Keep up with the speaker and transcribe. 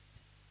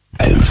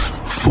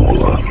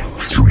4,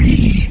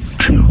 3,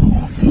 2,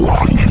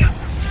 1.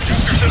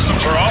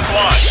 Systems are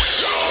offline.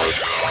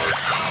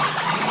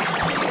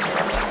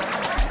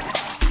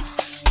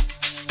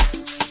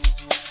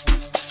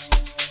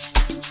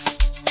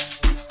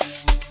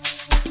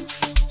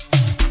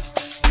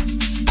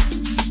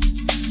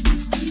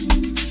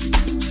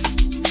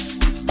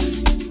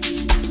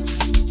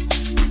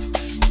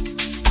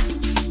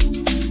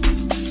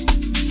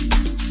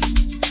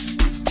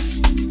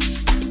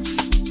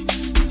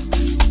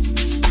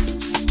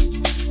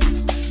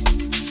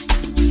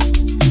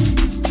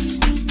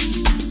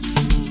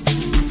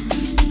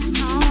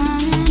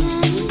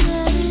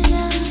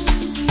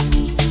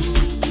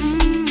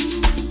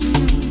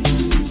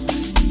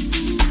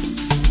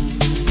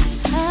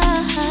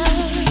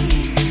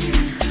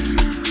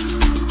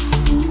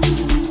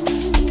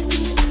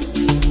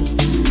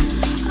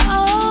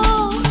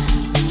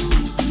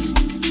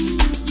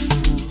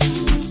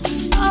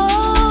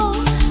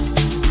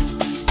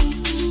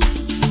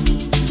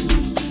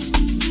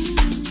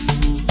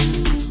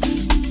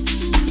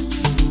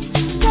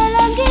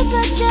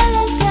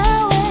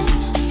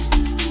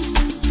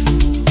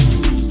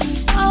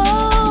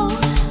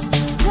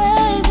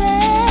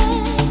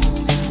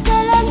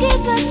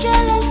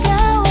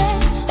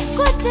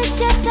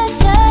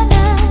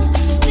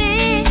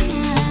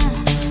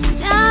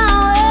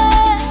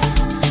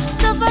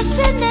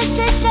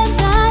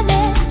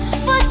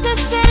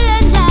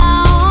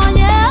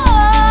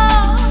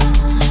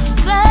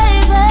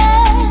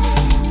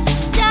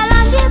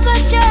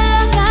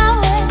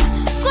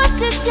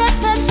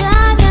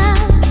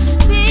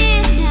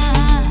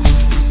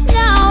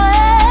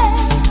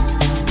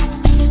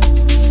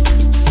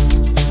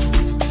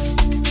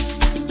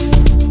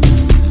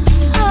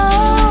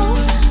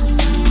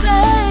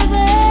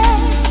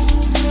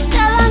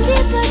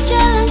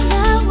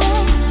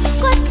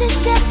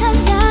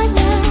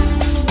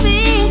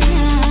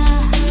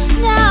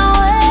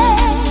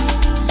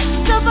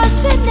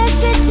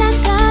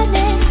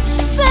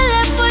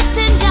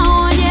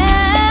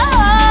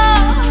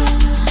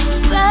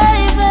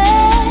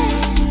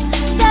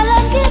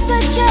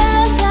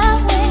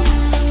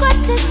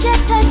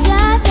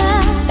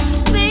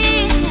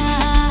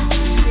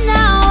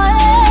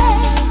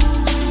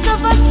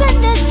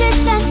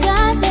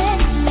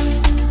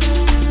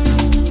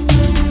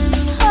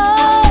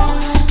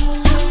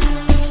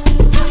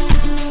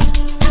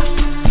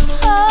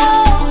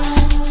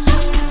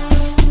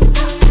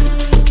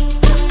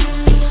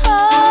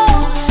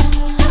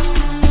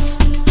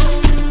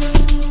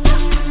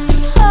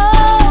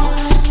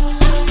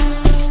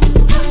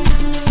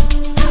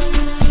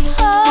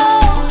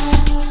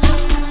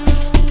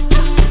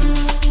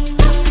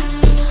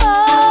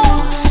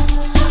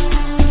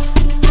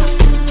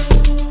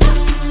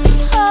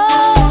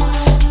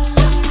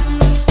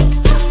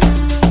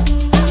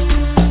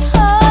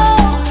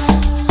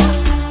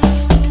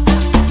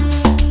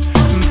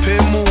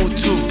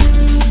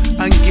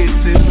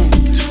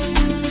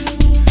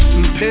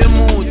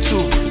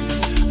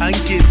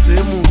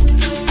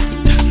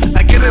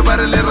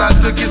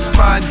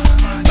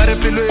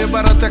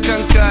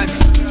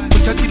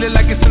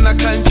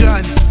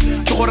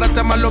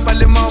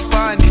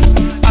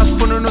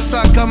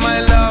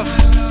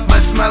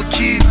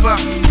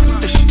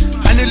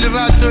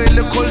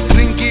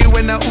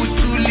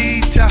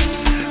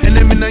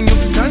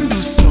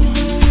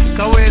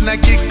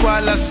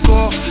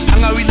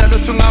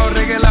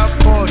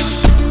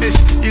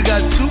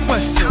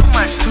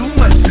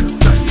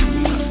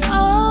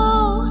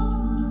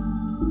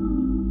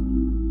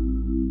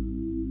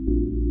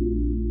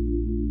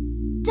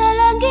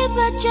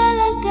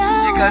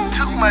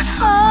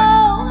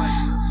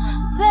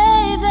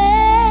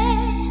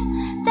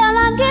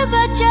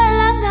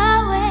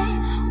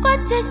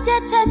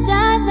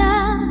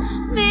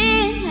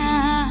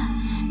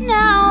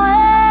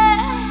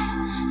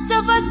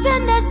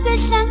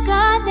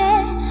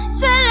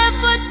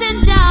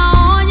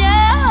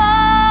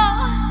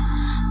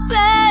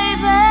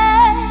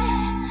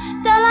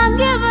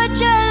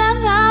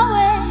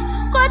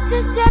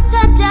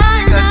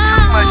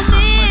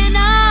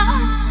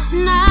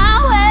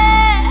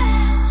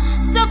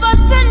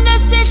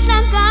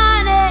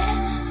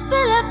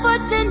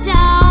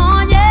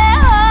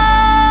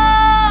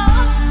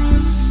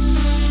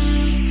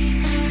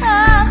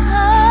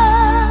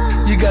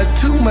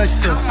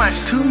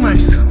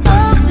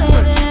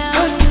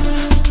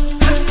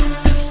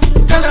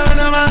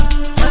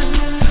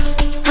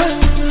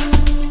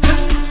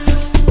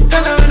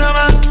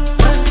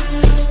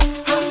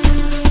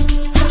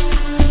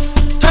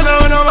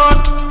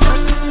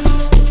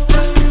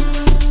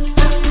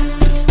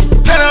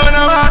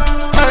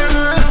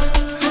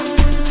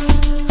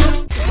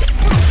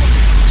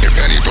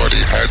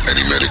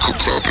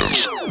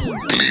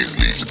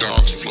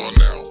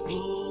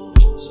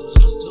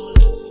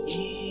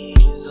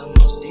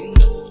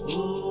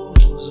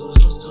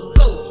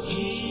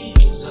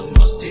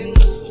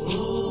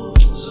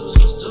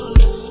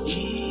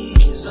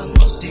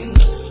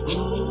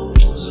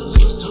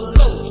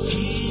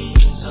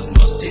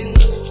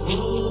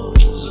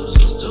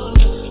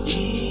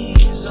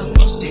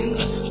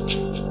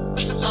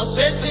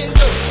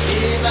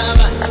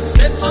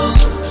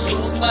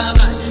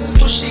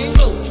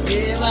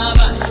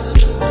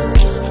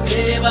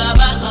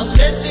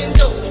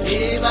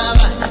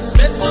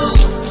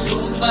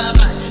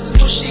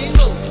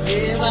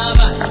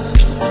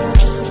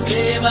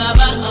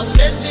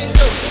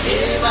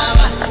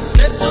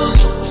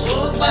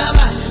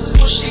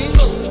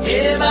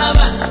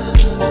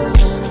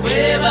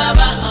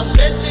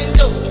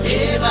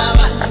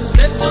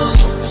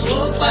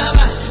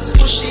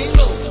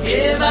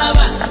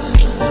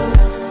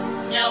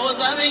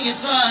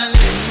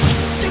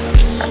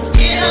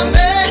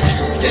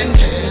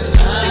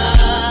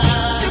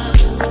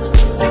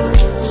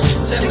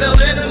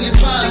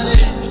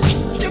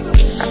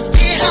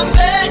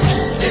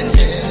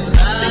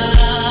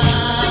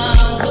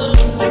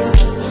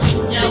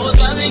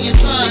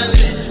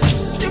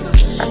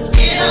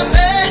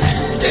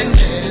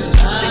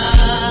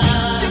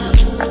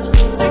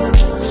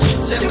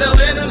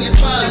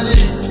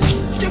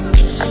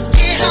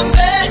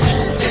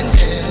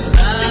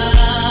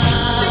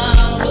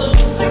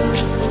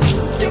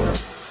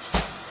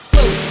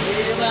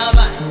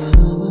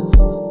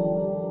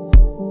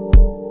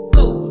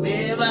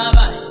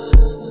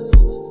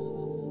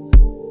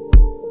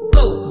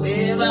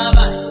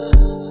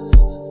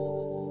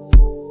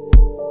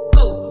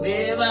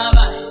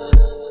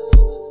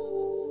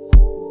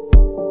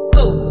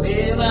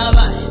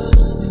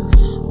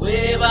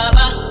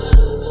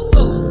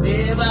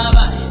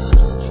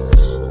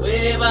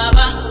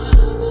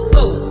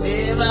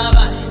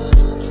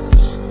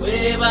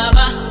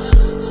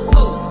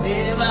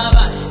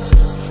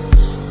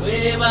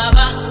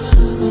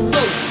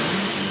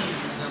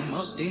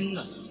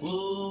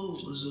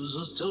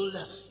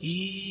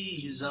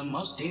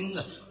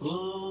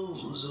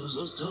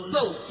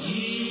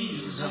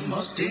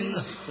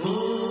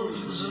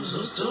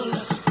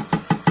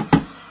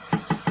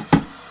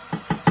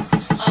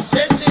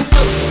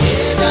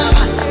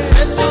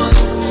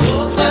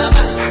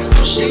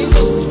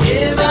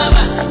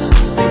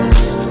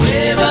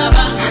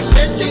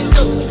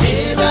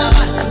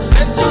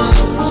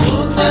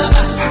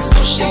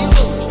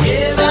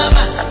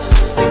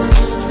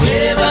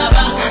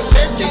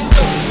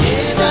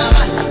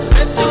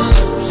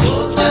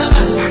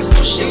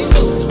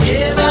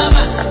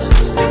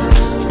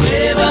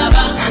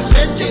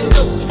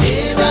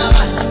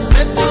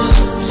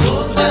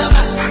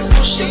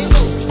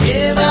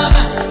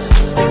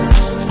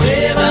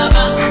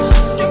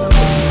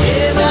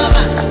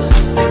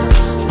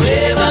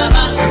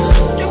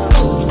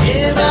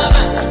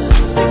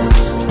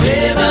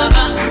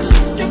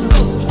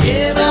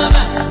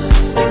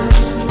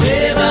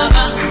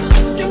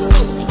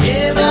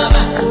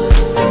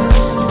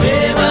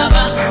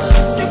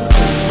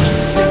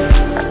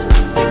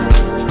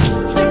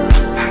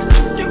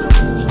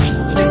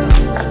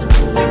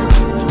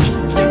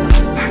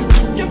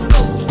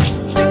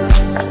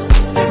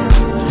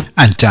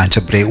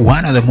 Undoubtedly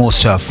one of the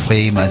most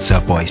famous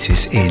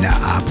voices in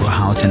Afro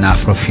House and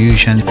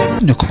Afrofusion,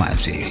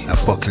 Nokwazi, a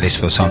vocalist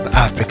for South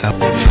Africa,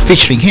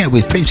 featuring here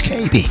with Prince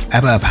KB,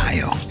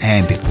 Ababayo,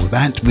 and before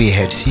that we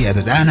had Sia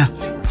Dana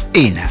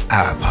in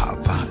our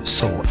pop,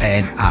 soul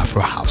and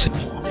Afro House.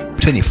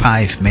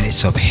 25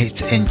 minutes of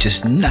hits and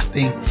just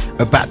nothing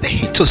about the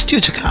hit. So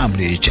still to come,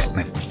 ladies and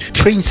gentlemen,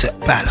 Prince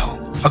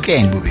Ballo,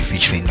 again we'll be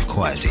featuring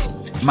Nokwazi.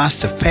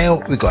 Master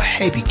Fail, we got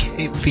Heavy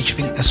K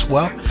featuring as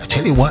well. I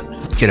tell you what,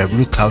 get a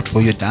look out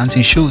for your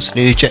dancing shoes,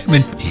 ladies and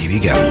gentlemen. Here we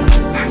go.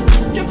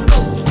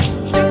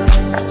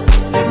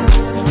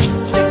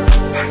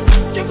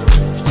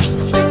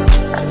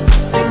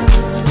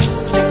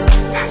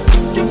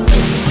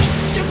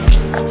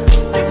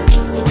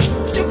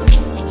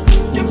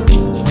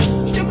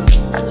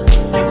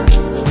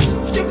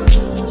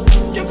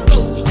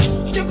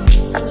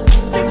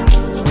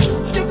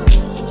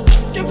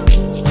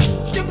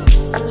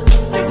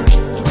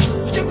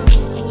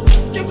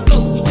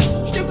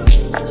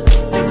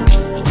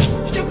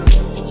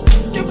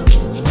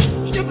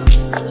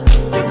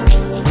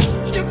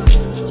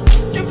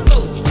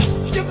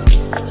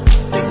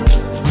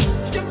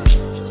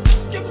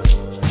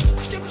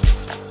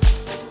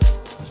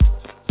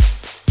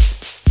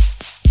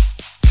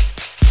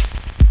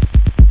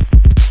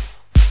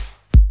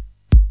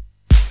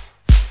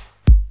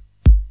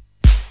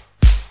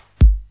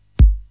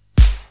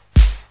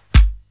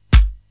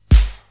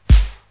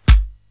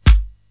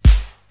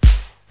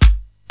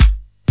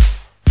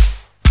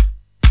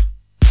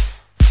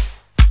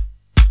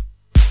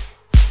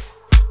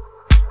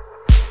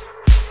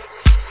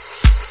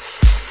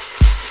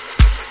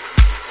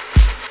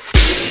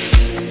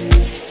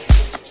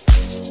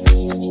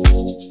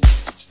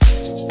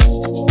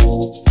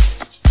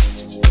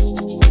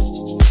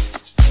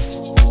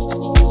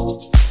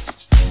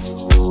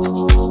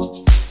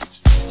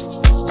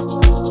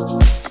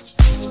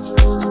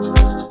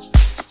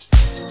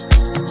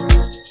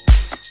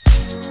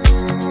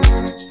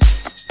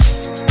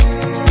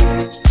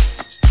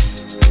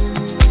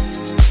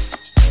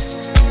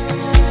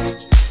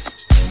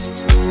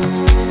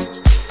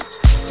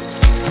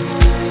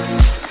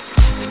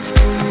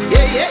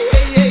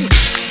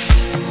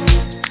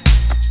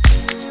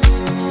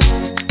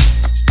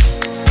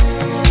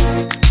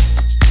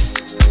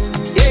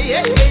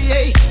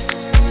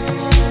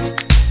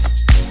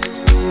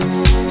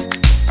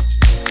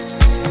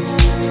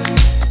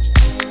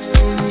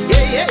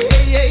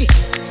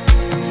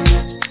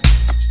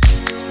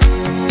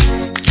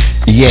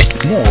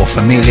 Yet more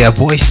familiar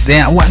voice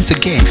there once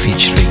again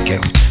featuring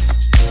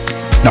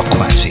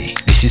Nokwazi.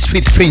 This is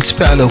with Prince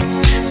Bello,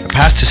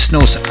 Pastor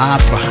Snow's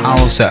Afro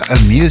House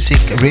music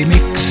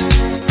remix.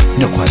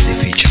 Nokwazi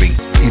featuring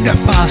in the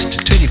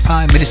past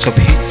 25 minutes of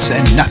hits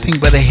and nothing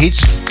but the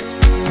hits.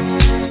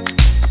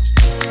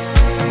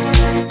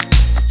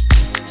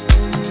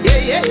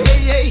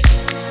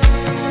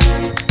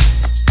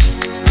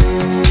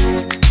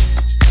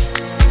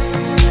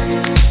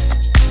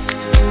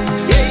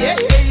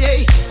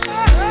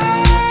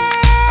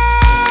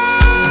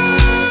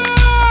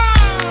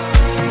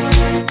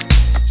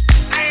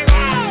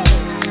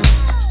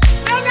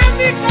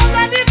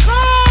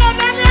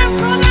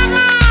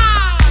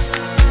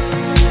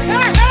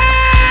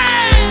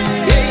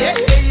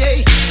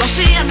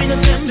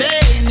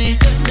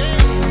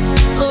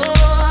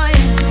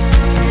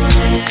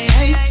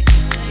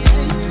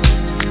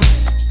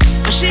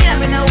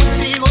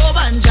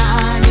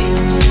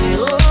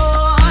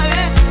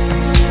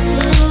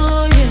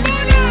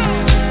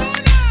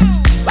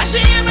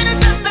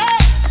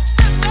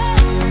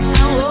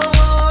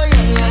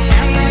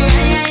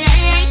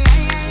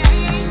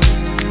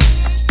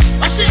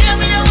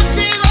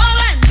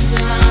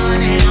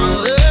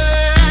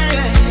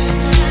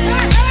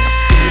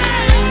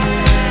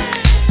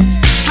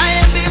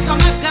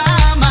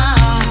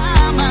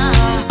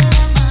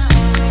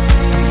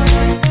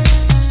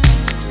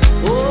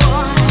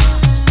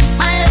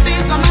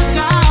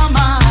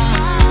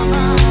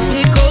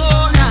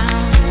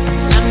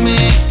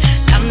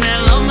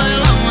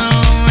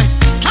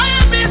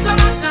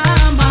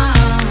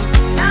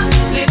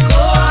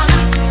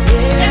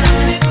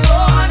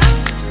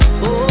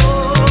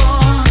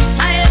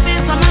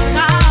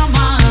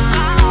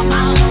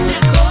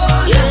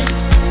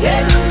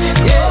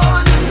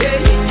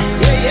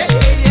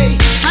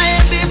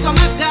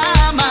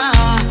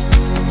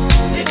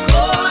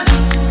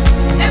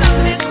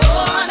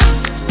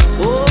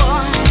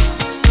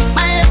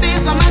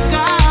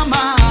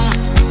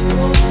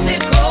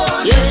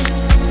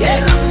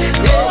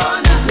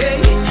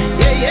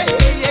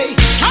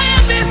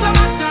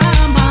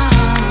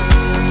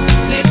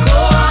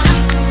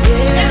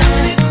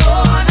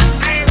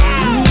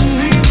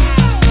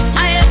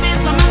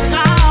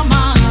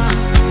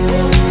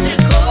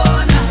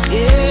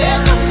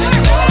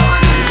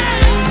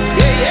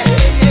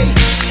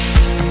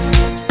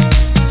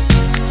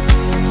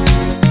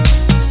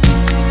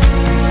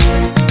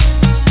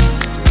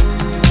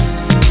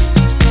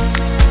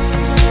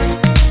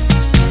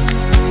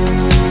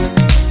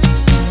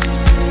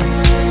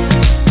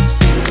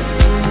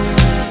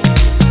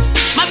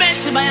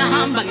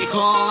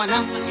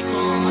 corner.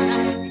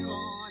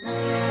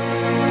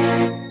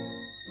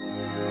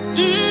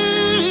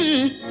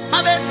 I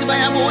bet you buy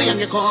a boy in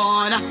the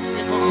corner.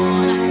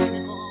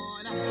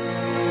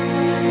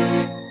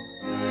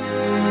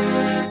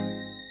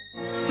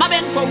 My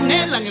bed phone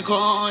nail in the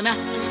corner.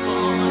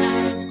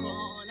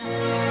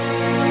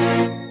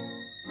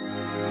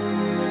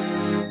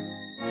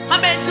 I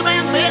bet you buy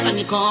a bed in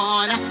the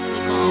corner.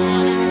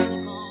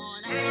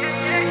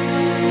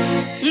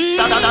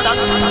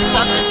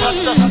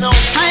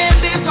 I am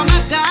based on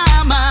my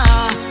cama.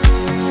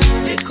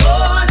 The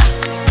corner,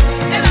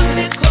 and I'm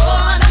the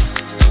corner.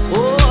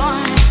 Oh,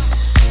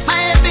 I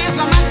am based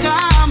on my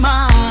cama.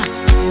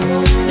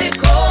 The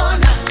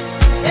corner,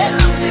 and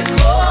I'm the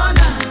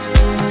corner.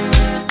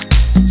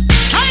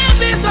 I am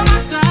based on my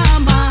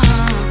cama.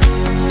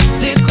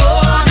 The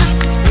corner,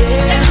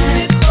 and I'm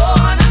the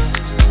corner.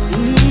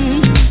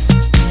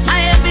 I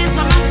am based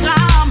on my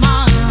cama.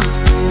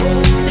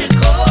 The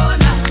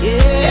corner,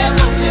 and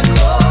I'm the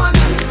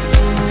corner.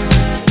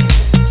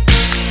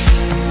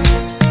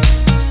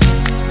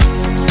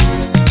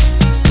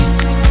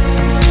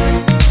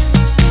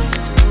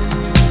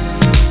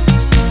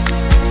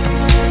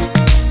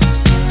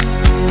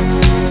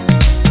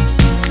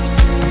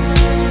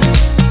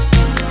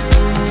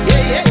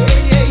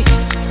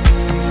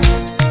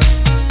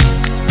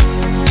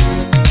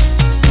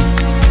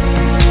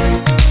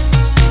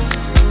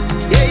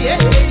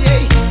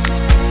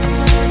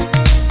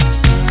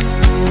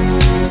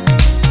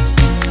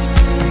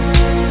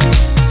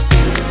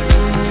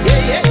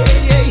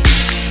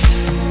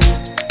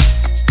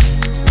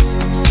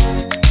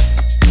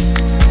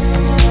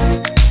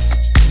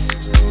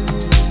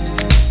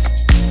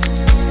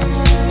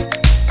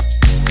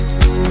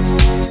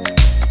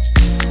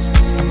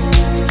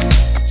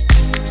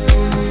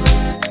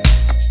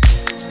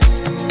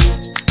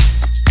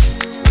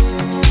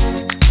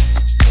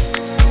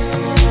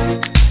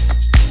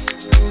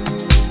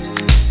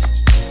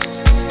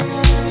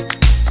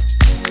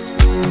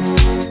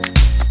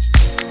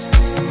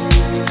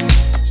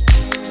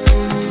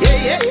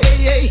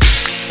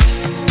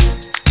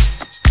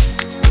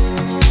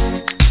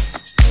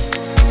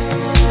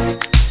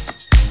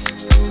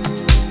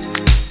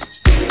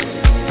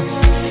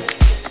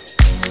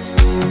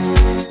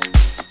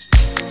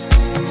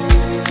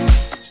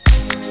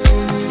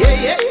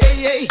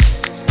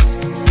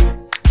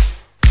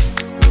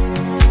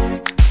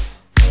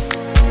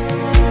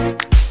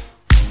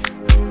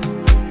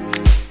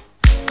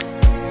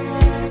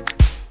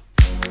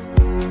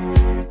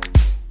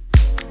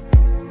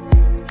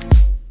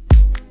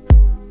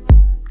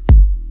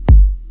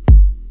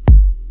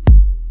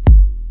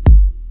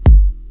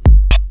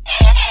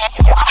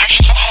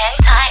 Hang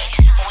tight,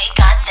 we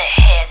got the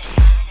hits.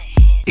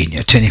 In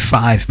your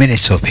 25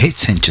 minutes of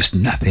hits and just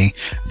nothing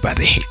but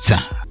the hits.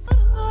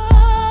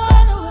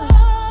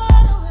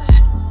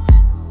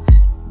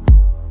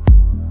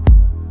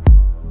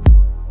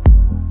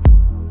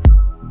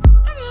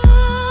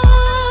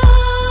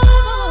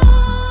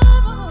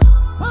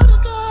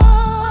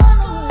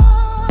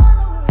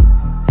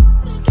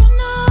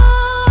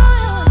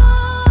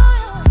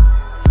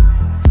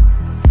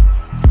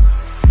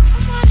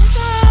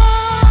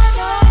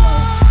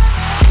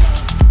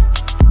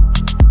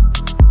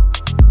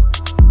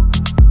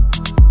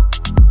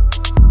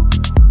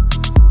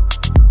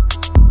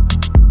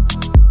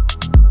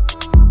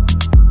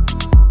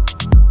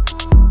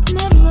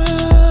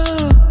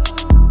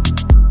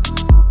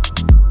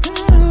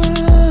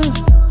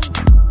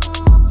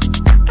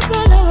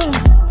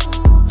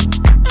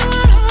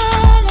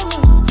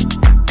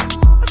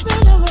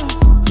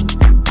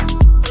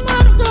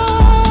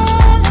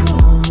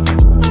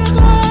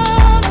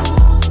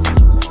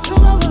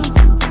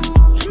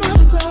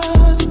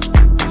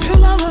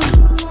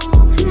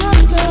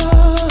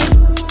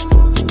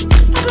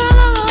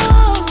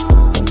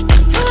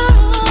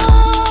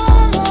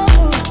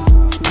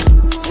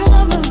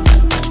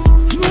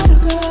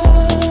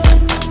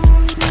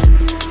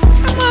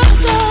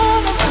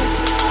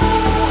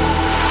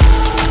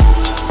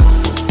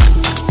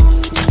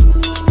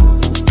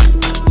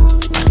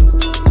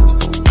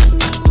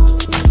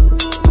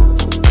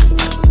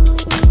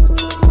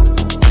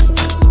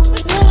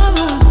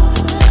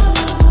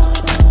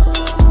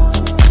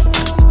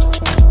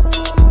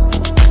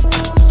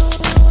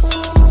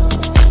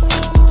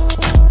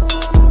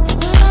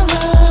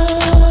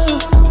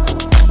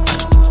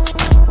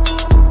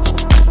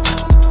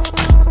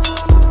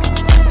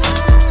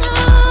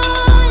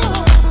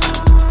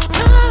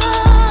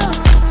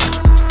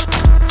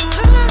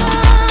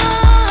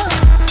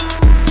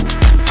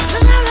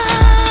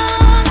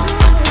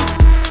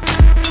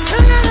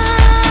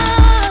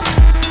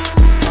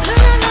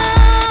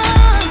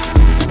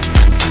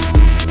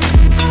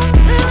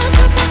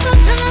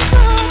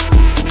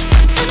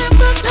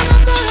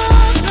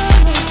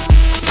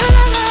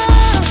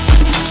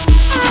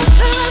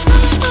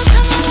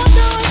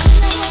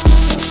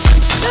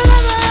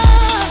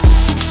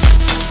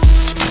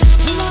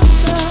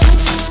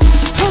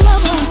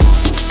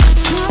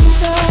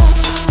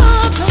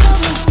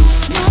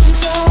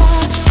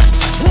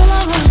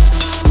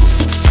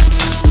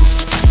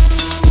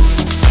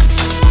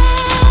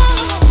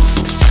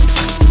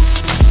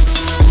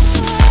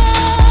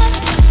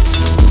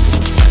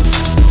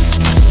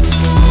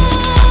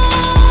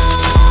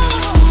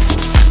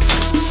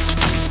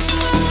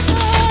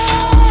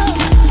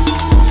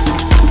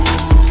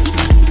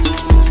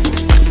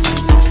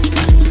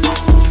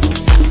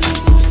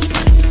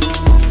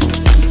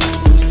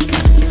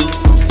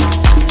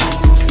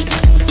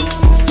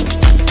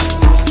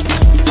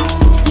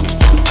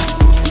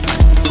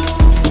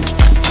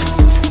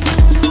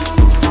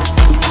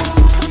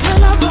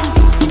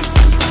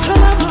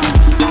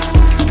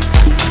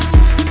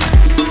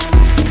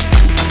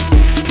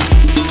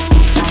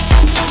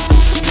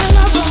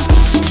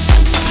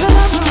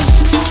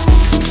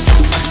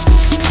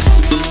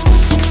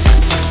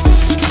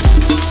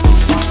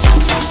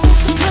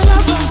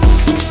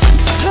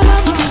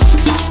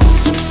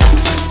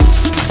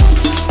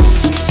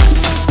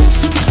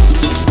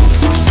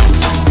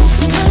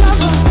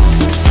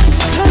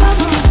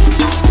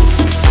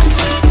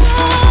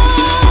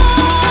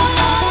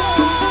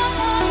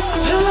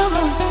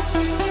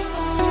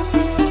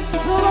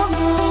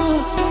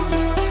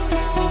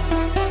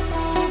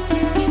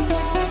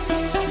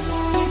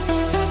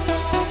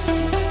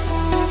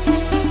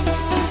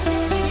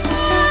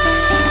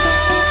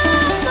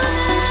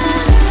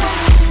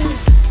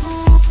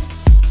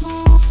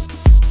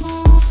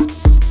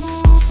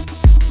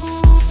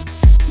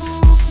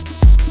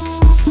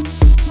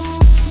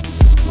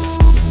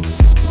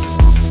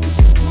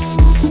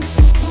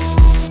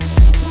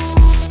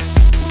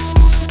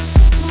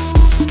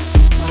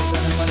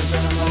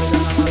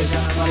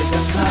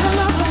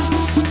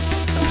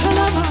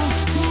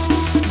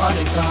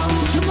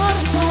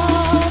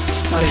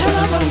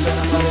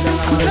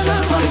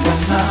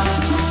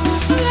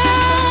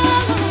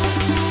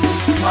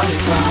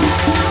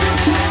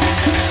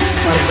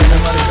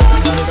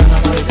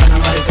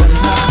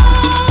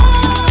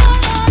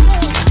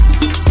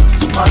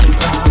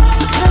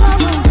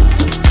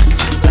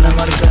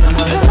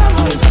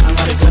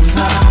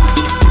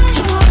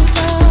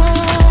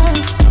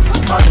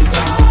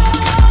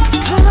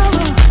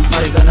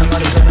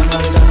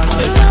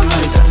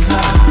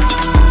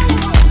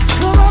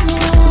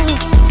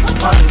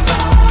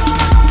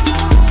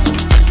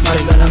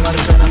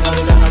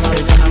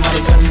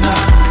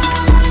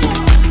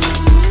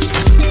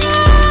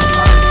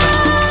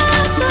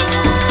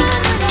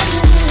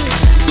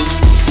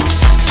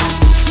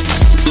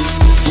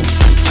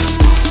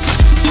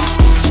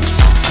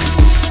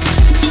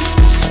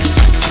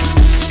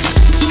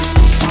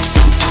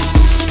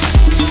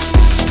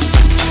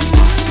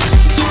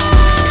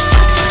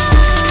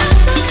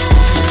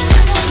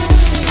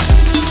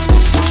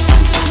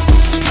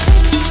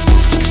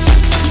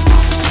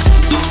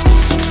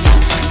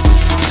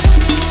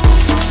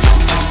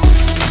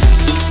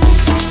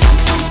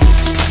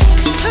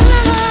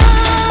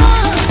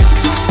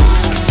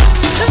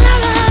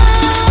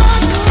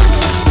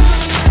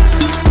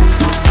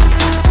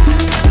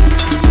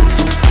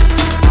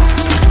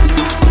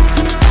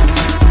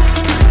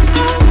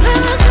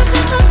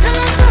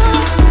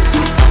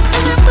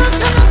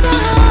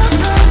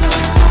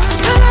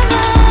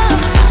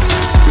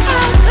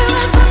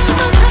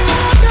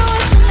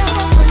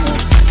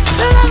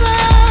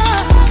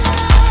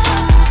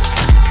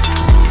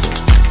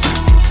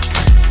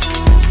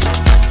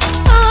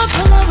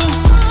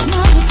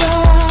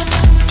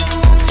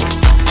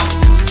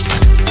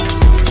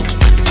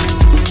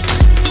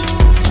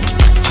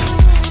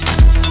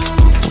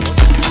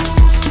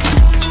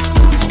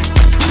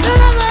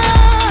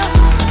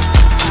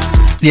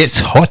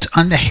 It's hot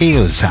on the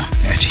hills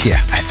here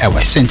at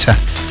Elwai Centre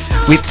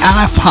with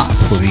our pop,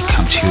 where we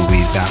come to you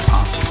with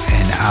pop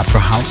and Afro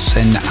house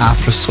and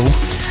Afrosoul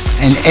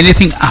and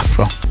anything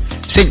Afro.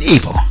 St.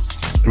 Evil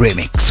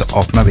remix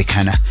of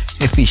Maricana.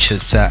 It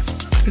features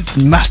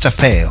Master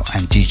Fail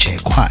and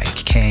DJ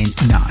Quake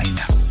K9.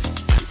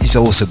 Is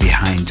also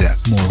behind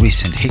more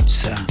recent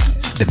hits,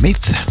 The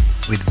Myth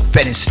with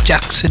Venice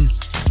Jackson,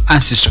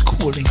 Ancestor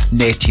Calling,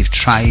 Native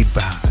Tribe,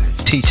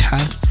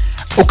 Titan,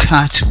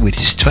 Okat with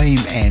Stream,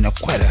 and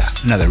quite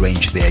another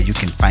range there. You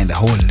can find the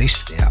whole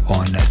list there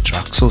on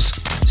Traxos.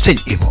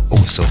 St. Evil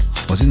also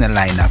was in the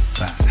lineup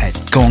at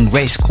Gong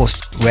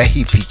Racecourse, where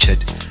he featured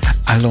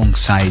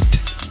alongside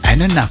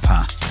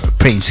Ananapa,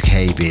 Prince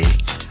KB,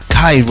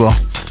 Cairo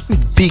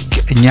with Big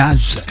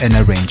Nyaz, and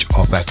a range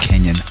of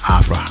Kenyan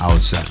Afro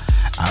House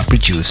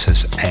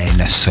producers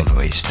and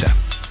soloists.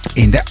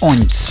 In the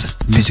ONS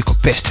Musical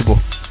Festival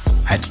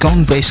at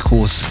Gong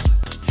Racecourse,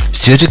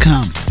 still to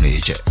come,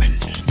 ladies and gentlemen,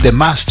 the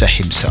master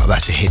himself,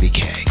 that's a heavy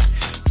K,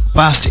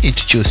 first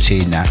introduced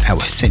in our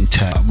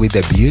center with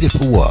a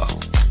beautiful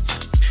world,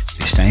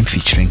 this time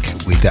featuring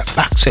with the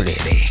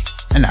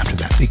Baxolele, and after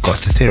that we got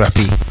the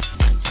Therapy,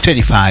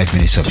 25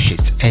 minutes of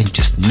hits and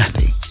just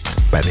nothing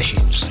but the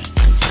hits.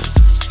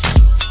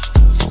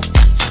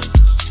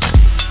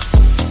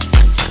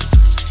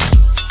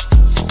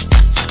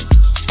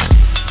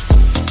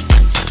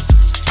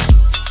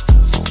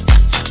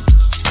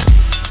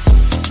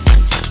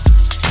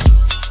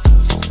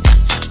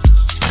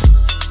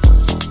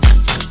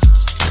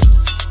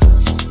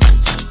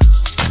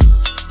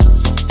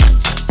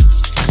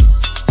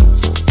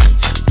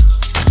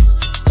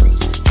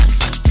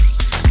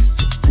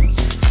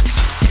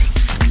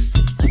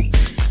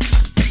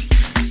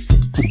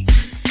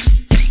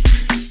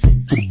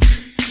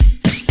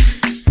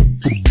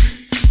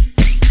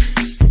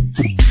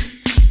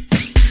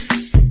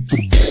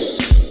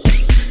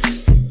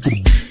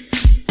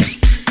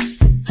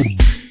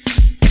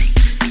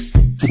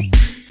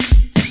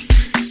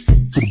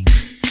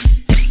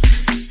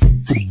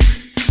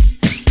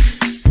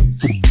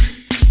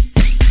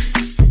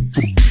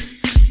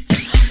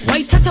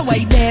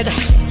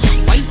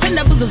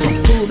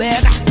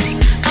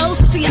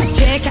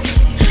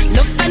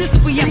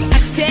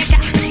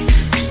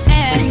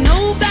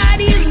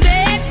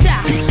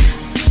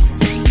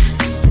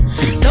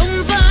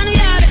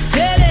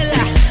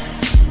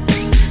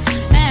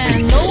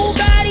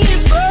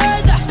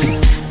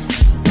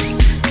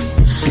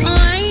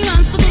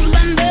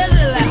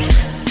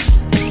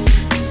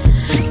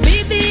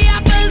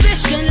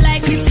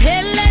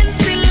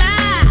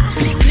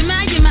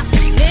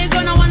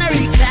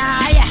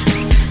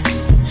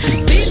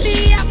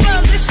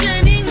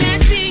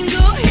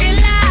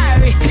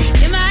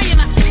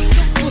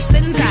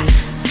 Send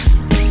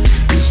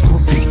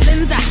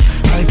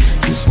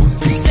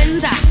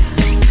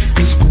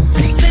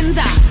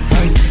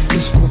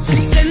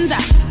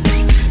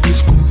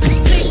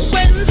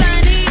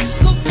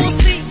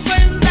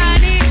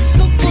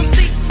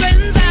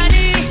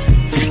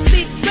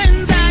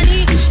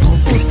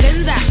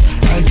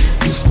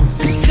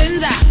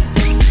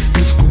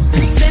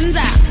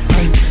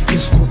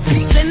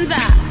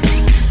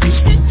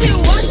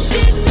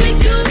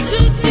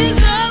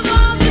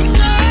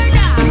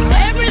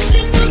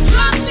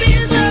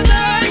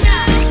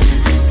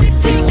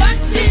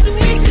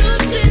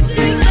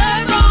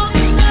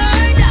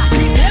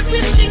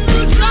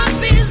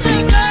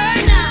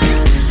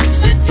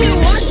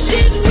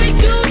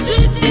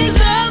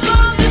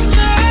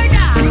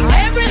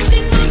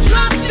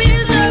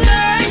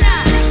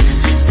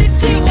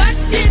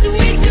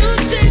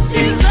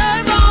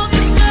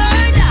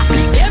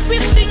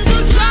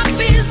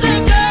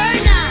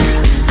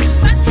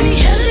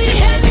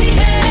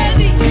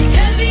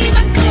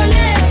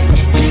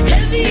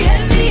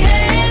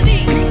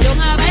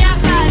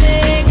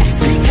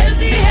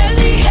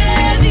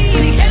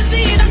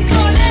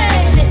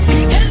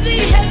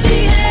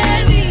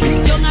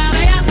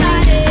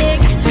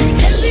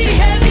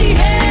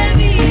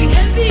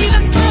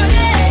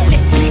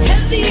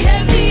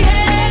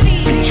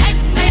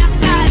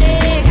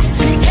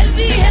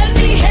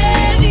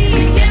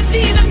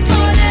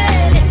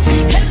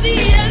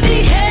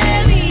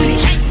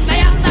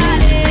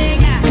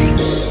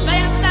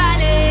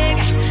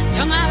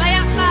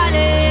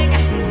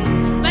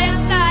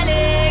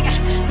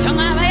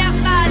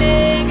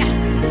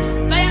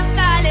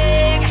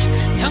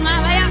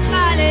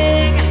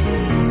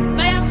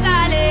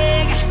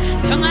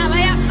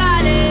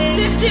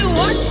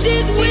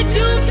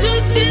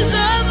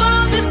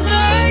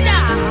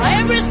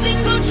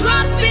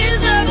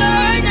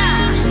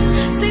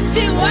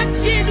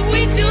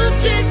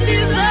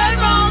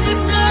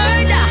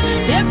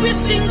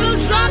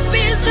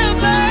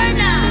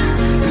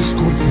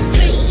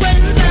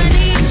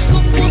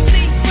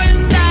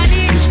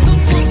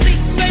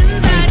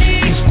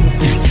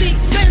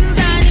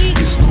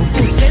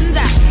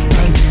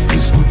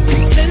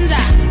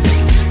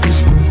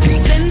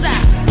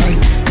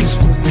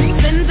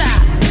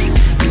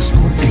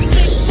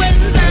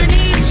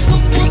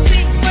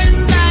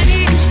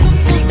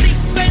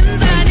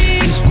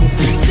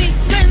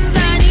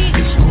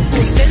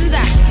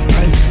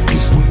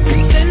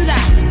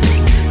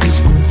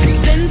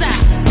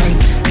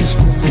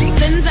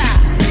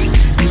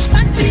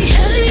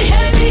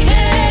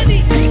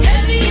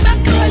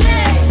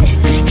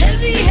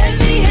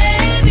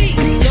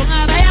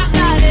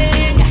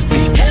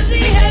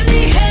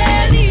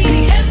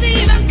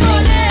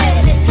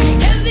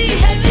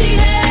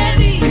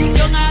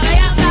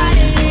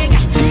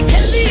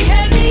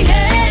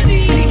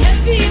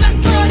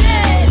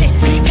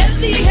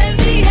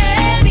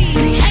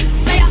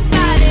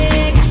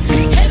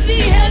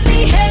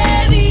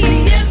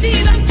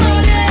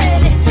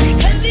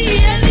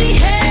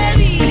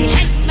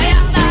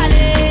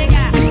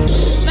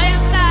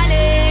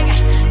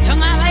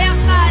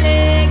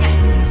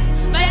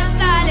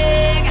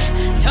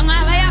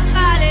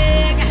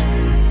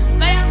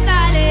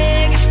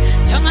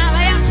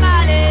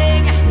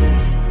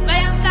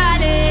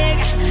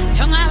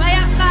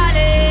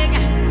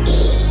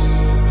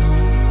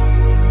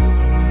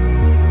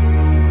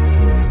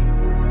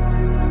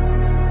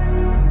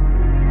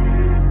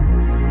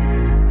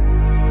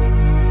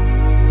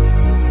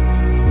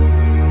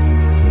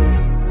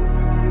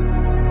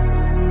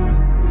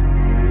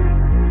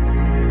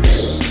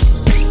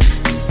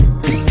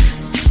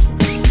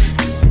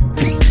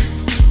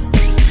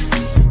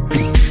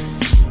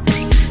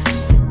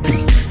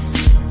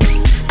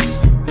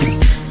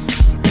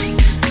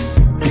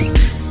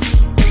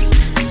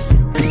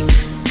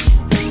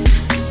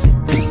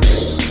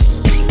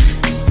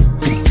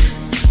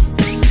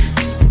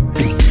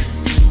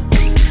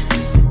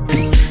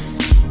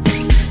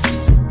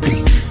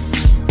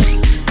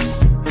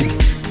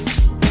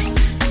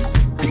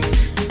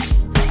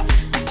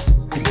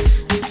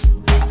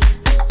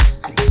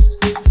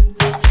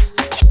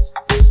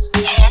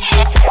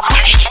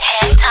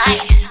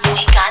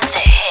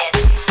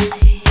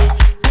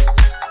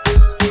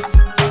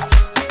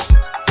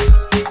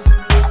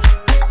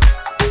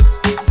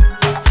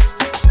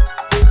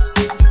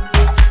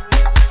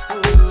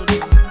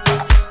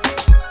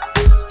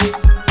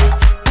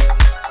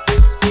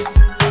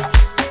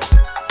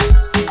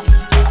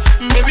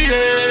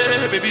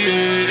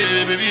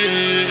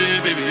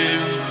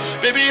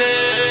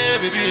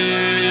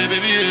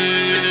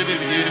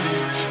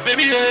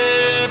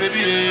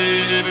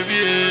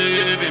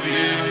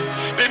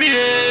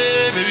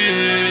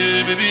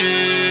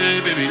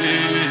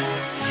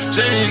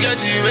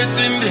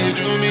Waiting they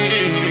do me.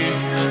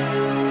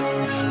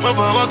 My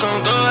power can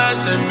go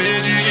as a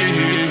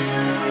magic.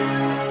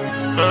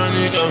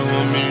 Honey, I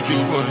want me to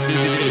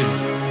body.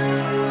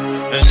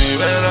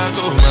 Anywhere I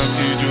go, my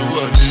feet to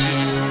body.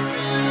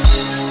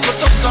 Put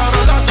up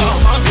sorrow that on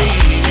mommy.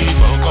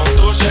 Don't come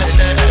to shell.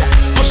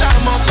 Push out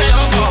my play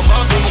on my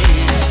mommy.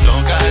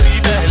 Don't carry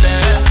belly.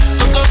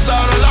 Put up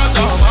sorrow that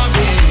on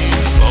mommy.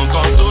 Don't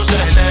come to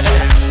shell.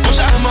 Push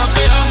out my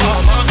play on my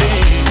mommy.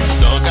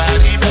 Don't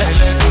carry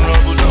belly.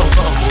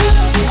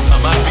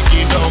 I'm a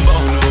picky down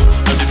bono,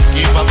 and the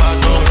picky papa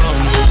don't run.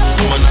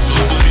 I'm on a so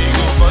to be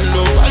go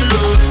follow.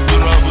 To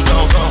rub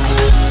down bono.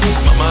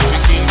 I'm a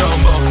picky down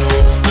bono,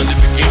 and the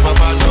picky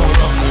papa don't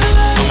run.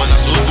 I'm on a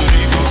so to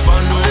be go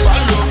follow,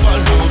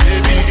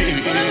 baby.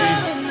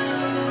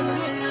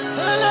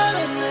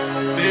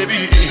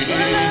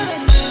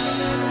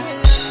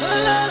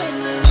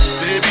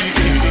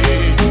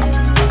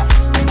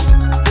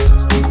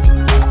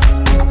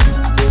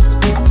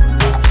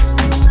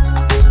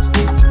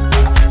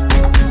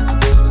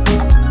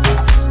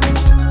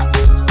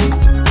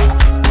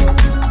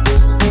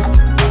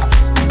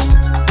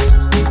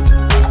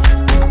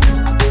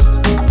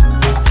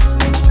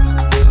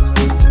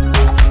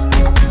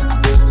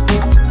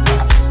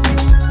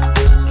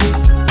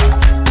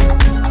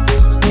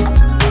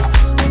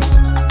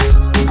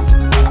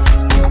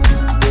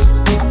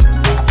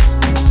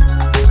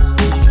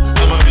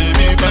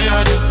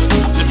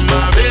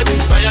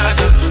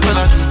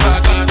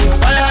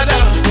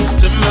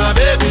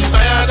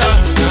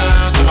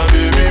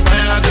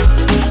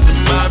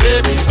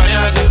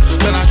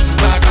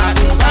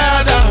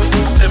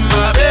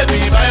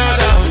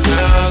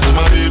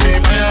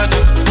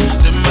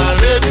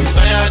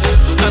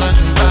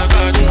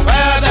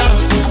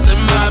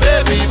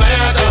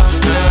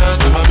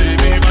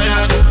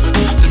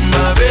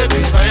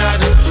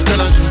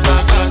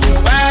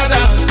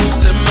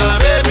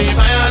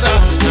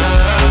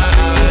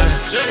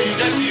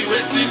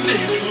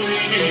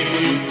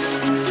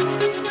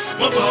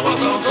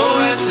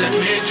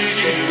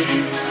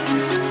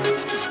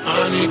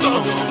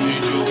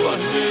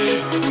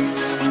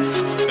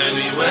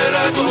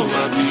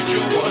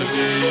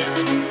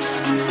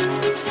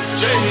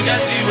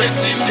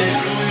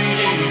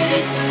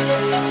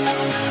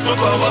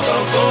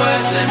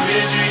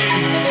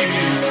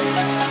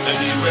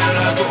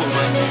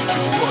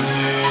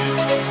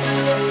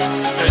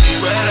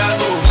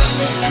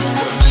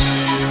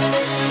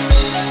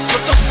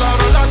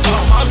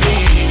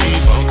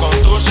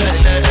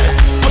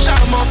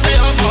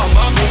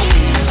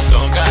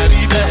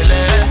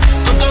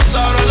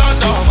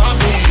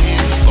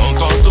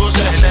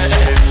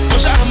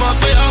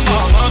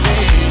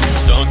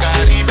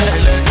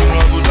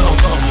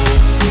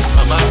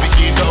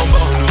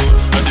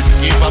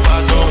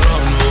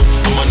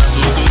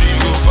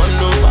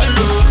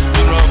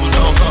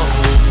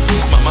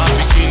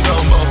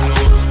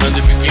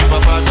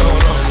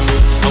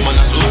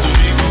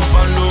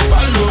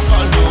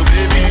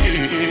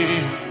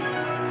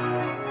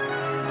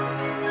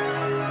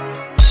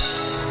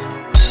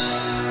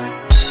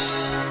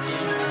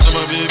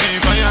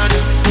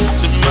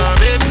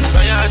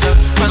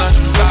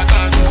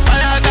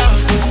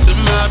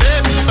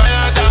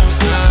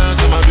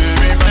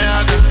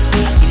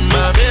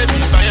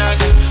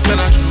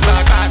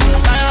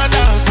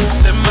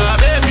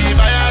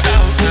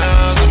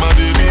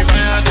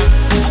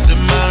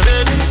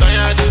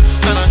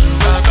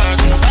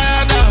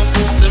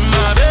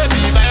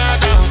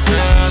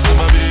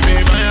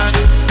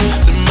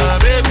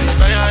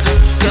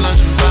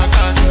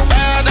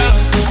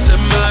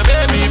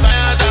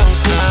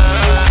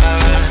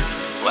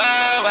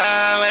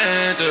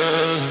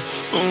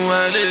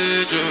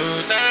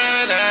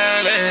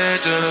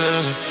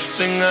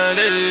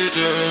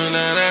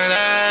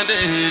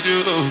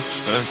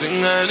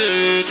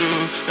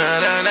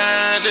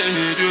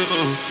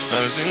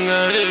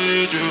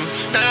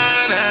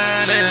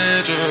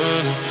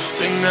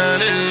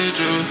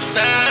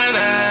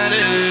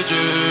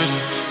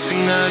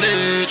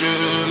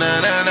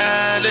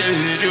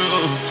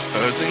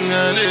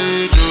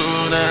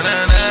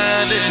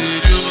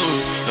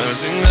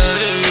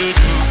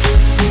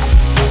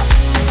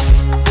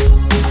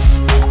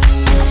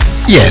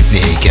 Yeah,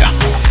 there you go.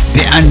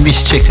 The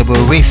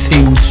unmistakable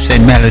rhythms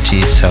and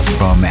melodies are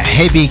from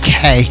Heavy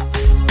K,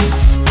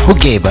 who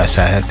gave us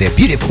the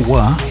beautiful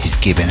one. He's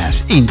given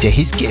us India.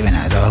 He's given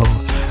us a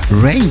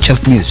whole range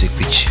of music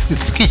which we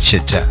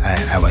featured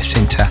at our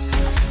center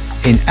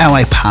in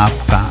our pop,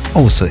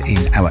 also in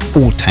our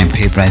all-time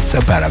favorites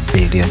about 1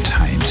 billion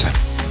times.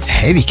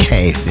 Heavy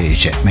K,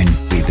 ladies and gentlemen,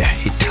 with the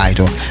hit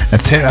title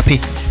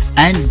Therapy,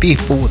 and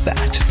before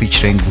that,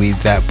 featuring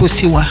with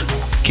Busiwa,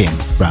 came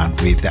round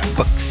with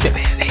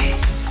Buxilele.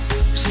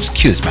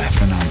 Excuse my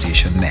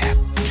pronunciation there.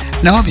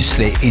 Now,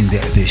 obviously, in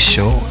this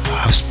show,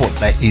 our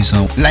spotlight is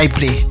on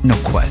lively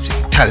Nokwazi,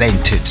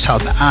 talented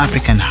South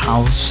African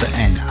house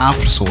and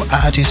Afrosoul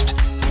artist,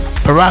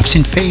 perhaps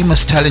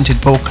infamous talented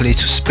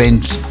vocalist who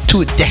spent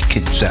 2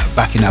 decades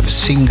backing up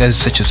singers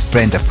such as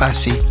Brenda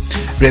Fassie,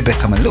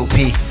 Rebecca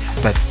Malupi,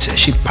 but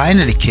she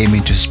finally came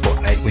into the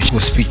spotlight when she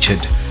was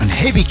featured on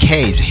Heavy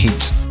K's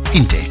hits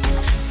Inte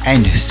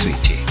and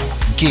Sweetie.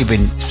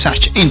 Given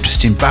such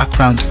interesting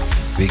background,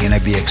 we're going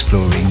to be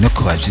exploring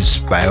Nokwazi's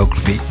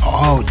biography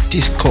or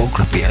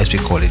discography as we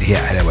call it here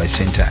at Elwai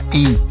Centre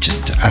in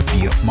just a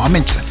few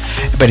moments.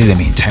 But in the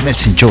meantime,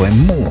 let's enjoy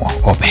more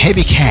of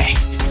Heavy K.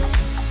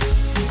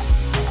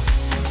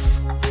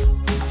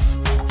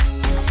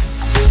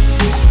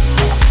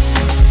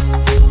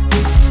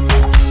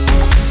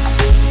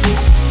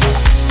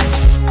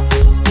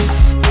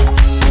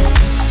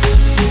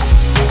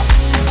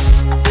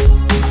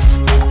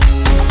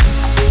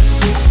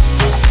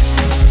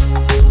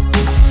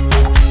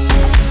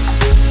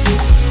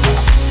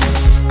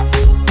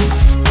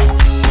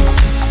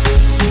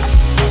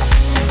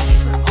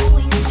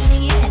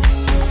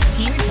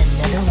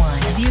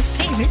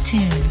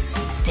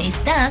 Stay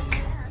stuck.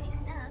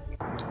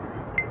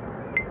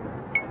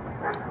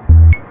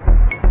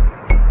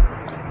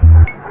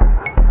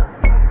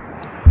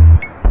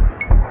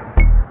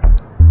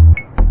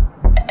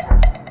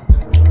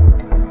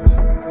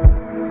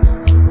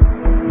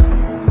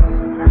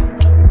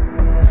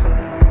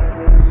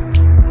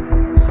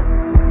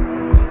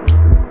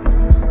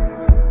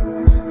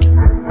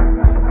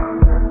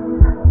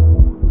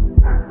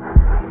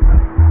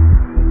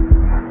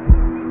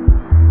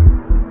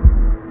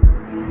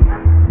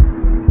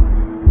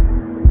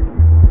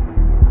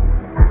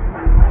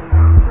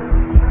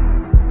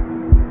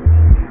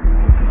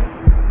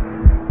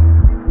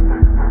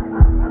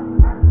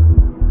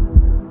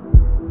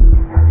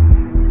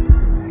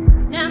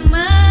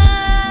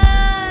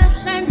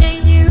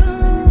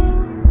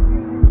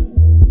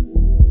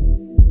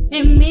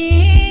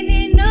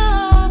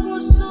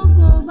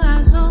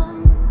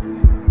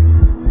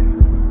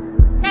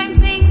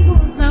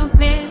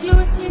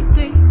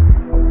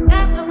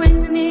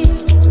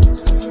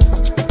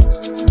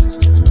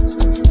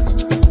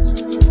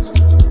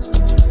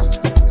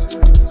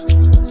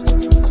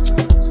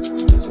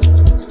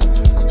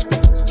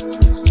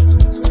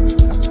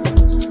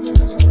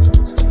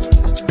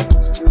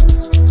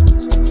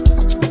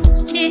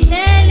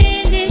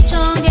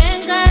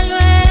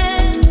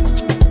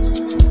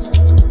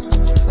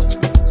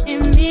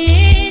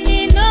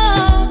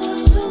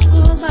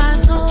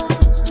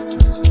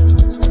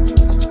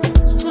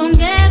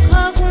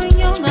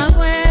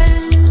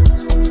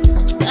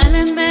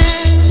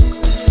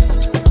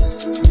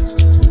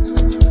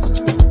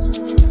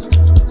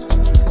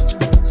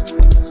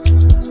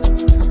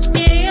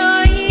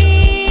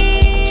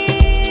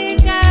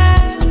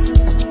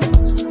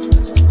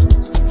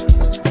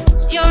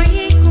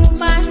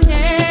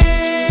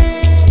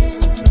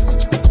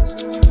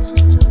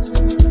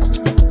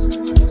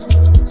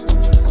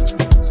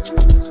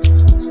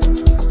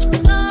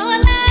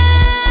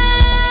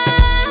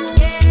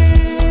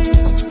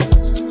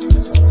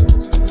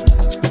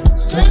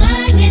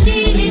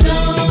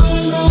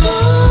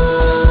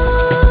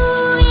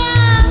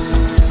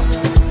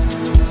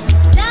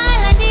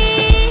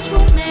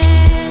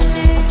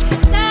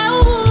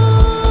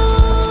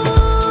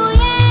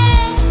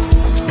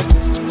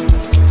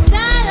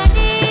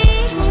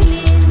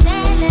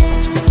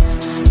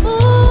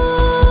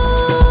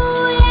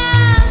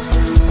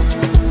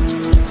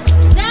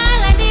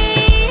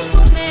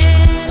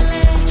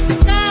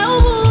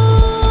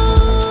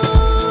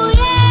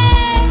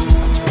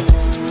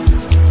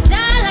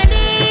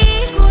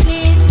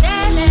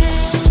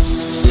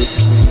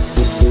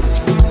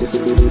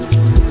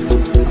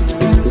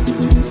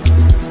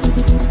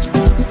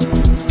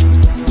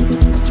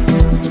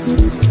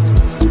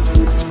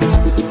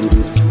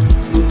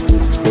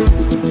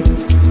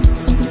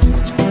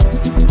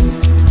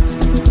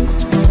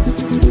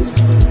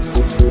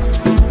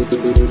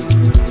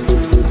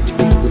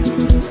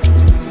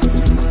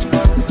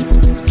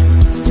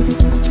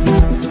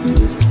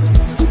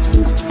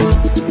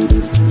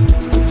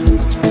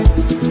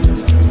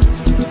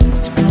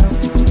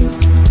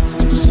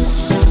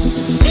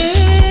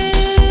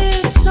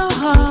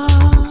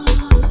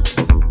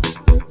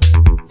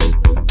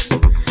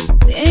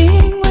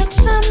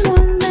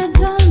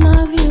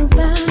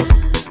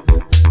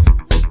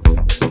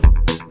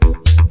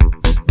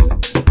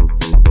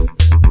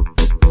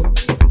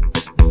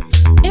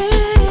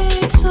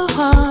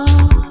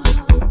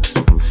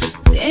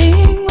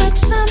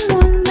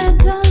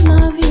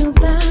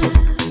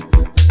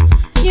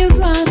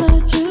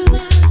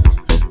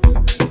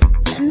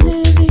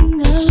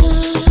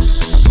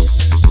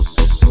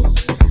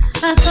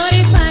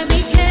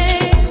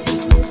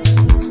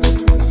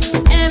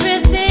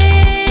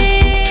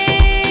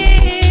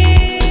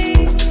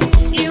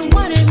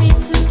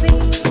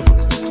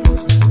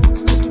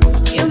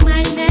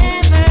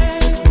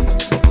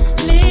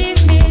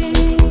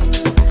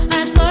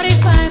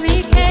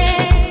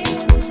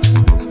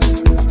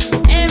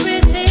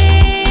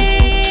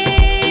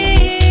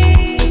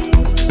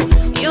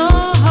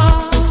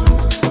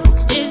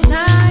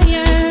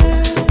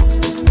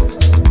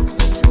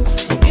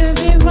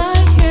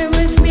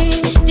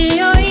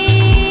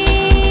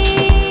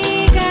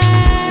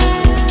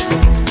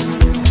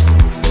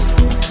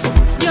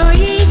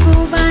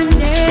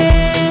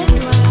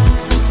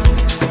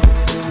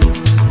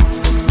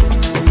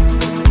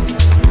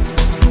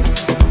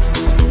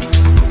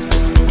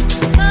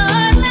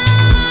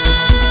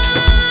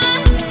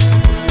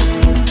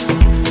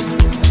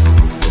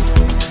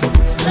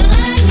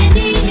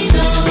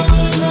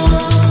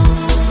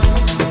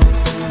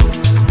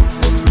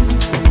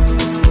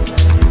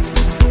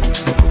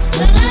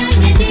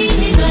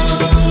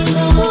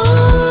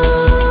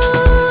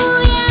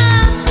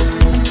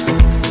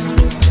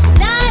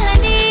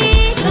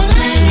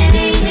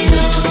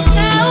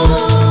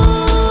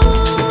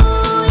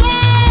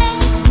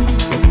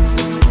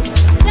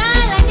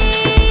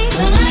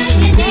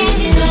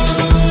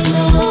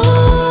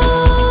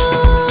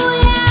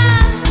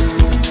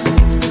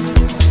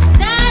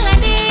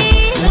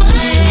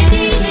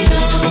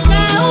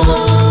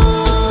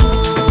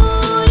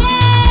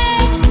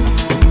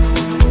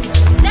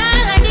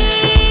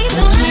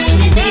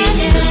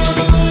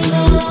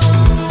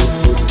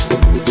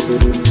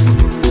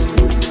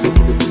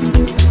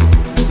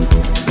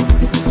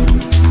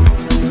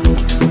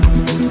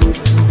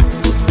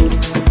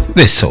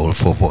 The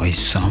soulful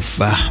voice of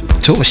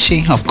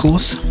Toshi, of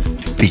course,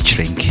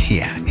 featuring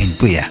here in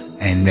Buya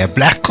and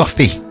Black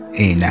Coffee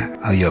in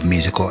your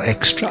musical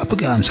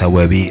extravaganza,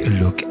 where we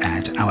look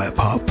at our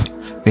pop,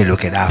 we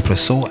look at Afro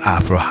Soul,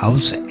 Afro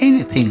House,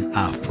 anything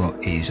Afro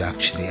is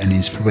actually an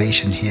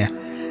inspiration here.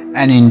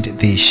 And in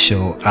this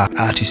show, our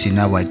artist in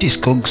our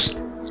discogs,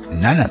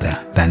 none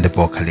other than the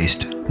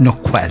vocalist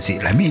Nokwazi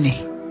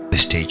Dlamini. The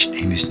stage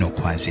name is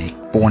Nokwazi.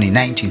 Born in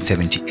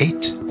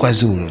 1978,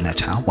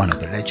 KwaZulu-Natal, one of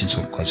the legends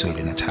from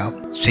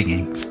KwaZulu-Natal,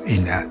 singing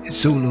in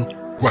Zulu,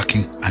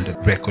 working under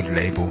the record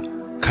label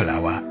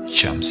Kalawa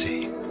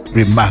Shamsi.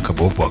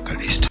 Remarkable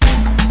vocalist.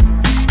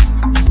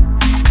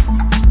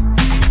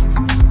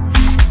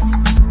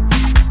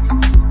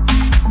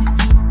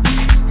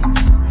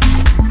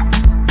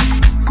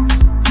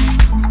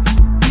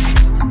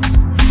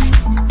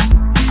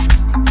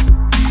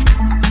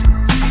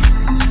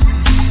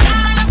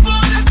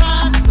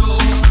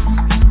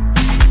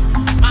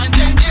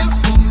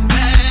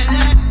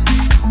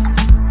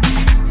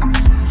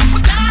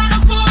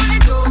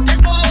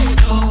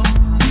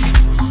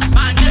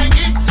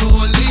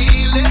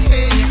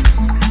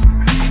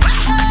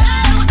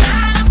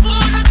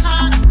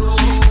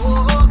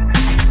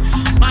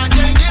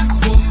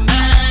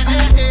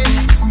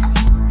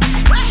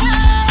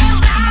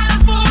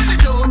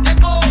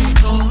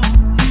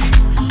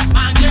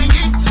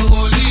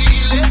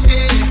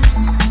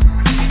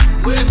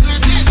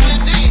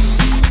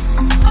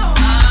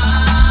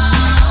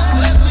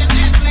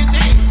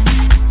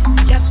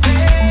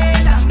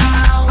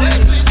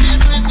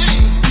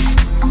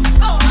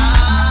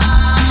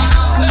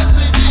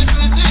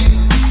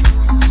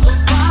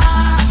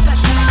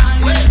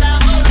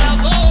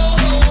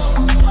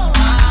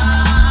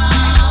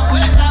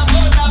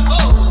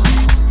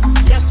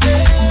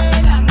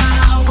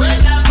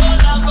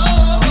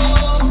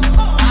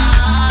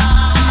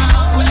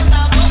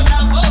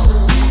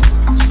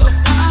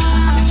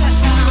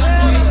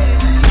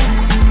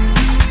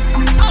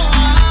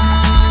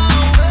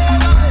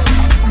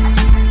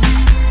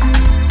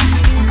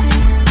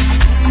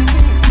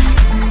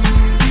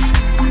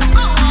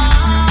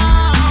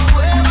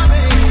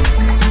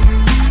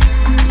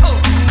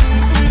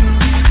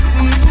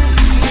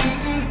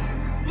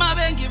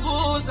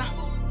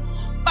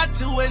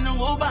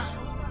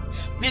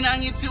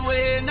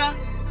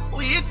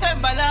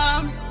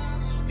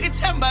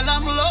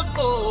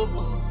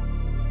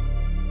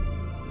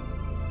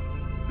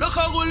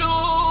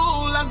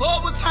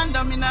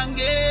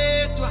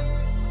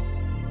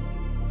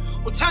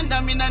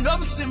 Uthanda mina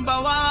nomsimba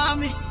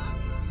wami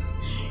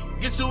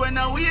ngithi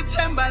wena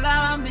uyithemba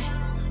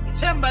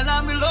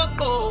lami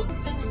loqobo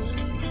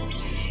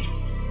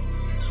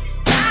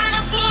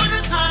ngifuna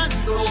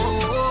uthando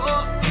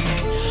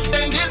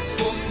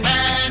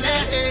engikufumene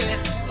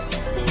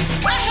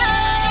wehe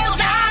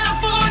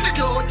ngifuna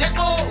indoda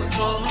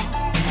eqotho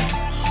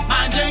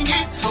manje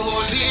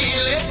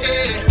ngitholile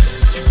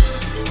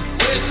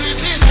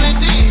sweetie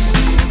sweetie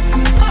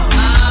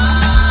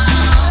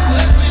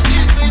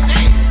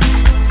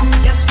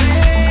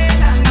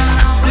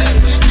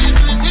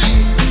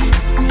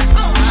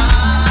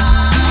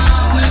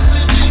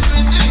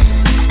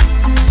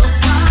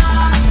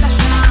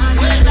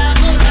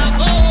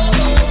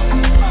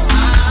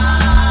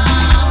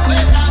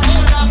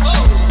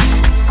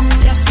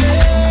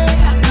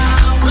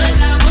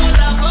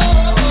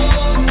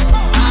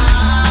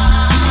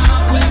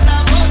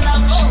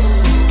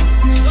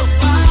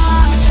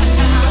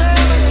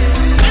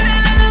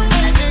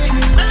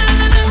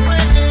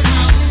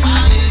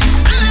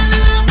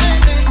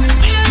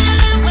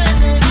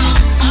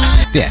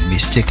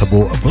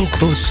unmistakable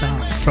vocals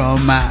from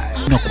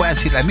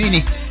Nokwazi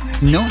Dlamini,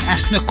 known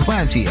as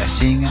Nokwazi, a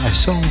singer, a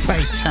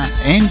songwriter,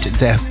 and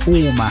the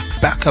former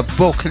backup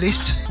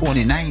vocalist, born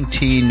in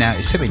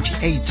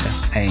 1978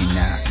 in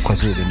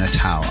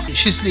KwaZulu-Natal.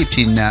 She's lived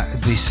in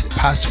this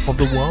part of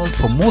the world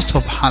for most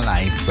of her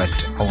life,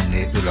 but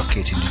only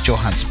relocated to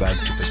Johannesburg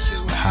to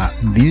pursue her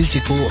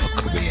musical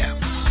career.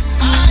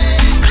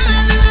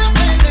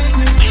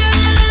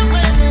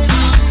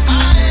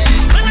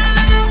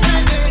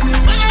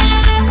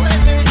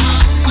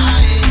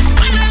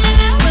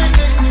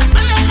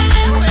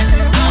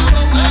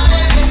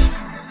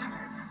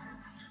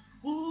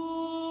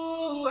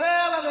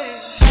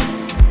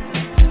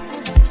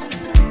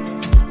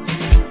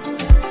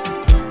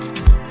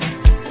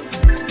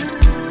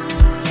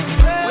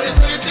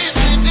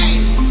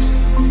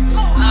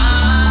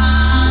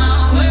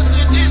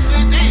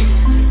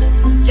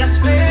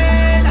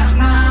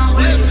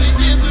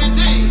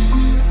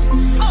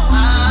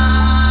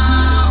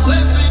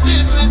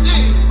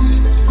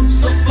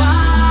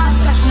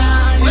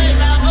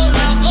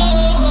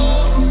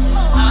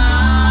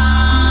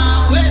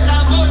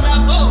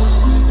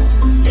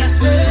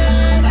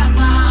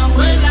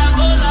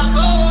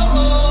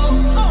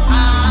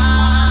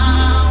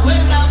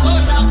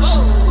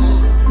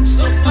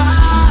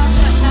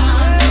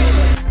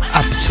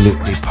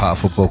 Absolutely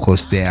powerful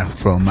vocals there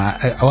from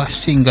our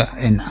singer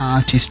and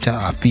artist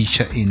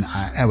feature in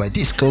our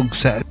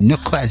discogs,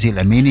 Nokwazi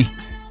Dlamini,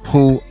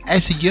 who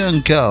as a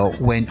young girl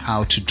went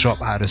out to drop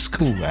out of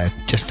school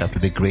just after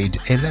the grade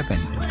 11.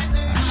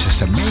 It's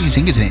just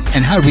amazing, isn't it?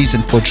 And her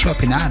reason for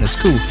dropping out of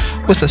school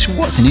was that she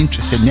wasn't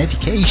interested in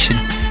education.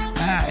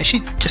 She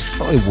just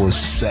thought it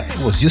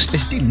was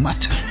useless, it didn't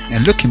matter.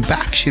 And looking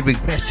back, she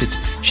regretted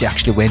she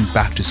actually went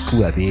back to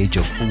school at the age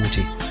of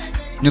 40.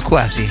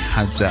 Nokwazi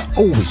has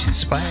always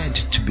inspired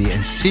to be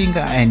a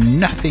singer, and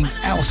nothing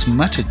else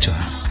mattered to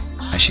her.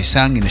 She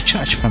sang in a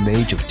church from the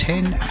age of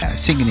 10,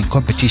 singing in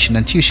competition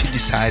until she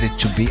decided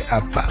to be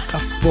a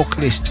backup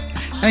vocalist.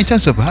 Now, in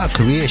terms of her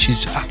career,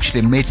 she's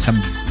actually made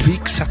some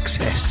big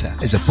success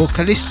as a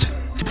vocalist.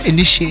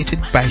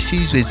 Initiated by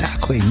Sizwe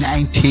Zako in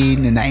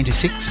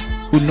 1996,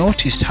 who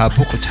noticed her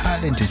vocal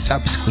talent and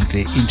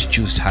subsequently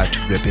introduced her to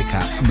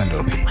Rebecca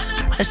Malope.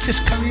 Let's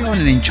just carry on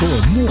and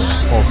enjoy more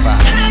of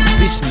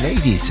this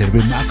lady's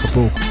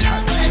remarkable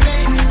talent.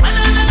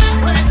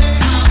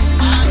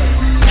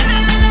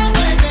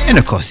 And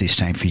of course, this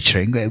time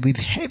featuring with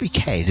Heavy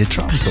K, the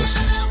drum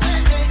person.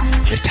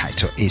 The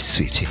title is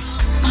Sweetie.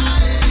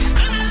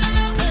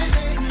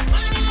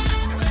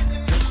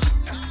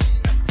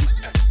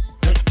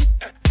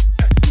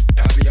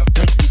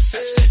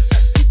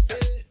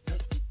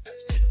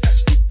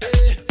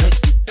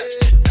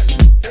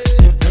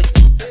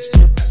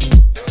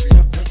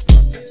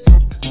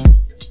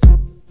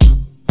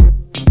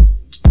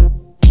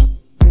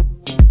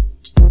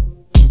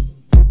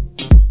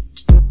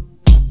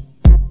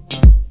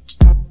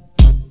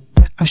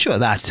 I'm sure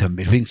that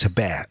it rings a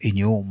bell in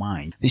your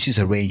mind. This is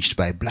arranged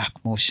by Black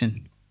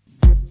Motion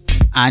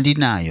and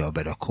Inayo,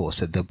 but of course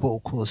the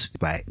vocals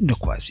by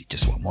Nokwazi.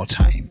 Just one more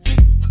time.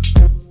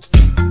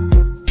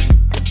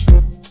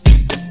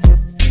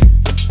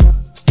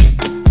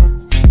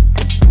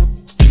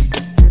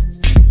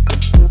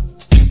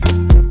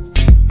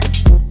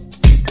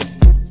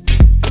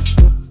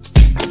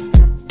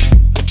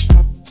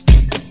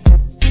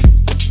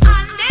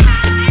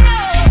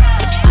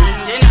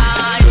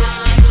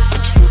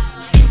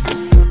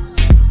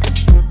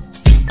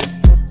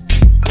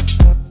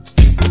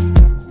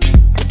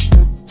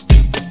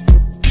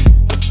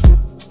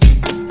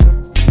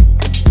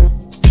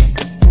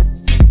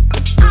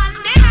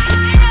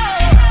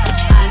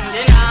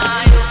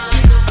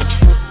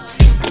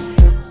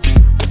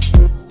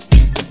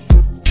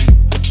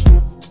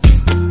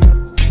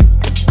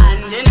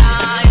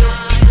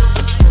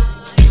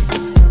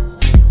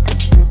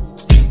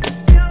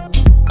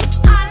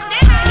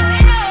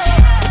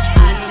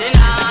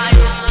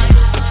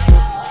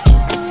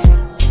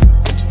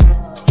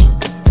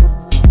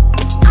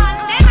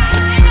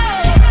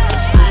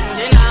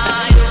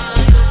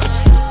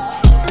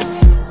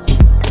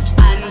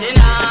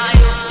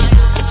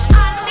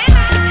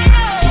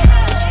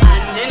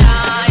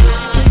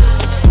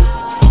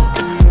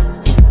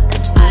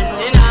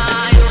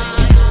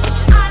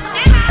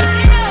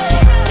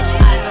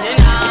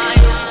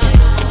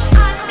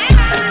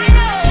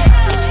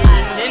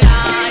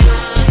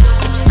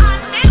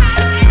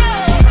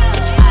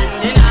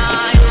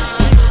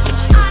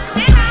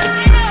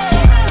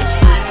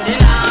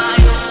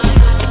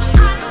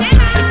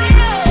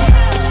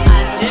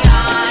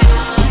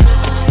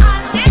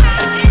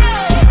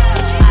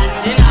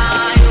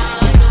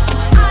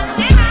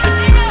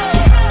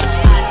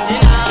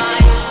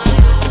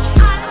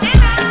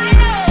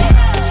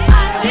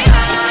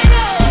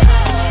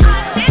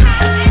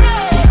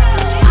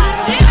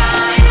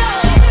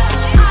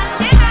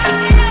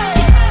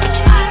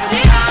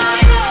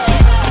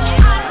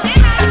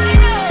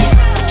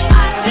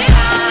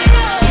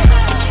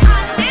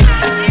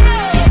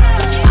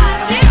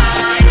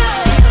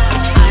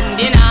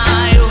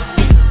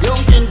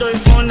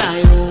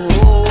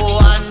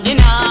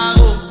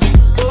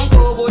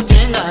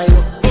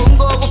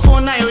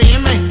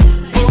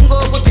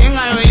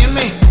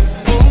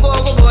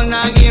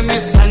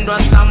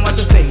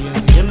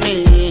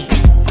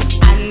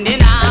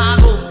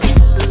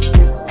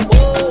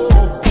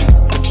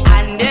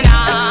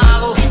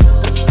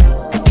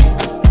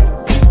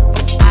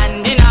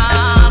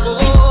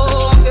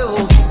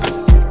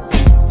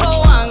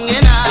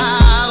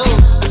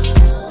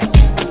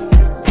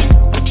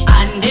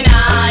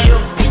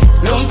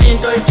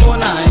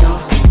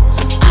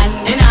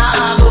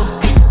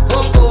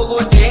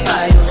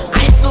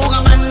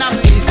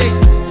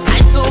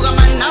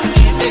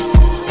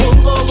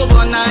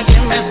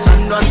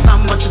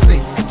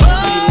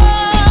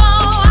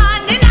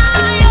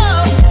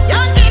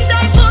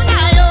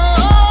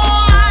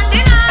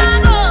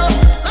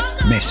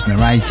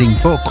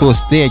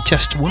 Vocals there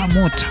just one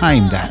more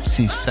time. That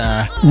is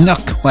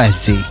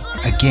Nokwazi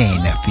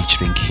again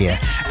featuring here,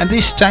 and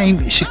this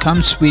time she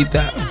comes with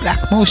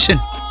Black Motion.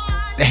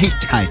 The hit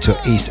title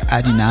is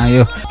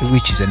Adinayo,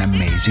 which is an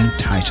amazing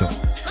title.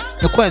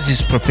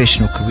 Nokwazi's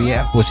professional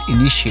career was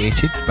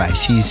initiated by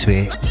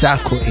Sizwe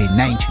Zako in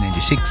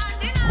 1996,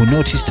 who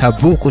noticed her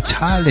vocal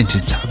talent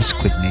and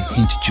subsequently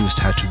introduced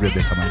her to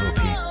Rebecca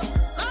Malope.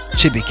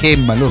 She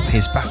became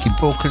Malope's backing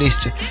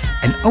vocalist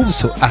and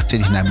also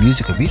acted in her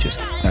music videos.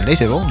 Now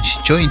later on,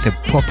 she joined the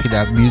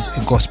popular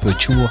music gospel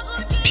duo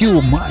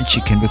pure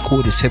magic and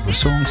recorded several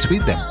songs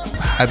with them.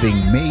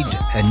 Having made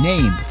a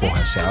name for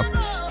herself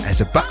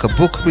as a backup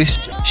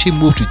vocalist, she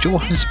moved to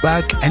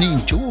Johannesburg, and in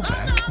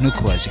Joburg,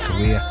 Nokwazi's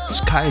career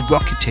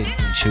skyrocketed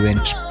when she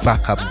went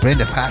back up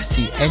Brenda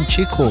Fassie and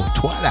Chico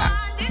Twala.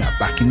 Now,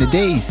 back in the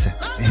days,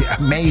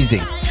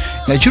 amazing.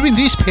 Now, during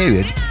this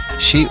period,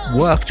 she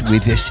worked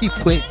with the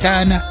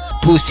SEPT21,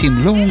 Pusi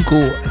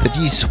Mlungu, the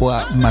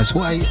Jiswa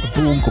Mazwai,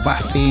 Bungu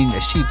Mafin,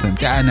 Sipwe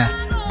Mdana,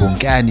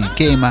 Bungani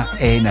Gema,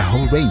 and a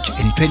whole range.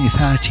 And in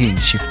 2013,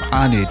 she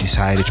finally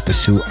decided to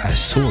pursue a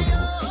solo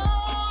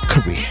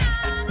career.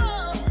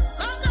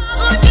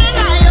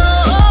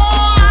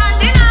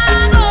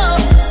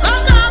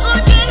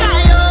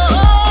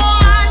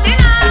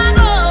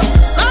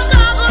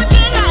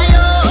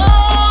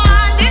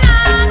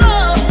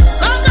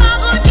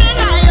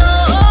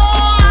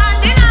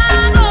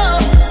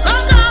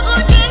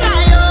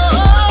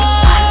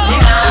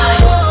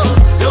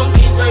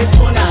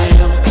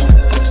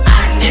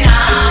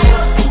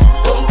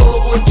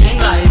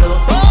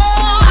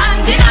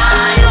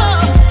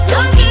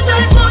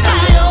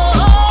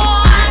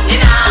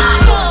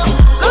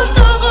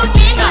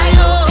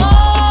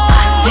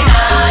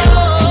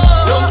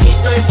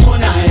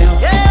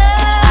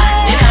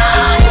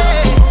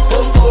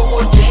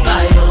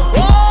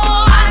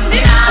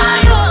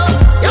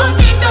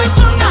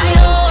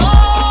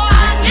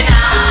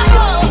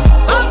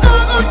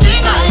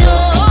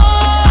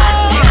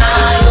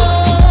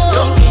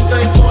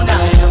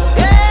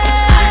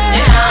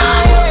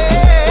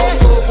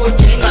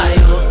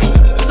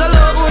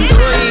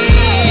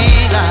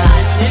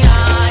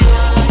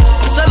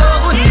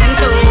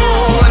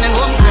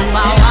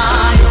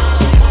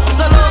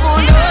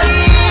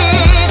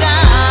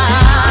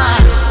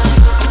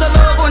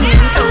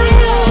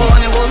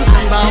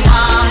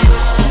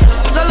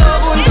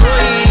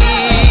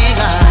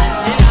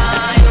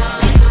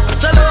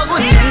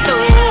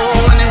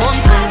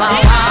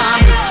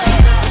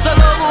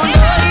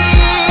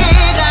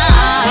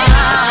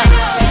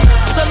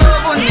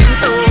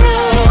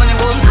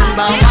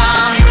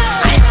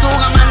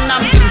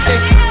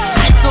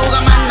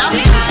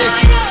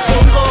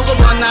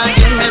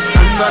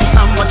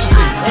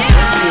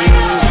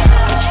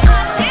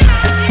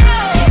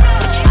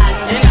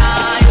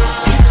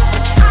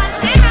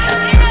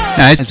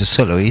 As a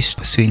soloist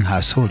pursuing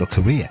her solo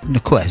career,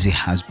 Nokwazi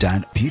has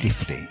done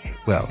beautifully.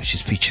 Well,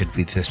 she's featured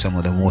with some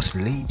of the most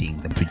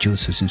leading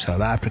producers in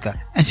South Africa,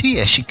 and so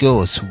here she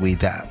goes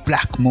with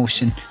Black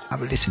Motion.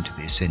 Have a listen to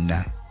this, and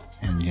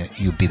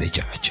you'll be the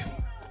judge.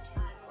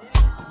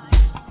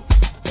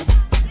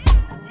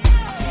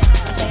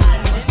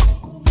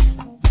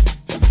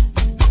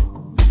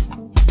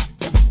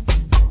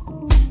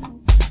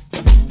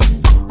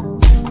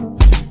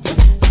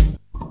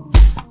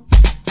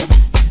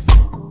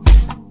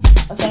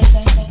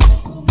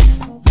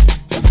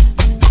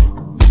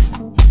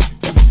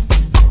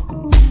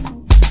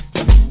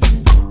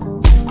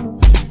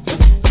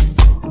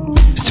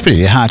 It's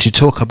pretty hard to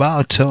talk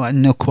about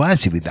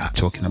Nokwazi without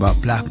talking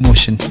about Black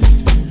Motion.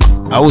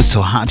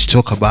 Also hard to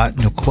talk about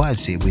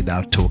Nokwazi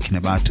without talking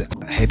about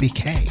Heavy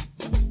K.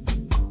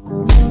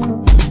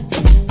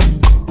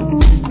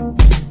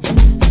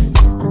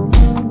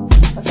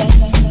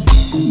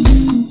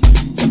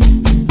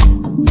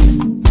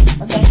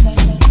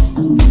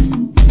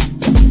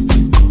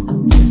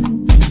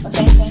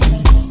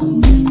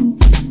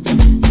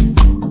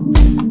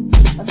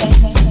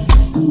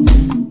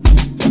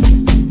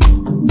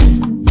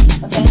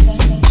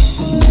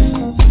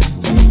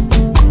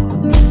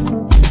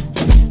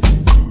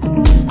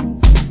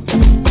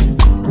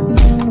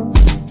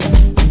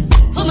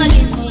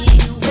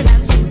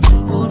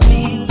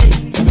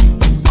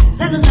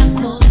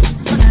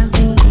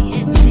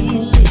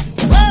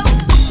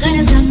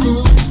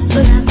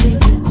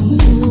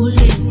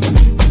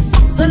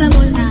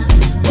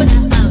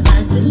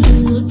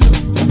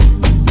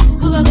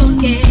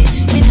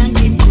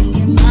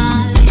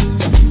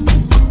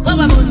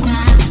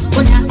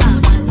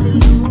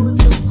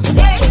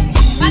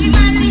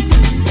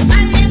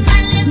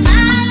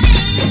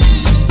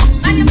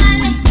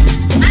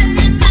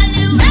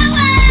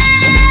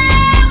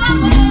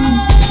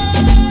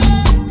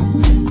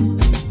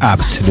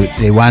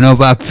 Absolutely, one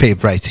of our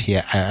favorites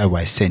here at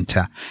Elwai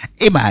Centre,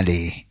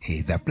 Imali,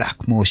 the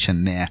Black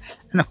Motion there,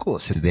 and of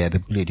course they're the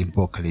bleeding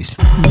vocalist,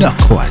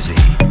 Nokwazi.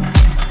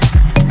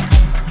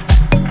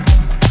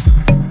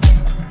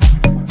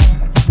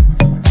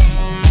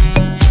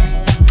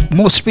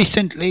 Most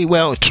recently,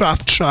 well,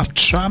 Trap,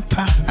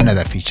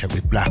 another feature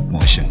with Black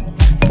Motion,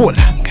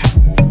 Polang.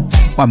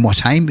 One more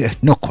time,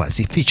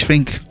 Nokwazi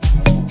featuring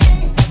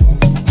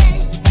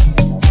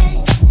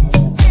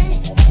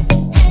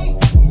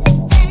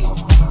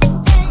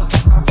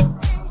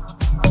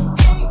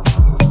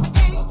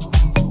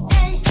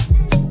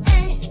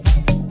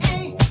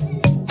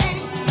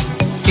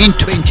In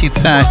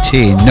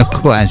 2013,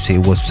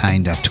 Nokwazi was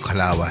signed up to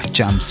Kalawa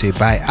Jamsi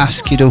by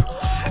Askido,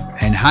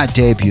 and her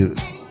debut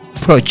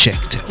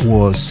project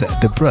was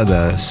the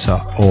brothers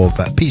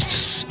of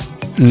Peace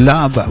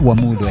Love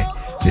Wamulwe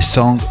The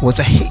song was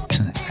a hit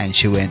and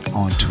she went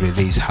on to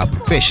release her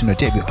professional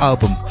debut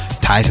album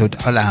titled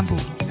Olambu.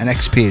 An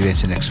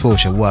experience and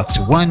exposure worked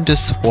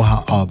wonders for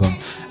her album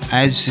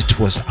as it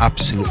was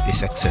absolutely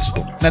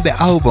successful. Now the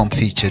album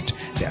featured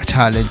the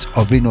talents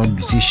of renowned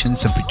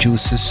musicians and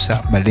producers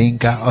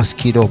Malinga,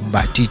 Oskido,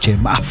 DJ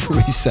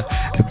Mafrisa,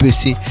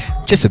 Bussy,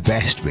 just the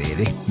best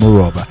really.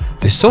 Moreover,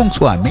 the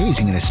songs were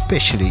amazing and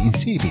especially in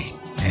CB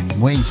and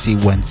Wensi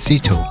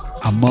Wansito,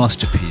 a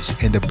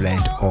masterpiece in the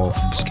blend of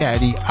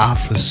Muscati,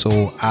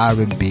 Afrosoul,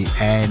 R&B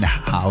and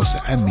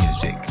house and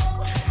music.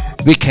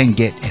 We can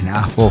get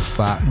enough of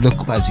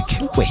Nokwazi,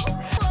 can we?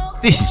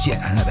 This is yet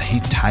another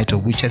hit title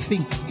which I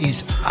think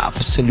is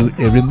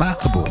absolutely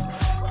remarkable.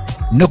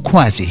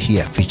 Nokwazi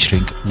here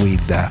featuring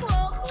with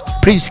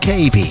Prince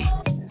KB.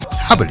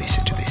 Have a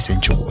listen to this,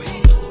 enjoy.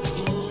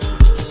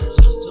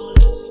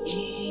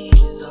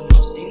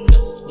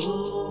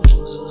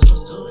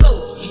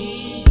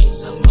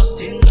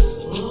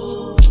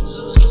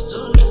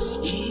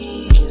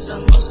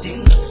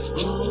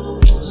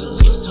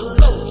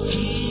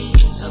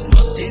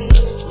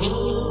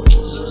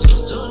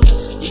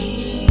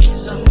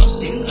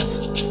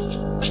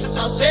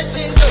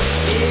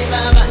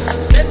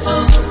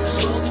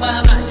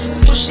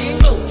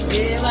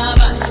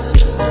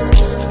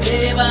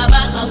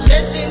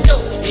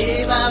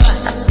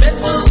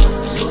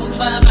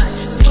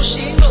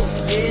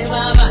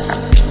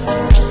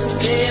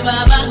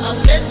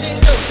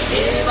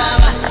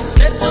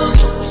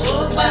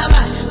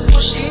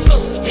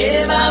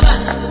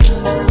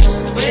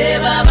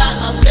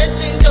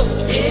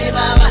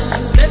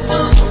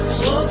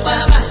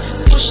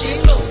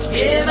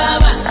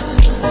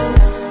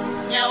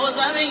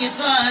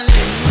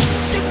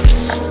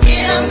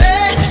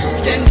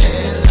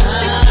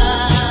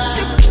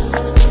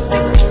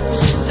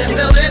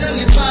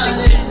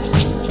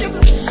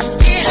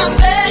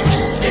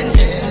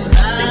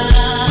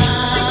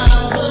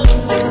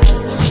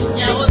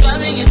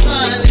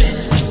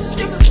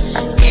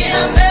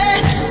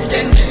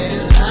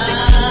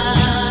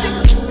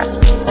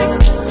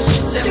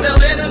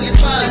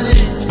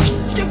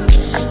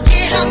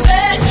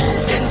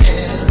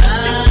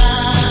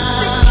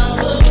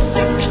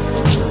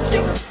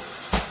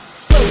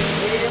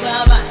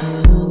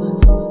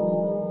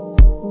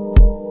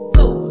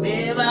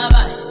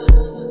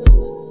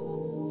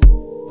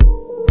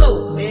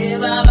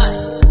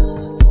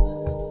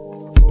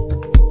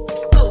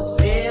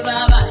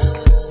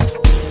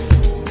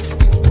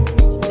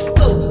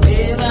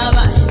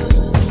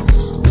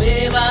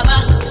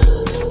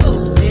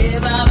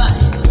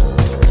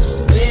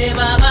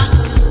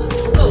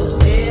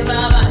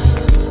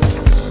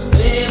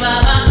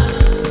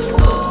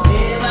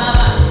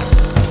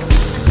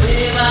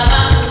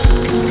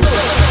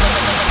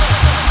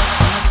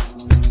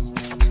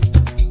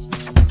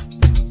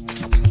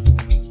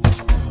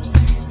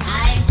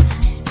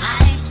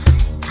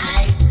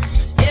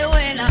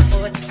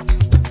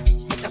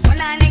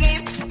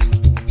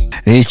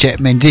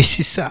 Gentlemen, this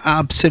is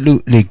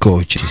absolutely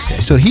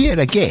gorgeous. So here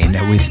again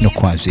with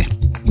Nokwazi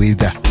with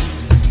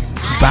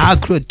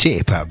Bagro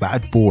Taper,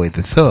 Bad Boy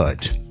the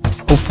Third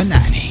of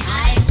Fanani.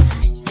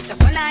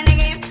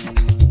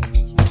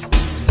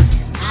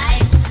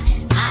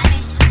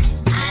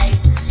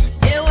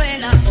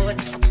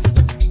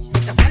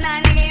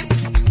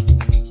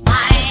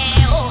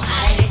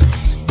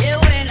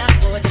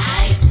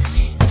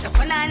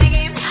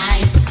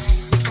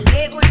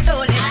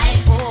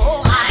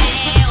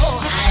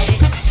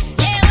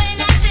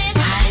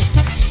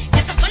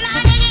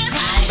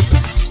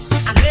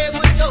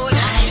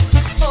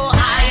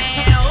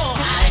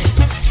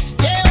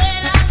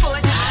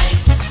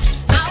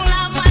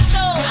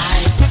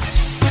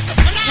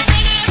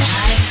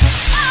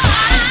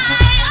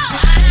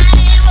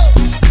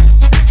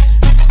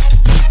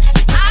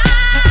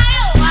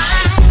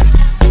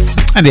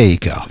 And there you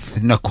go,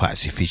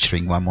 Nokwazi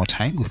featuring one more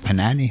time with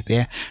Panani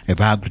there,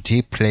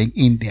 Ebagrati playing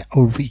in their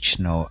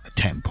original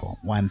tempo,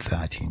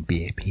 113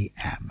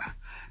 BPM.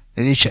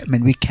 Ladies and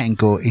gentlemen, we can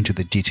go into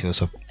the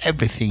details of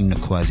everything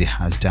Nokwazi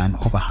has done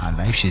over her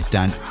life. She's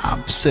done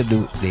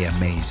absolutely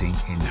amazing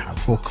in her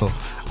vocal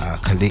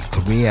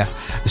career,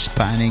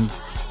 spanning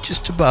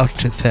just about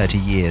 30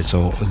 years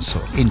or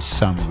so. In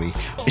summary,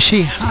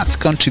 she has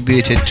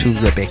contributed to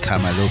Rebecca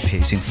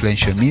Malopez's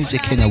influential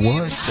music and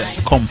awards,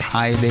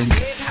 compiling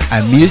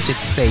a music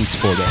plays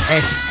for the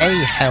SA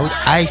held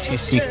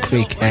ICC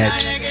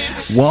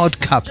Cricket World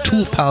Cup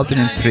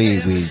 2003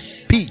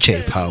 with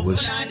PJ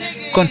Powers,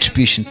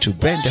 contribution to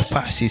Brenda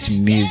Fassy's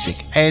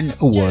music and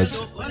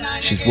awards.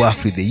 She's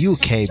worked with the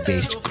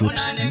UK-based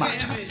groups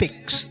Matter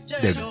Fix,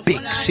 the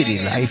Big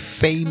City Life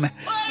fame,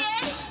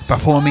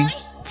 performing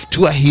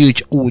to a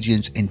huge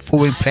audience in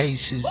foreign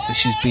places.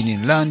 She's been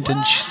in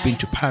London, she's been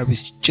to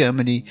Paris,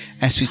 Germany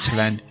and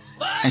Switzerland,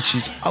 and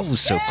she's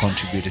also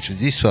contributed to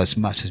this was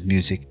Masters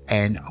Music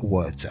and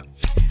Awards.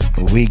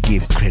 We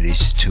give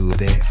credits to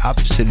the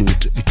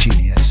absolute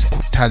genius,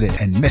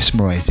 talent and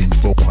mesmerizing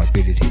vocal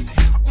ability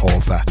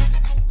of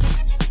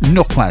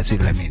Nokwazi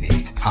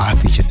Dlamini, our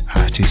featured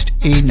artist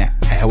in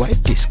Elwai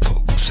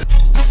Discogs.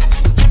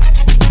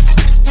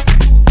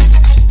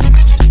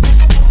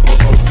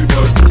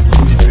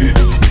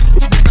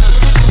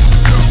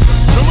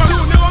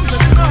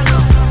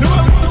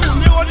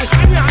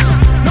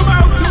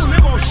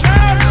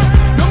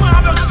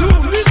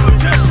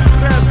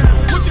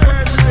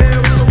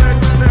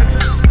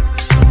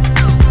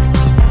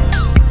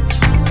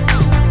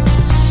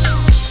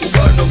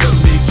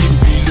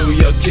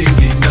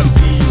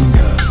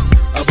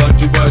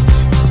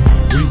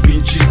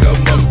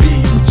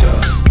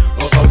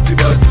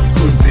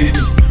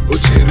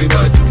 Ucheri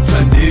bathi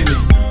mthandeni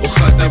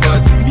ukhata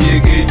bathi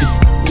myekeni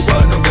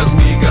ubani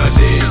ongakunika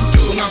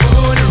lento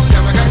ungabona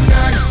sihlaba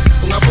kancane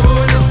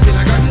ungabona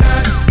siphila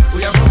kamnandi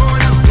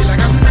uyabona siphila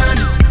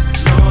kamnandi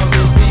noma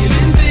uphila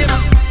inzima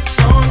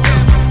sonke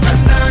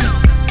masithandana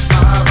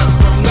baba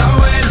sibonga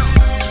wena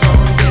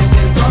sonke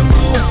senziwa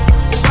nguwe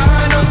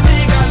ubani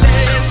osinika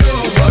lento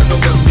ubani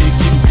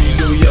ongakunika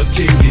impilo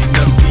yakhe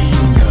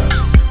ngenamkinga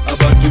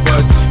abantu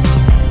bathi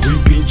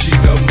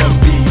uyimpintshika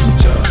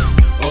mampintsha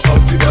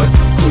awuthi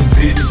bathi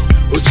khonzeni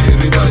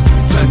ocheri bathi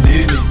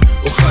mthandeni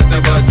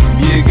ukhata bathi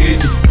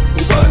myekeni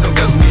ubani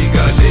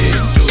ongakunika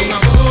lento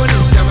ungabona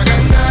sihlaba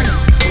kancane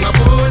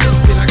ungabona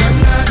siphila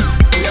kamnandi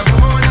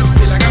uyabona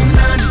siphila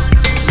kamnandi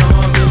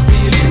noma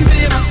uphila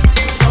inzima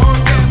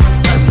sonke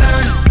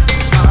masithandana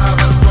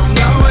baba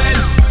sibonga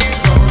wena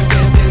sonke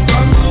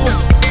senziwa nguwe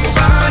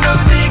ubani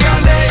osinika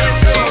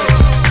lento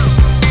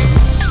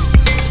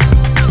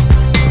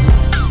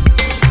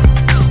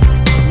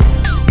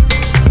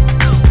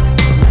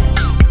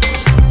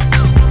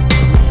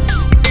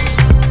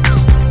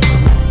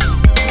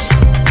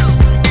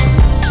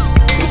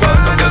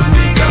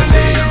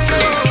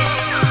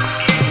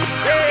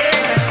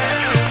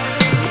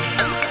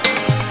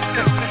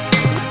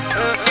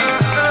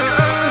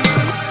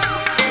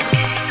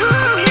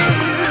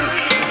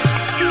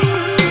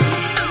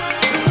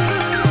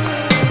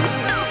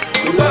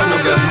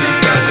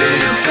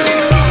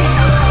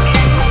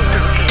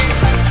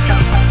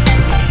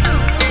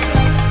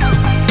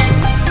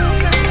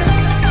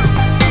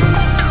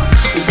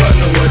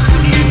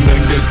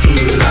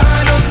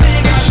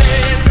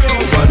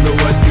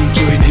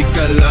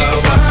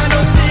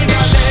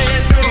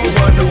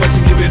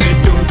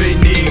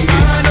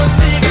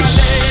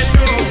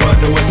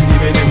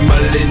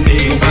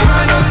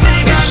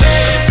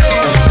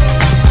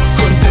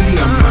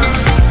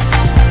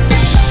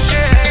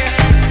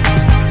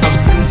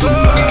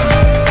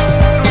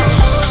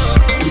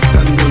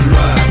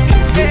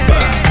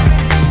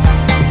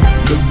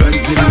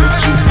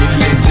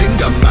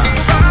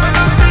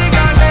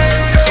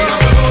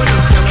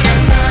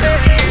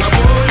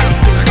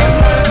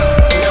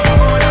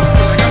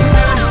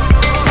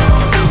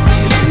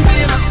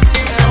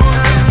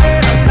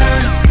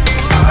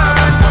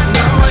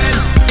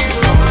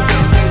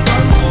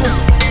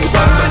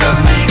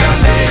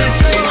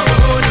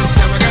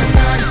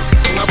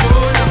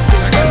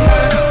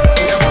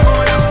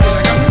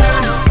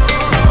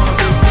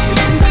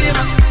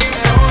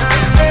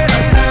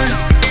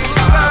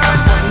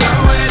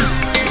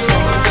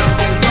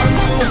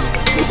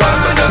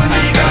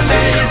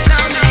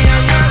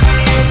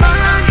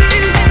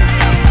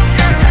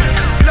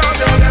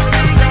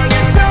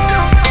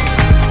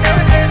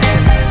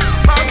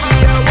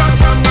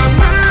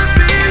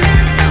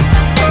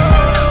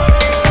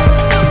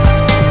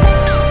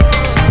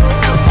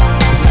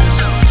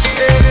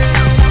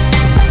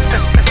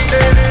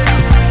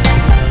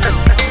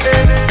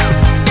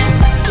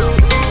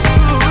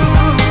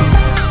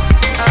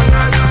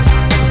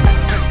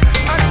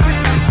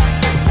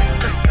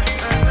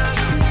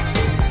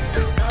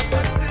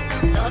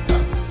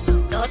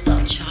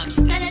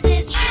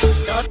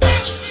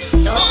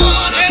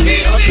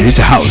It's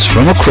a house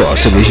from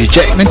across, ladies and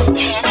gentlemen.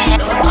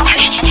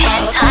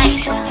 Hang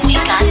tight, we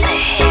got the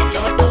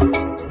hits.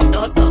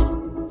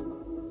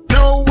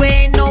 No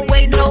way, no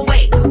way, no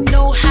way.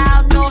 No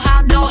how, no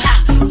how, no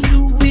how.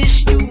 You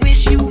wish, you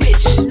wish, you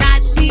wish.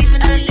 Not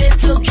even a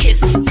little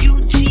kiss.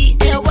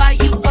 U-G-L-Y,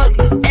 you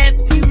ugly.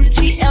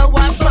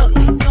 F-U-G-L-Y,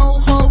 fugly. No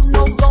hope,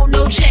 no go,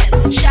 no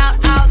chance. Shout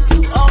out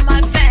to all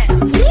my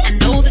fans. I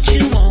know that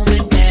you want me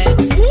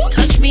bad.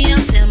 Touch me,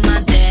 I'll tell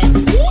my dad.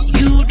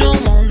 You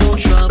don't want no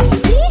trouble.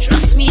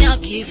 Trust me, I'll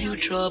give you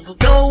trouble.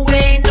 No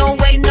way, no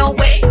way, no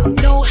way.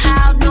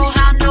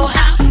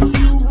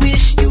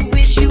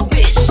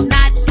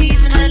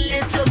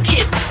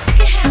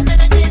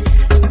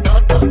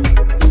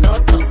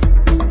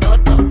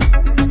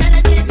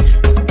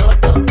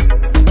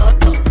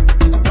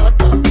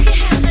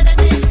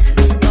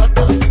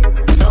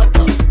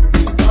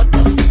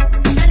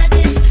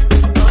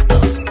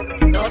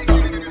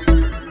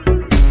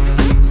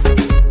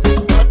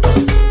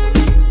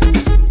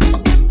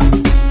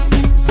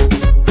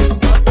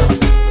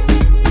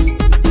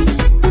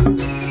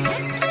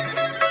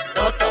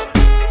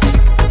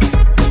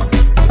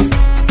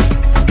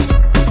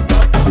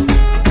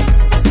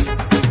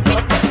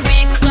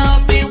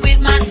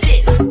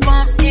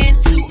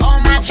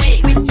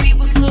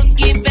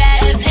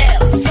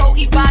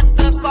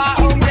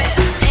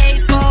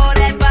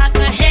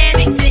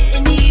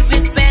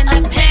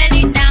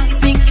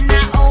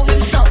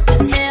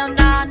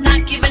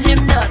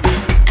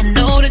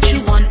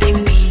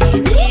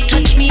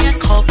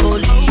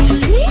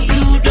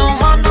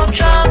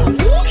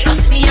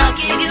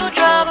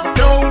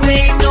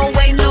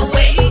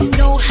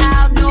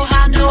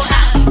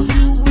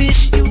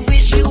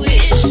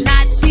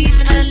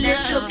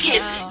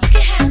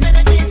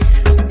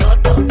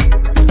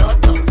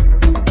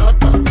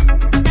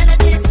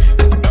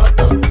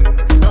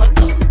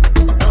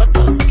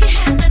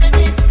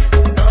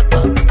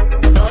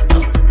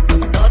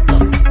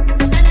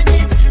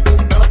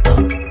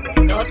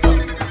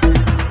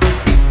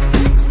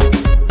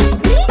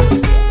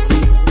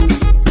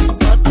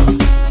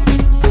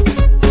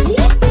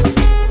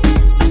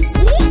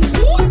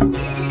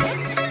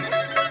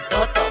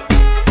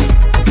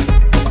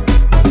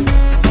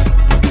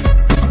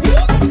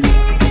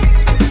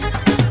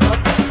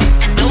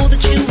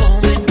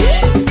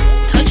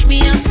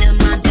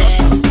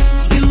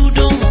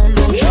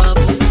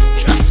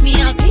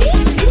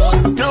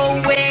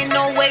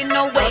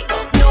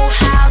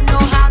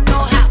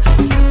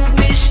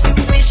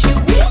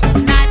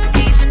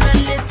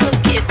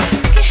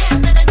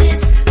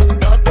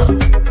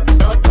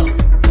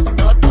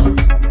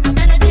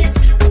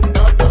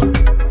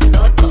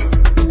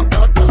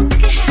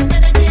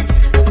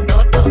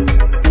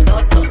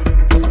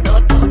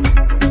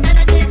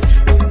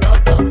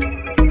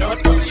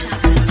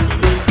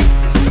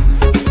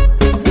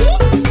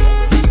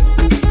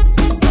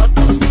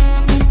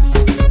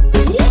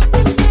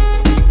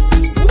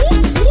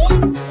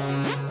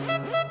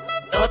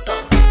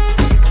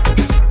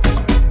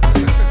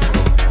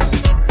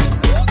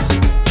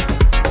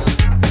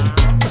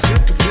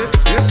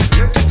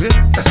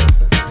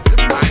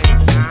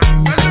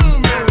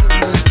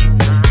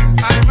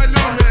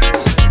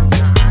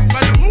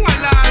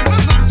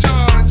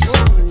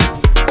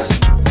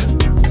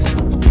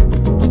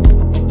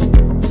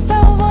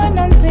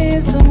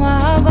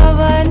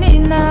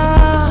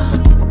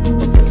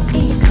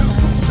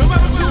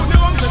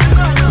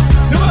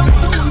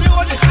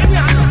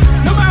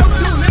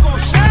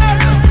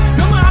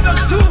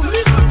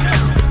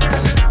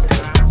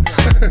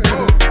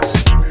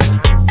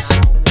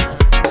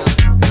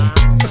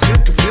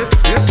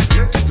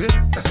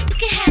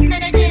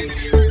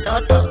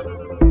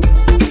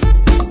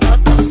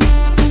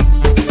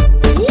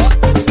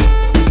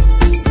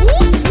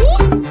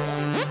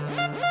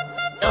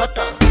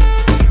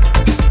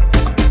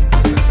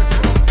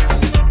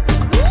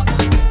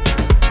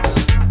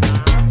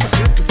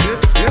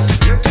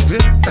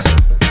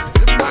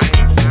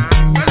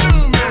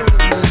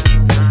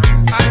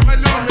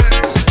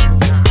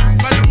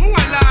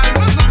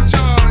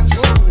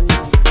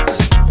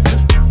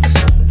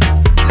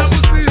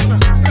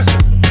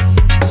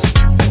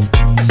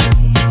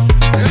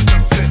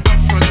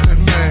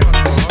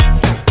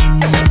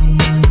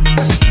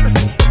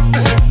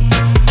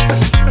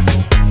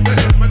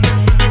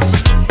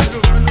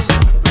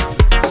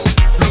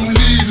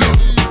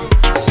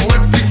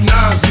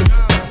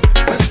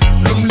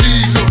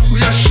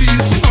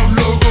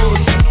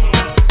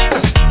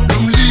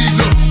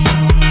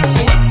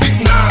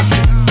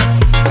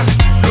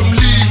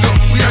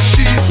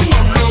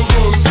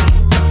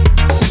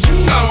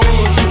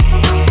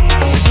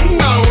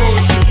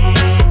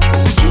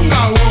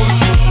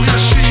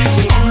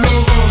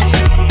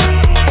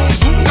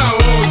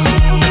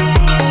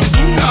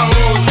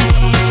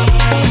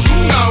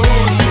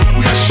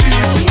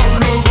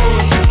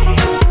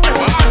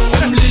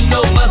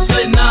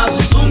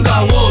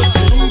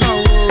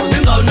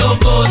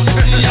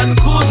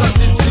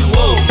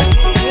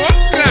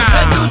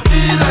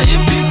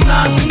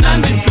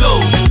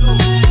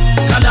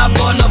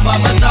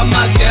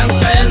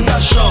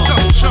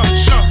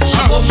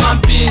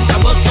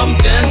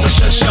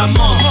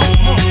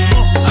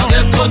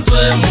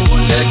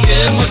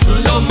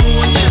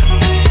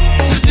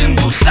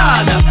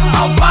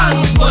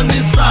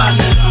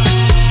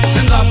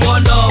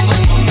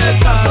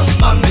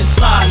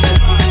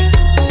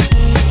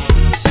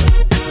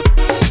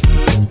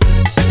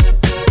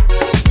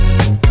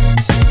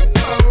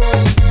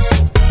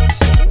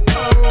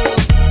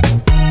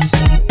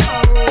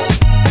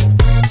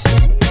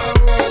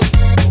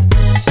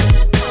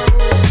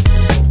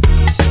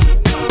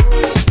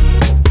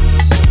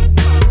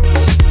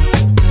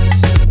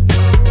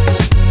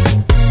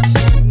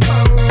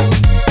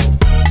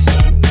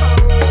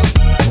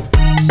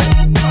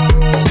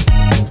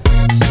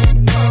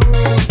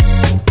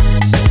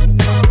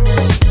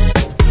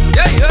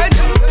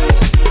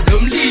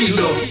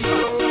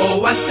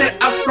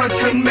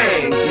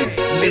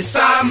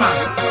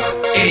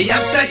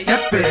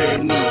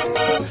 eyasedebheni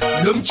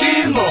lo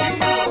mjingo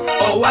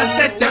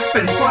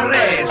owasedebhen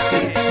forest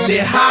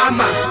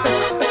lehama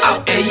aw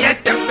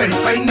eyedebhen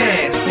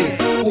finest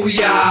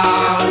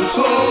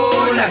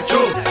uyawuthola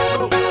jo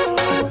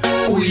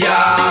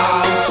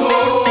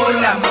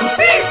uyawuthola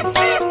mamsi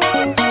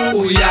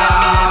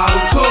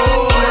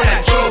uyawuthola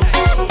jo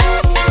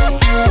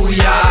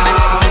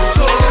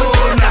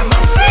uyawuthola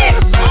mamsi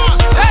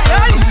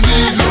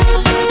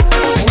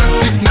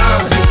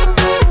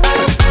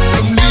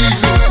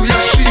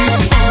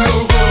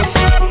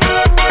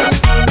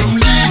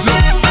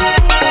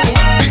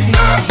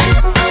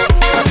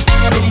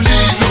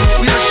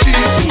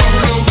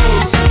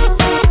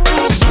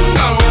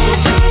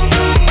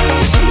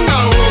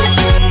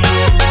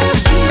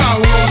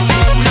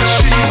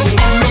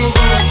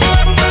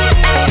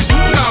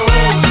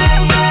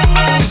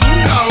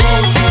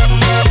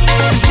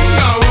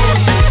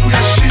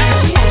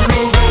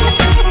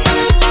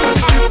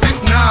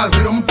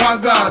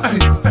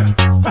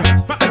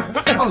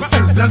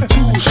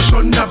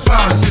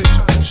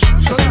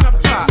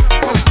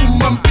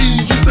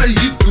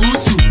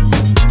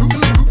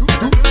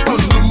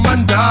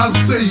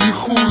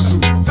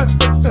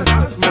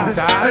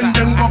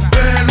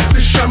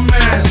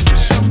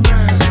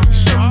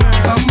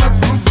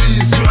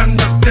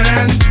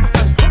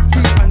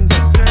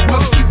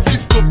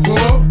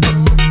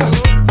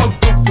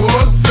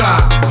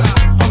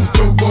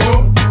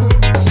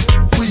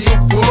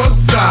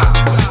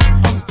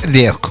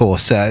There, of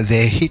course,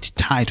 the hit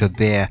title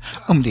there,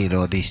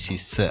 Umlilo, this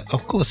is,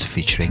 of course,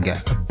 featuring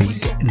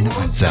Big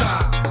Nose.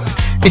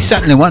 It's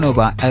certainly one of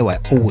our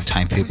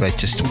all-time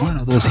favorites, just one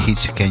of those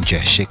hits you can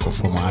just shake off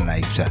from our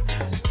likes.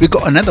 We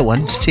got another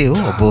one still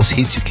of those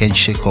hits you can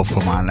shake off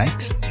from our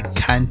likes.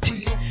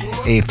 Kanti,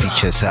 it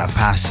features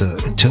Paso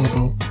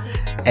Turbo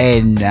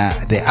and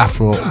the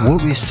Afro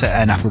Warriors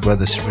and Afro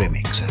Brothers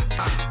remix.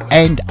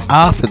 And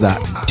after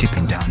that,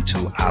 tipping down to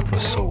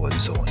Afrosoul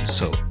zone.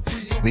 So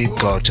we've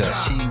got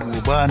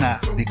Siwubana,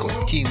 we got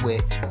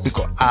Tiwe, we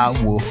got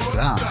Awo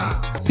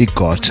Fly, we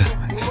got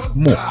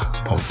more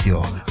of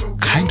your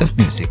kind of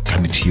music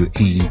coming to you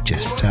in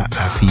just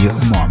a few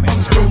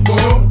moments.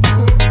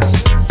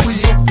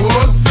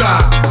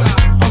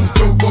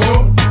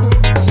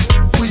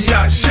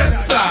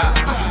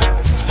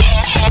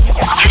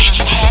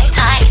 Hang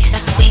tight,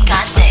 we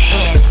got the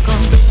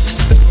hits.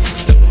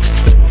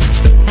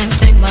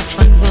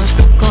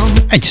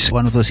 And just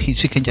one of those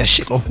hits you can just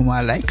shake off from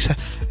our likes,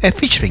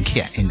 featuring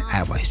here in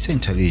Elwai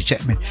Centre, ladies and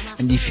gentlemen.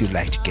 And if you'd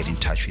like to get in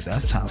touch with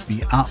us,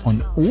 we are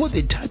on all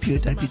the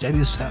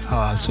www.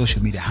 Our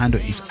social media handle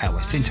is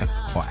Elwai Centre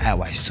or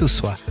Elwai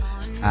Suswa.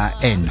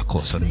 And of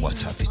course on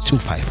WhatsApp it's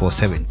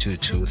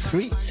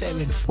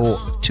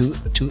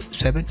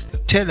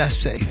 254722374227. Tell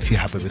us if you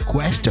have a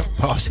request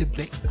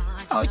possibly,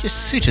 or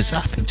just switch us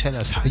up and tell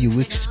us how your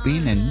week's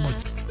been and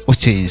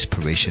what's your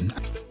inspiration.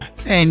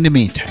 In the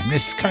meantime,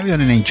 let's carry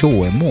on and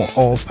enjoy more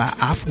of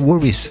Afro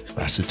Warriors,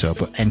 Paso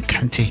Turbo and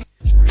Kanti.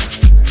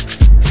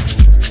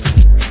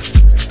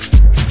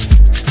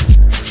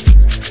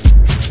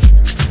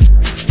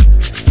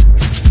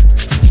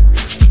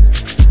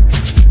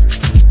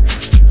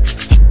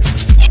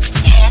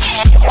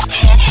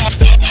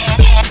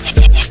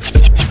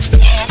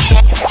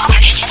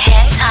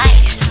 Hang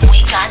tight,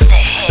 we got the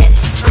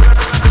hits.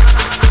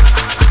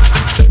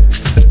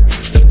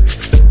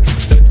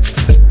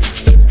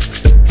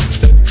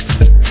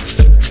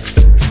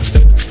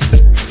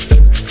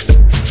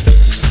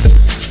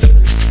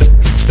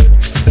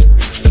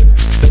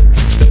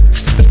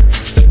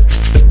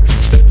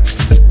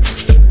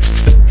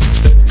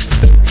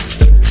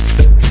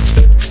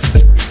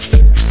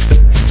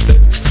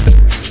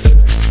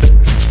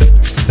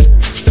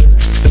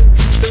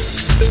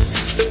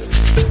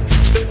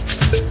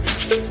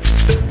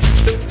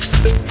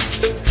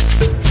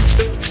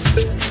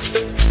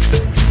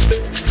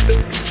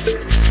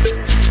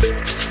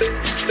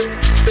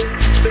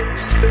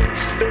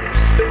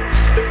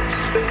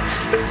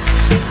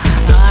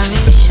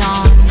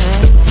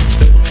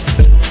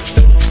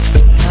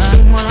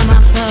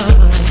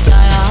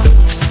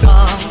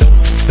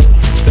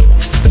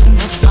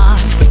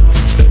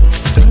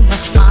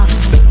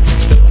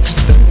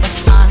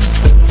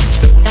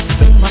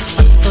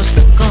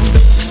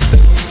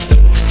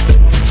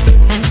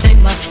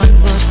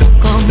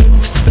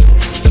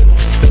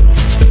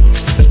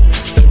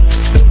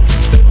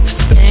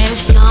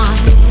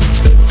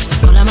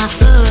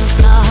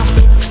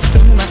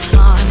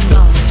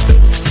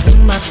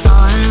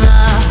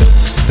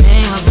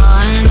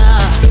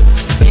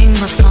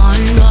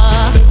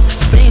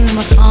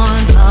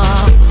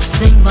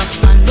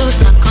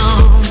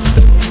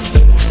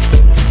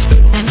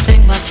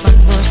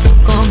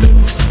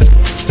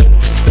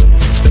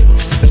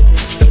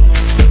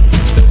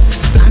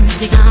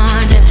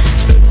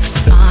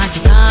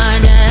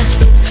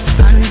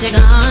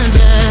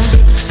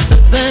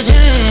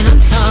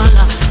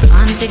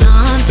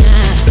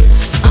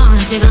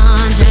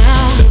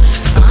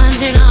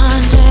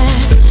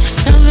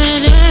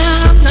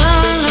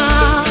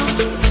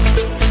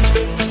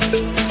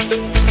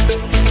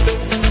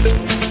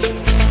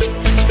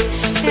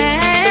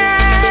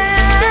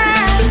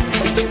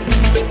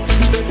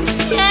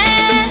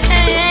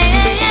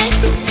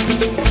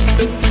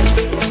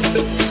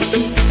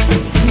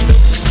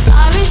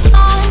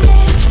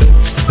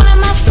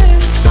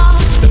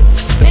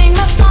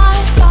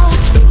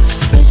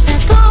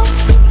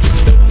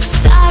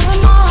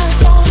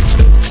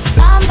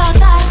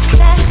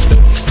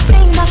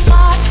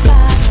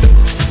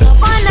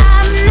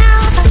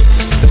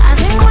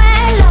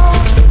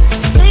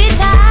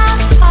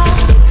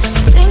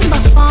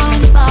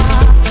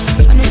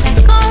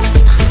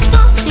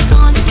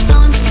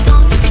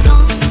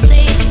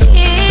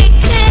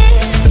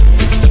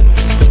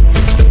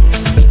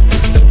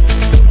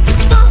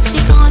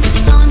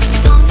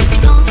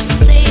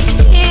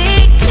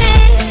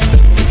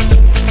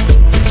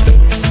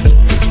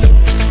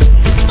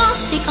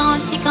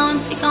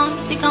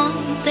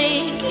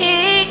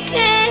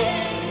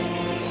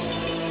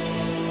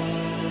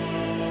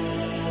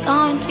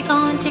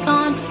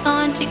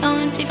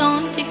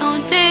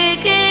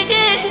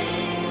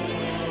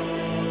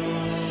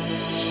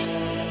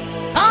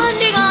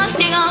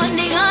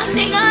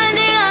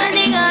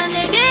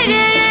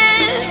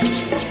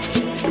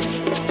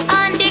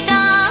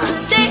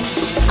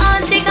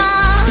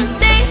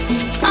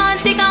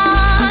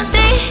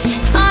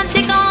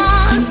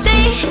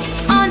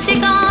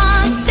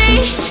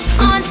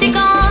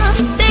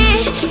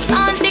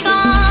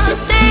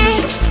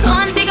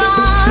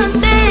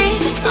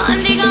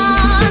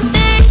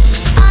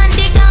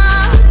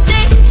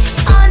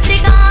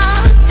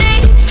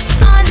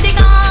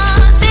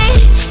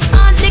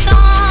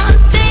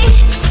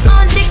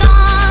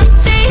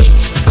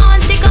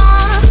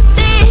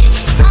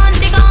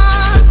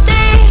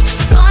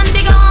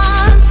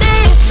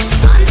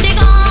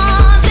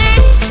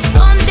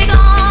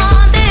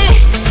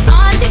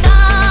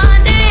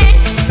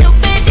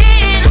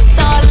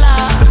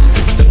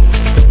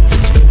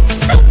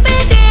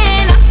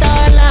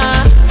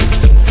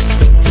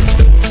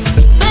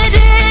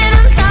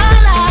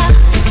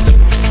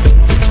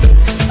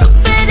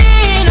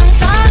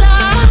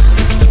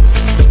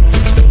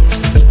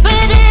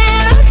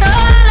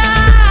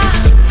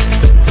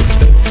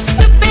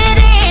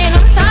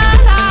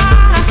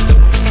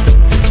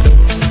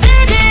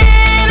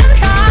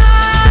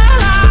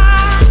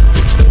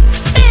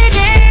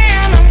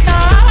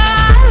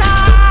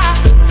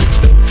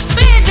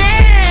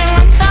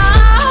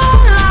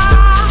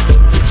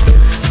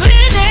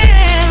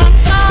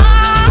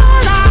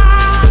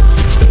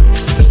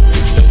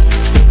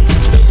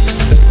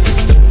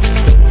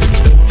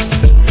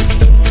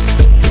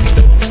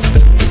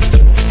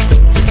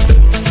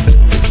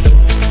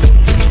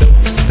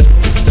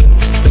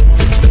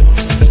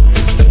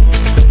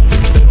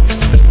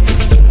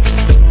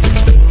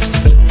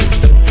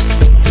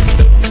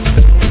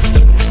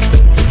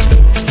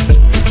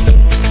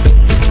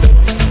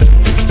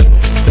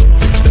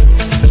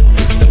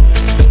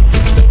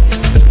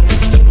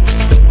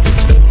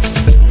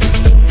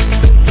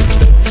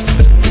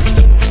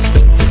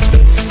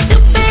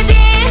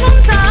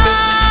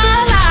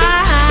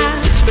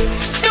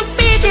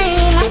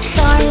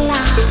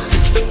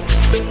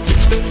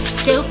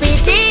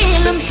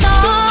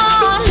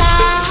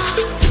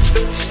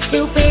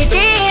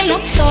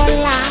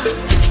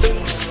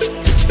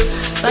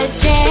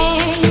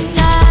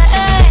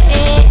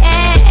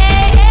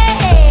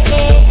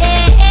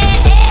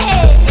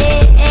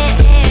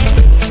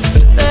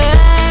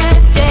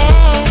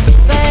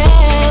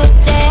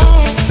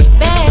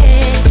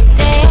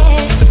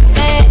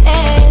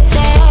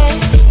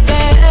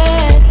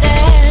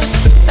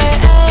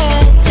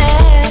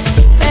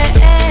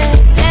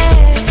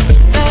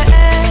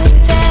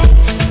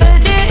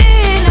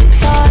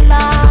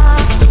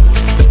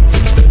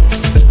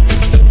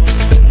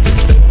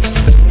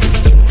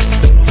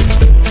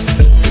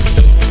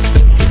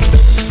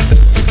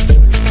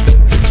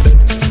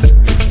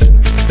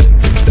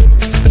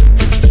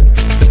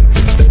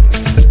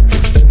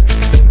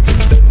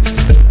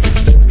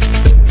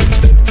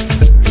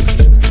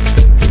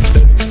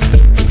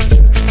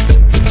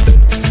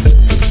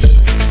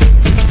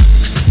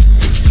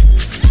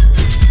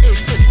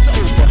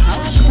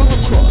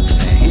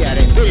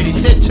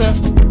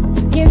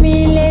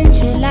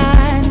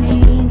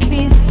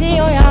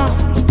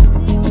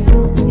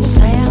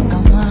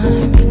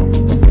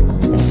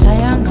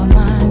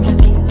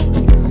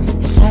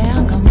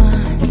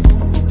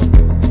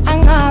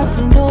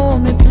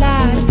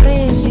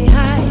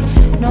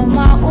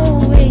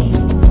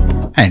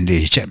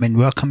 Ladies and gentlemen,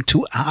 welcome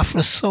to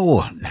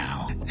Afrosoul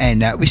now.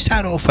 And we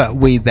start off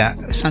with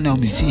Sano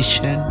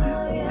musician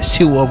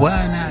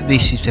Siwawana.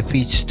 This is the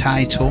feature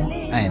title,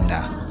 and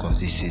of course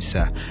this is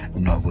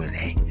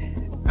Nobule.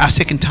 Our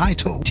second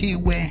title,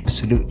 Tiwe,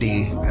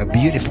 absolutely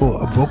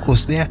beautiful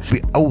vocals there.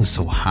 We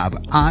also have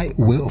I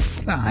Will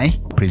Fly,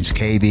 Prince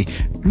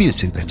KB,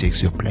 music that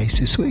takes you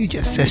places, so you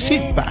just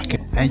sit back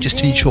and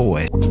just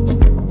enjoy it.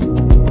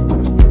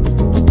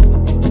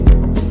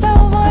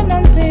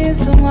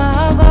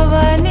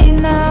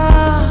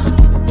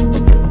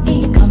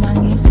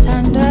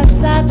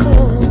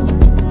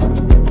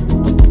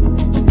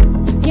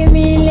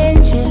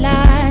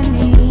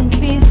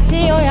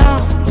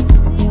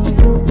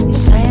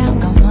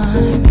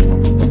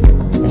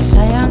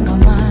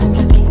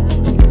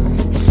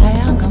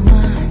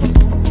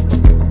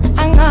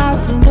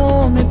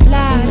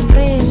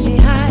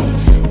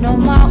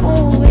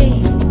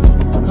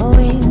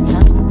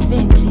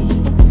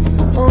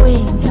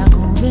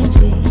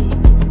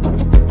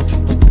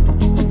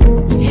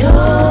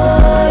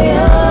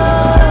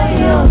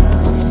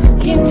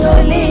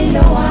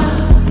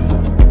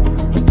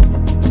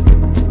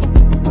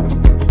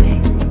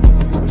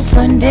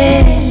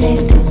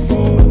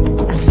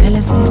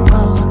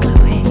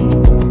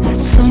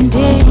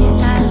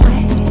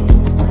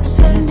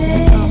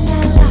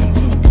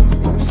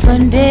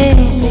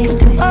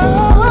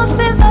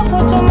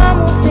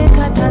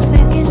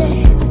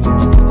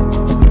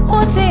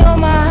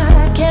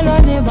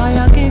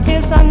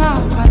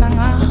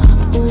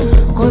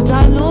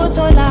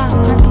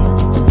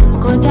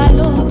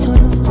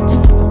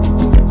 Go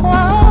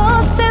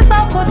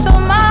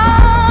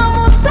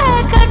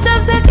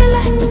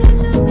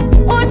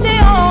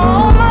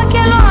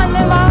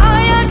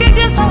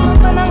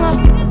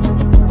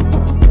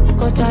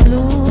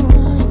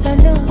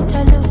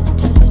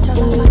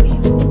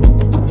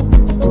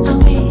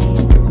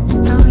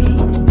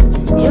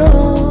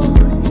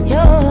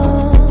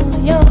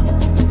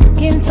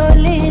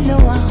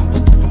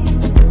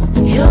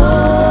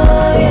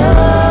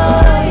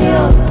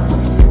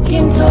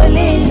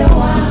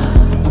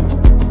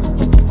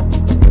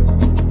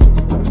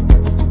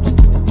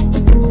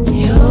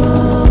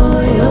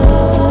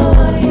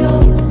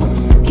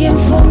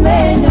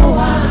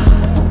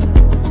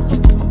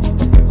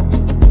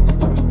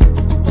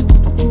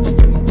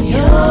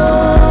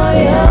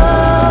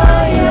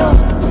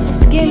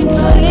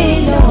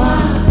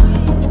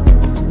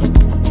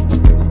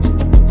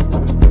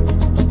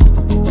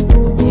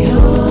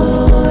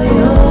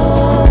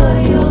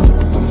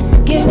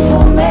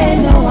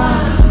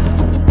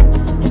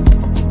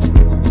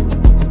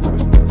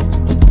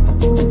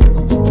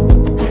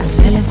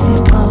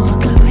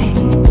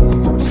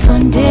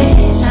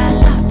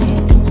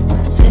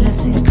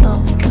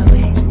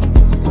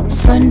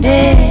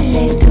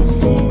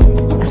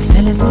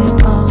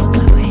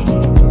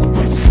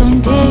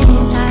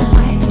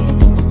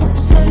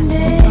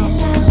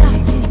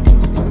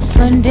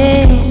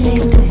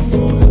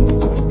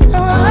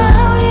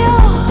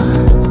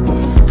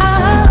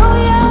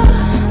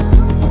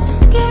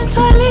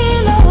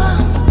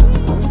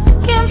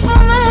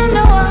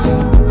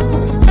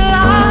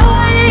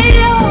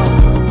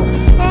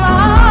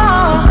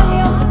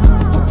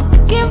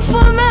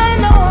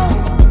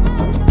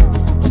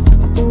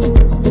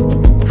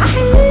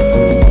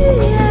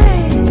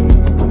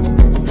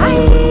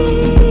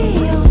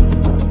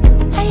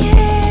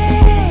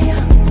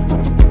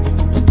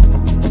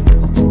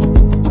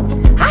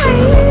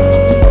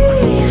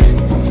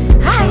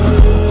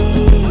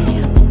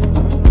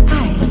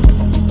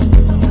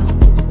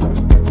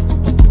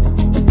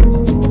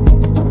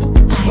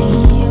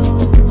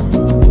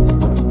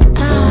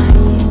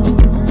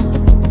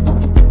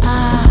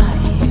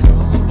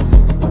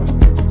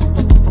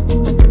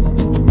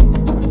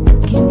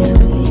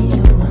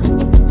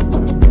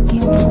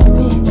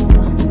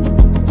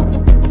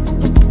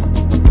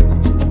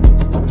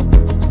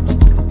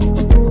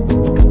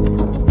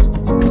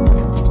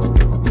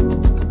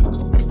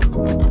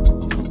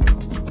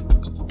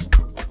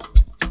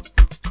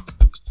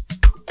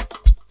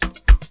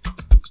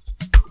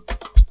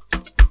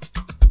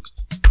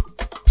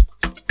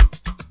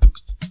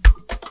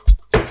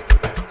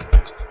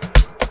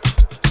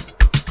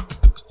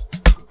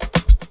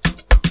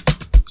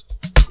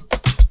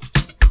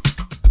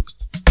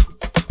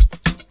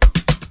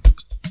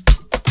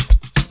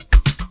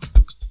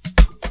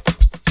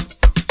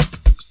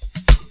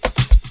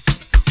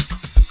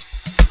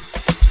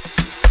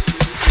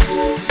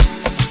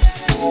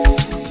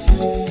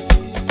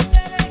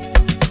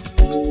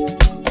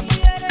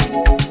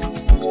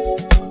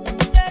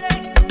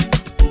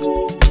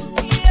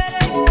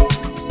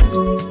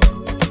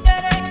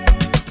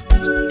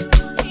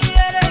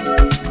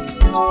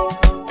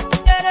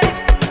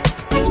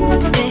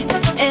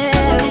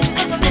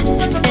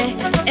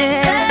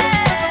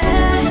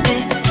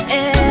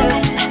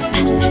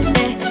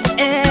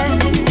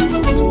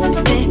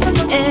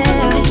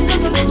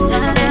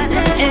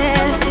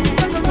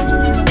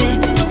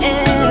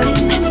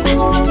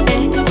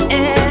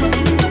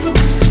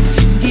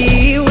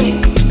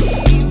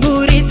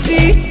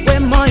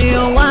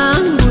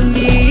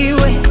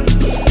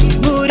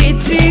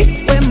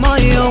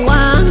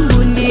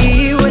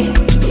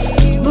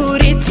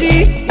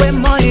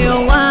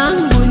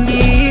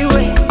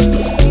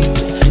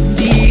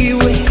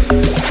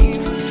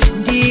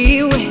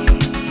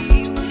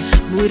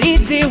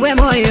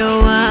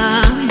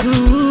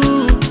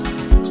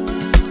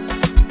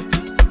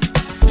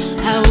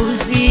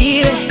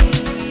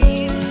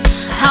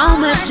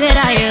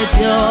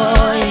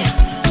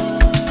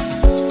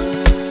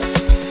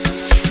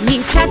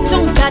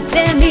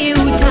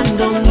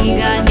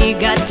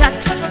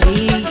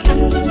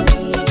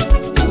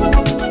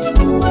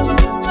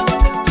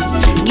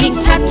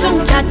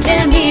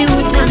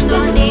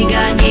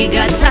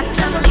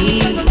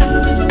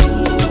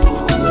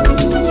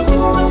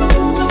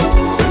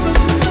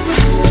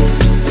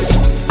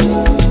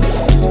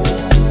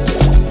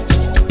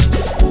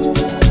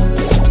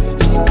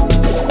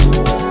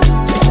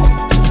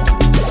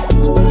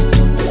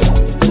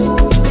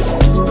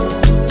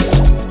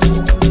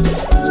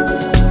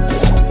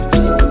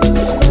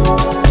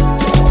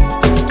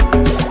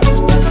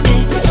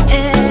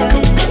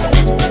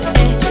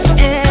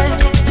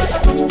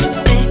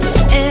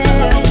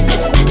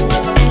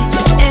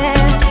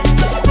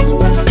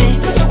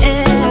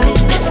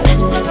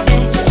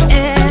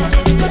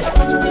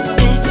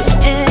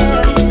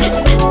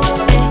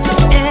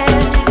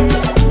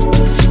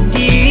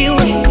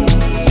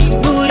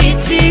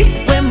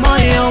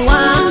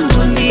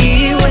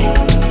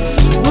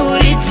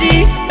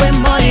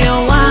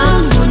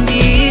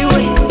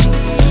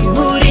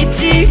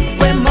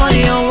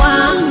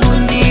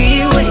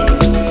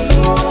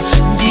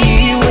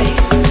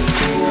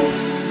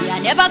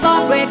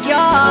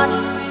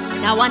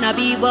I wanna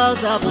be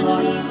worlds apart.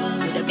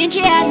 With Da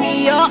Vinci and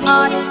me, your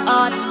heart. Me,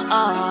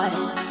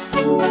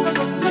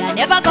 I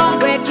never gonna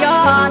break your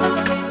heart.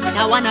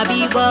 I wanna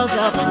be worlds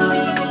apart.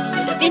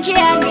 With Da Vinci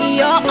and me,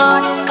 your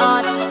heart.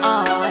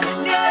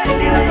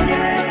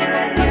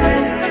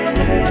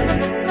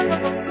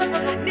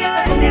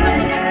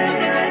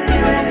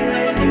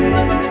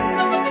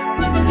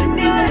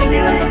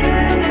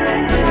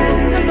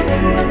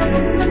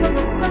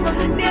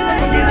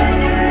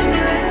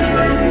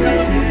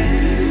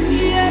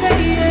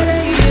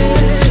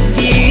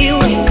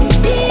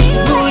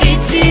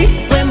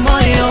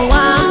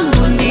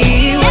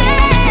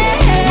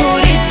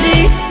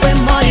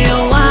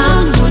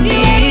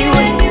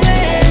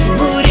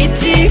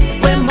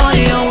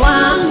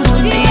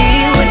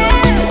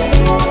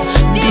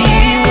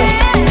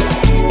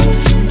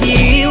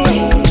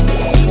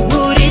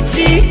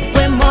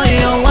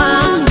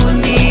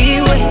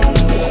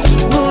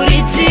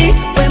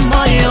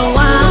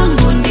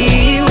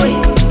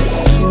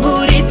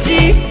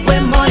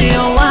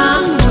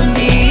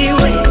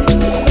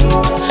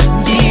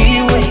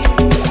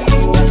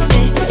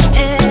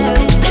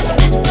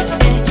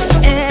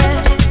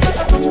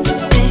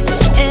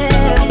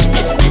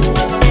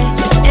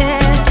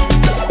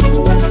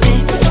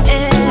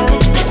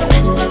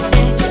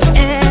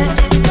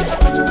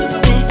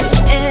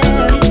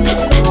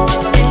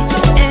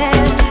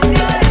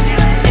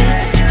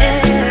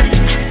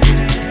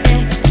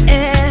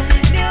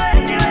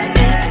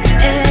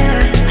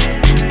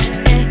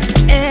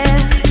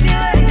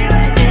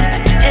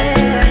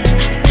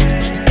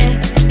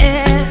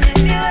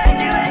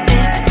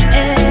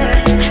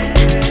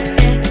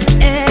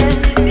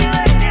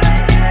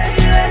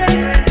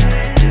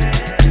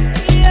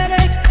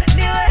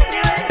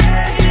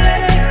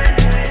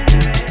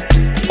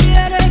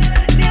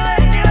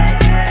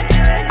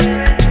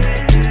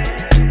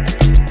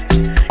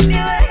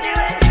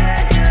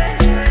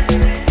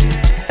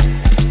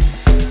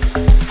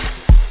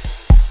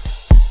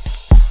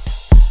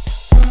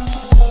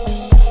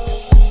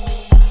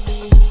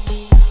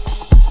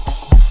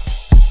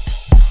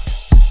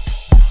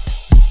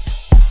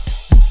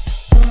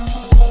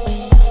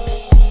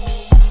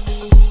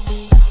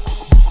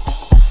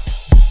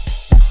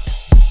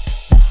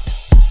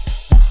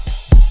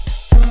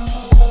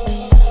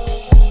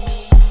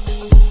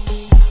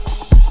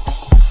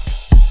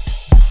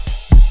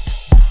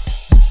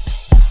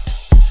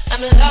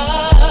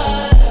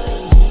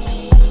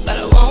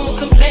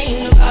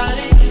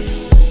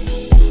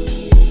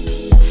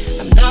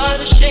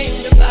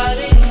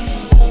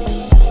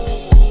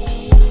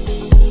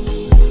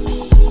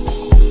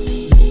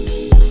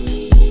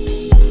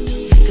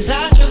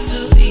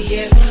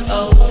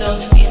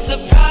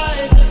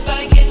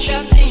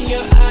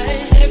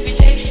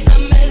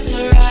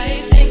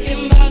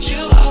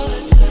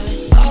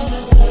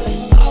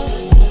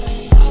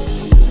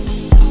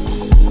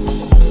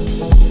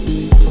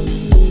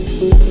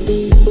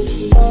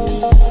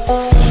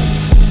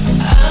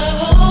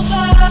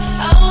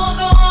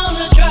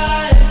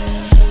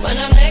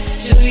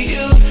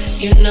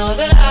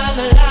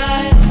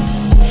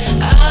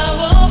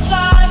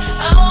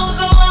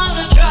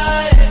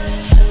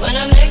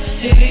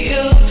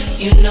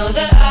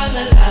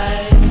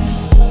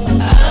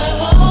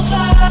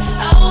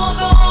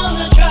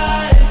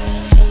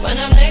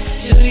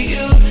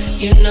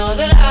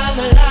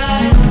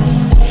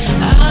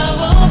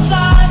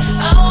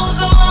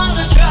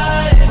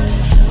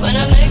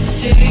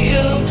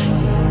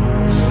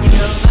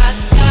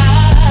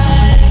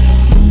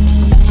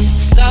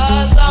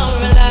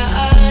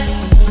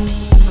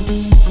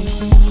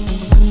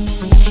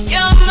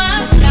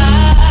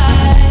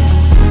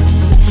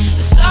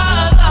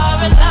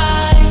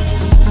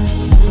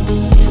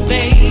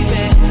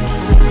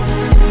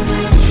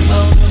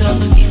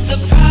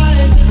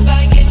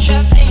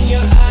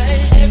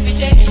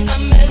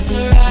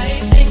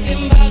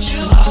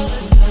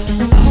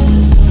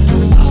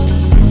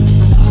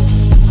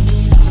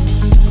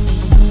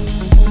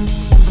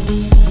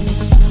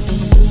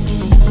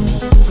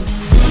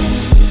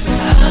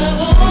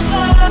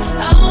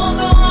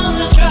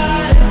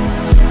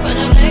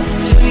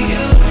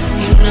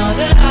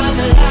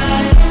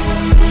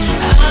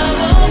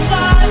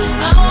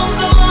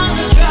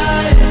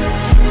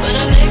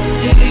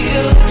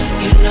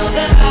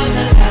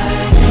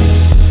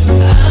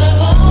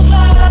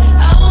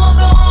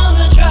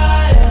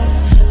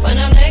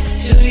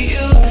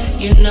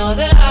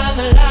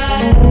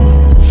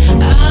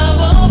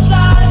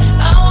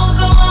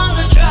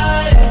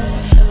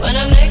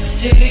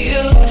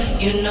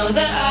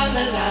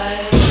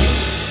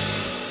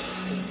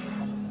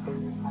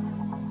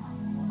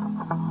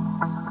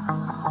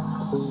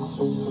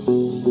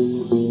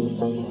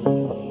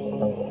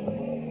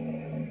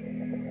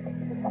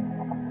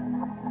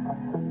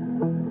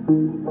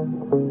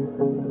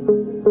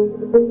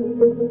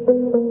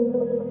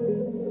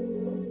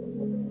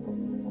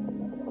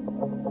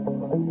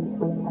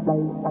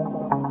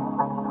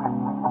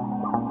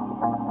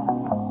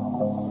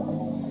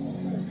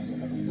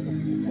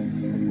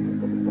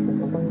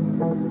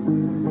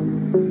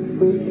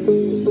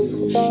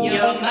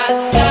 You're my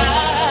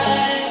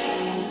sky,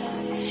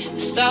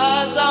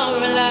 stars are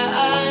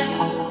aligned.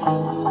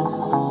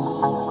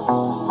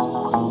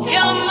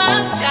 You're my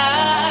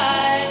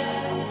sky,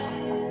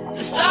 the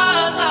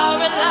stars are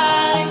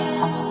aligned.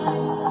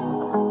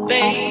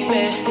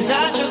 Baby, 'cause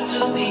I chose to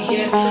be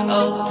here.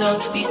 Oh,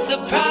 don't be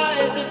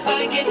surprised if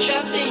I get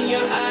trapped in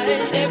your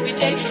eyes. Every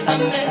day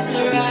I'm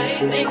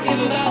mesmerized,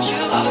 thinking about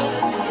you all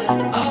the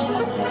time, all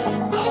the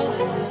time, all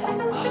the time,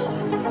 all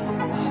the time,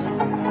 all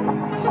the time.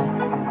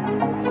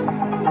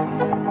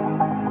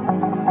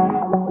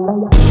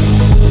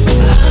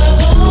 I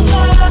will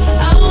fly,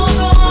 I will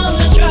go on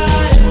the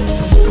drive.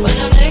 When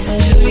I'm next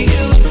to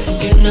you,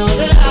 you know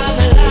that I'm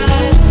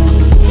alive.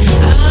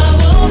 I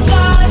will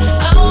fly,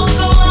 I will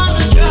go on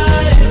the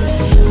drive.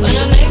 When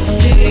I'm next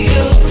to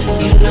you,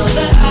 you know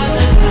that I'm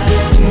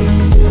alive.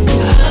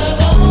 I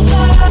will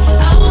fly,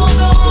 I will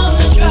go on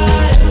the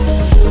drive.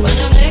 When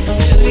I'm next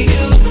to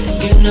you,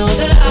 you know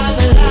that I'm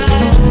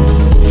alive.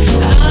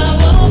 I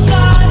will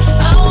fly,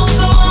 I will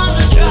go on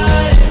the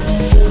drive.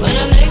 When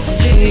I'm next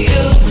to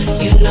you,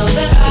 you know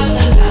that I'm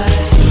alive.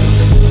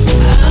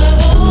 I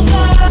will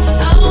fly,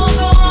 I will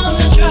go on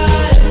the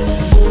drive.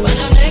 When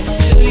I'm next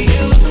to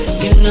you,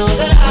 you know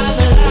that I'm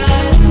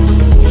alive.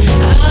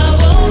 I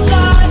will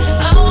fly,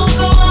 I will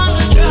go on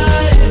the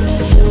drive.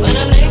 When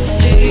I'm next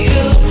to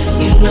you,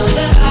 you know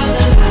that I'm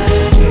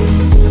alive.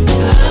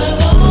 I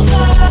will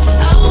fly,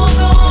 I will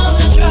go on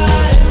the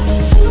drive.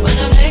 When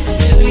I'm next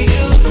to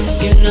you,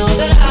 you know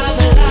that I'm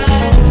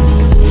alive.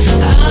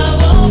 I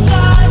will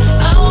fly,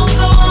 I will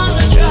go on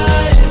the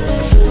drive.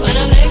 When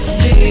I'm next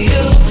to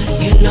you,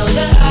 you know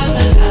that I'm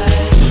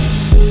alive.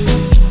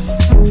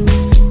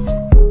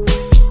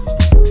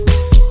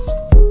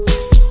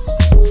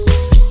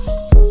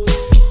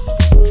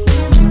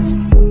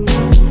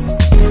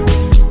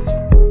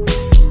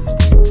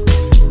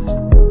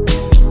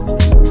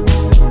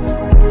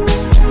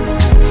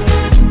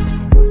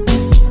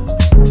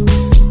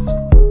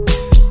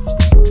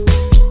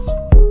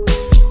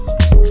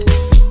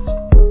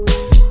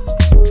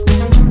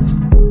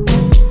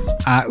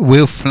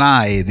 Will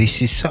Fly.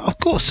 This is, of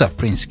course,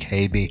 Prince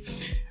KB.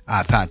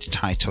 That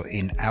title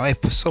in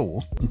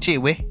Afrosoul,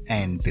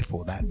 and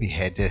before that we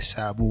had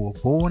Sabu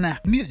Bona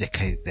music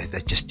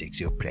that just takes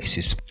you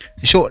places.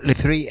 Shortly,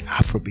 3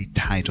 Afrobeat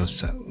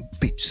titles,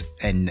 beats,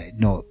 and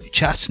no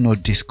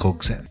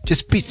discogs,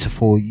 just beats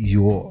for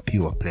your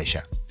pure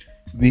pleasure.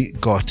 We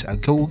got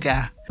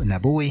Goga,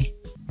 Nabui,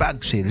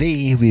 Bugsy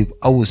Lee. We've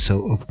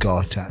also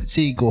got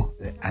Zigo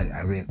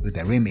with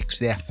a remix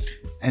there.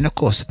 And of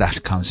course,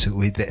 that comes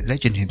with the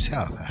legend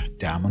himself,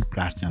 Diamond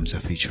Platnumz,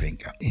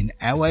 featuring in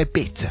our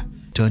beat.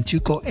 Don't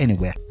you go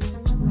anywhere.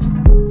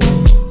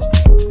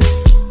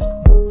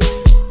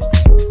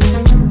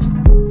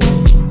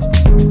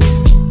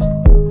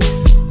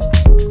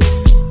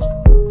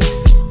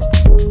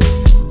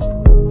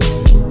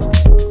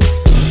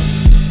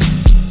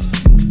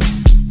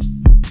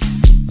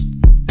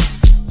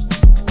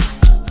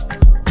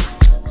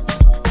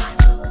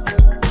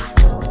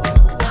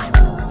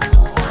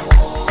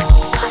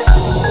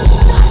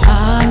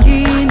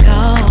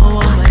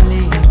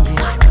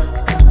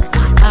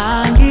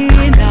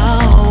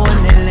 Anginawo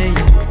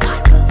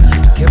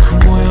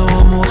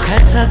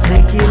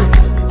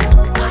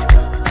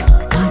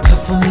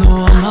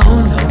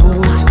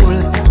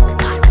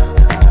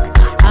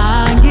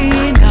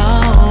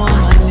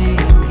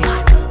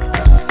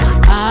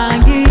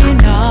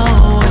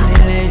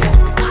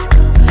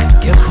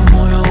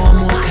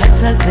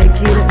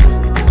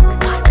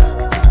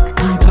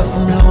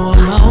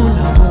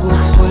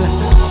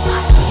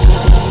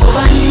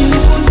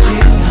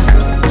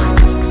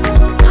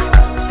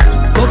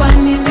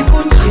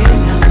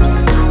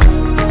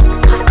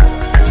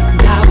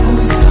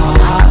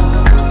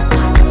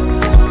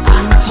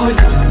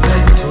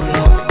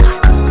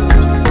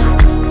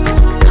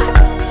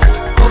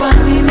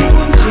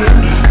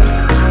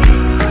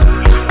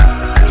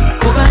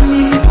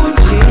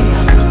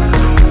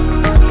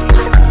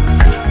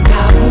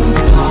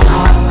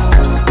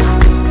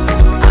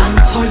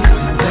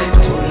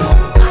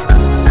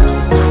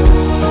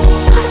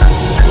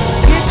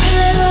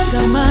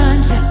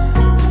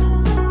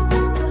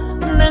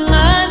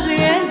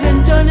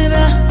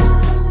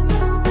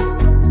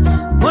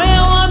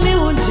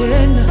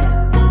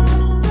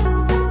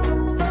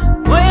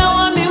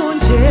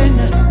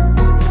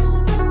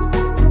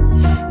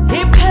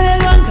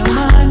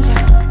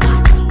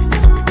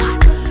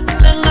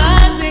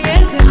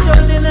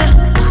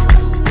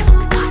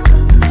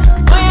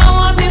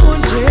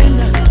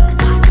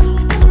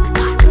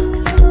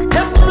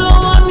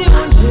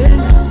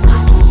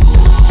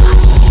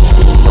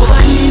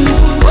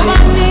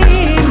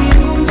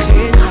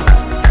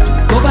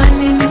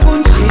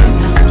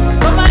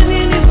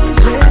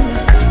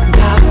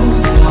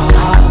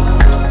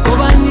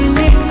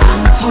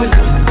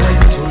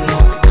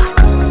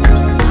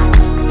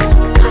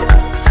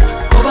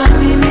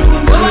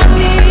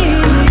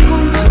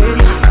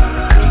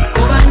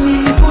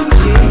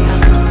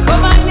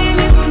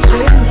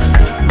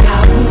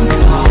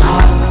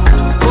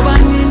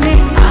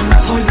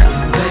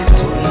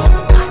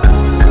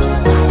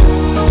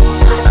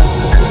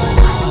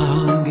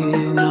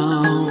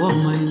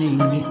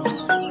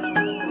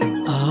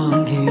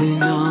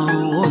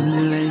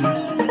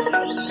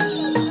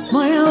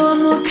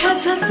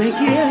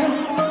khathazekile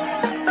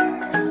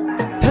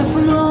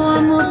phefumulo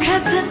wami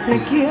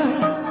ukhathazekile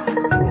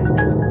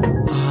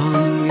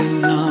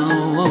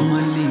anginawo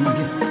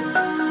amalinge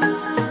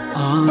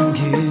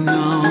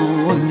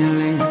anginawo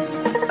nele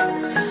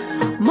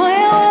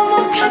moya wami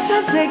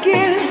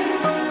ukhathazekile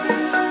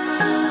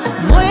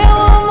moya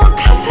wami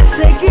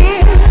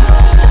ukhathazekile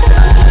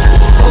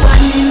ngoba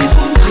nini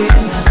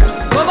kunjena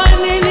ngoba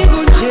nini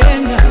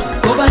kunjena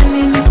ngoba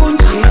nini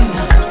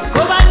kunjena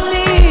ngoba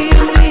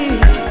nini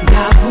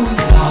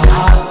ndabuza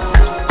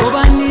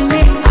ngoba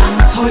nini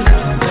angitholi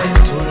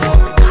izimpendulo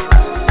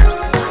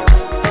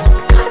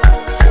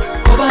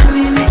ngoba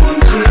nini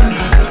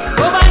kunjena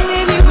ngoba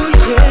nini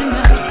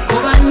kunjena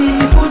ngoba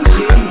nini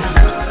kunjena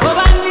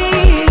ngoba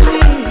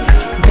nini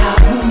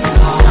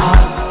ndabuza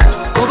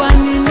ngoba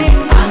nini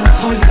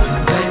angitholi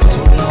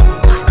izimpendulo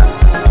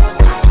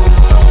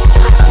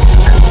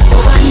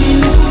ngoba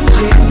nini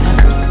kunjena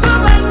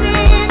ngoba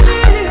nini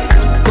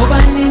ngoba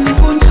nini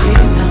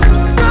kunjena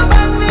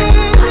ngoba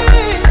nini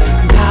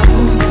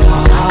ndabuza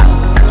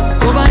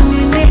ngoba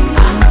nini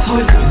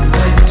angitholi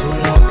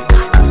izimpendulo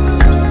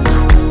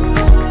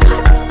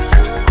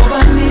ngoba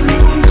nini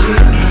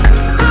kunjena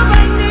ngoba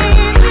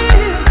nini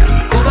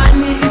ngoba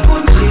nini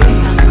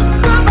kunjena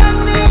ngoba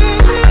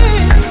nini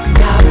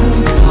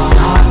ndabuza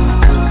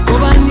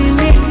ngoba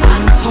nini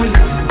angitholi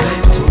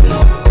izimpendulo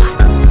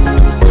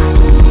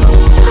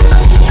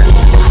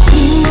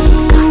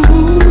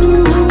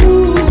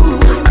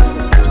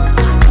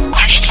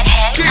Hang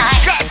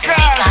tight, we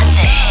got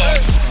the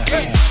hits.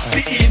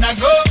 Si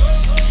inago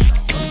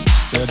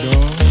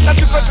na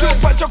tuko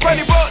tupa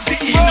chokwani boss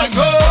si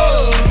inago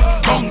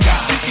gonga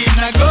si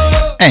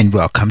inago And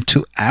welcome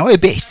to our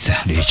beats,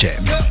 DJ.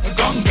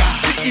 gonga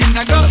si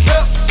inago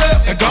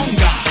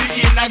gonga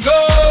si inago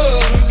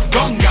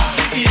gonga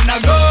si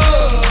inago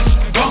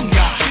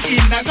gonga si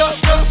inago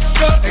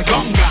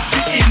gonga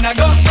si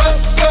inago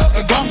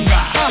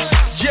gonga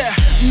yeah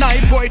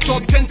night boy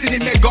top 10 si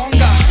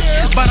nimegonga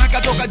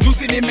baraka toka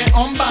juicy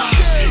nimeomba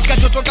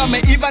katoto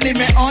kameiva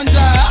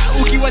nimeonja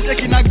ukiwa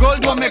cheki na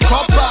gold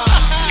wamekopa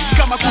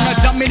kama kuna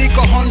jami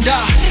niko Honda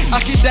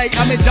akidai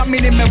amejami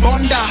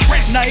nimebonda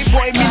night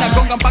boy mina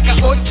gonga mpaka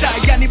ocha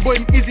yani boy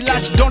easy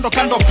large dondo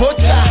kando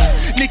pocha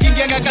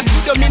nikiingia ka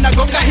studio mina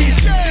gonga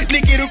hit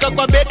nikiruka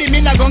kwa bedi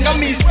mina gonga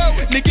miss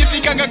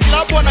nikifika ka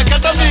club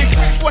wanakata mix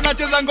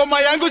wanacheza ngoma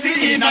yangu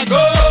si inago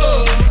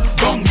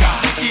gonga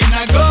si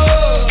inago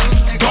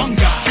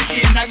gonga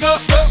si inago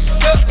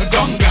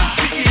gonga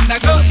si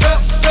inago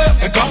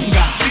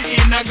gonga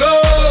si inago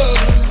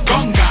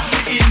gonga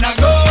si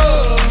inago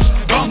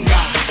gonga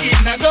si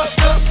inago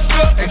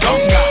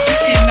gonga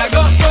si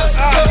inago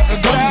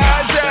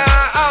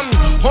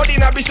hodi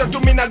na bisha tu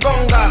mina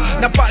gonga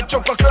na pacho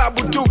kwa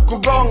klabu tu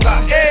kugonga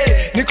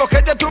niko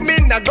keja tu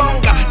mina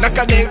gonga na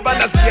kaneba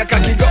nasikia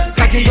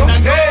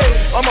kakigonga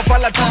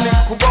wamafala tu ni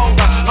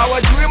kubonga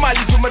hawajui mali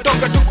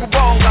tumetoka tu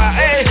kubonga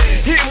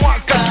hii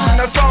mwaka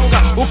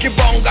tunasonga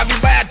ukibonga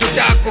vibaya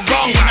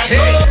tutakugonga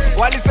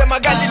walisema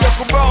gaji ndio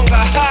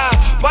kubonga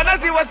bwana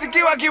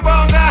siwasikiwa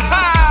kibonga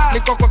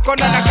niko kwa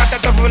kona na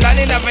kata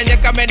fulani na venye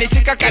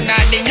kamenishika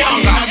kanani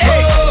nyonga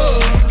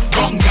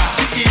gonga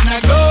si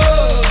inago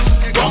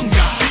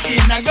gonga si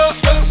inago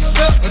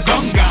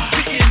gonga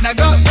si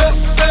inago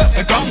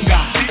gonga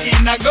si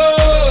inago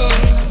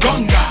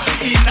gonga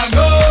si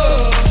inago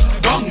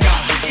gonga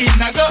si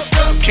inago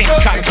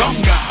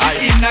gonga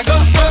si inago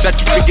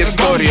Tupige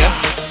story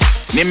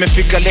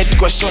nimefika late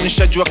kwa show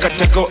nishajua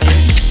katago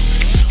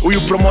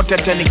huyu promoter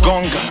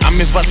atanigonga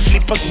amevaa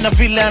slippers na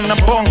vile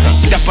anabonga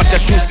ndapata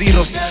 2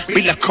 zeros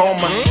bila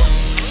commas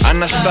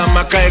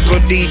anastama kaego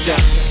dida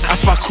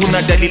hapa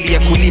kuna dalili ya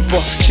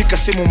kulipo shika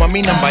simu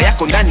mami namba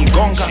yako ndani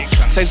gonga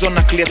saizo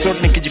na clear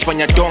throat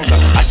nikijifanya donga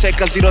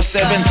asheka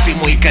 07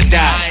 simu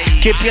ikadai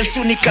KPLC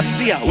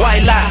unikatia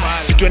waila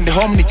si twende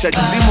home ni charge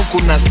simu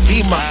kuna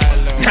stima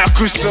na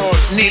kuso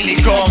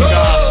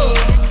niligonga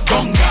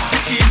gonga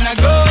si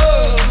inago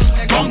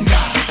gonga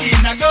si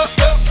inago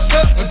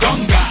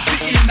gonga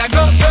si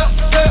inago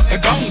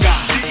gonga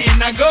si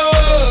inago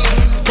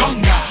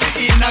gonga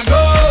si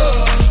inago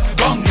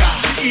gonga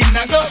si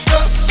inago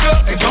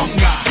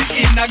gonga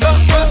si inago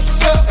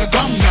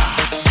gonga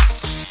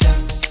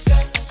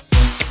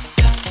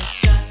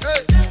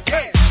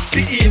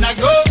si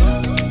inago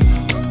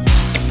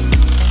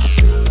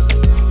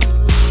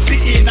si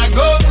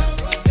inago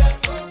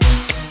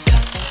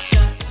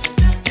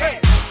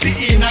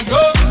si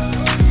inago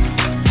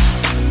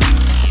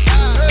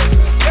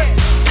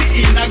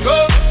si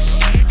inago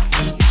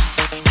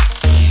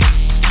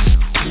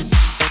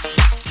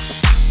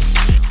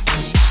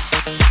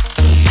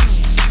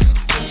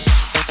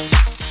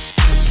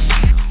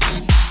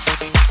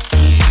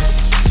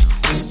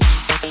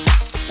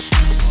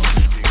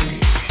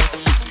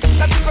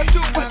Let's go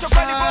to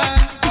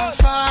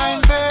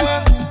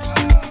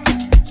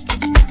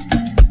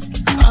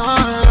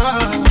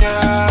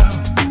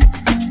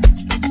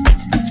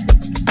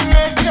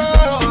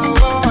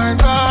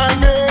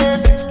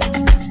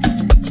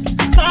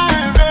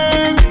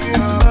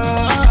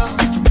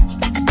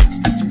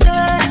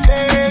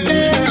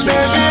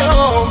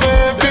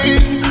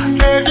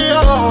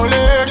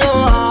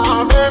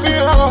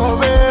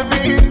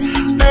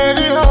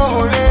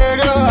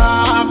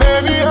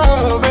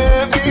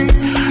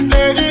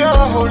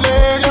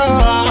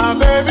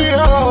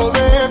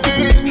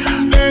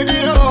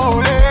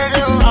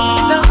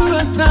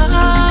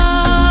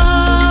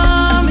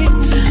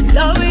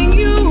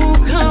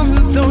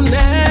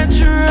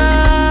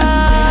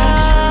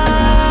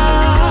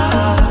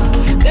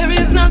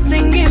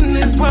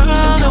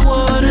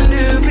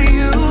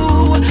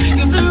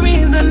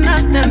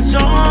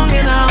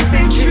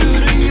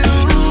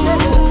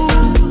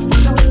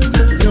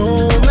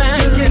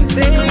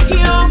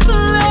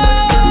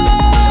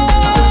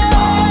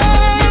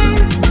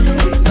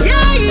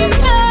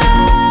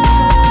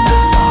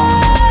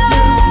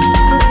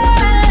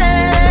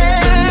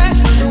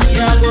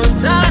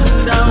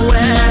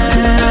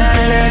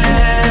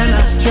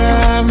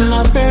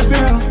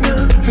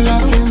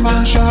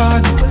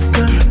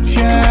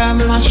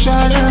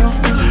shawty,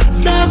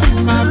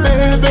 loving my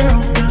baby,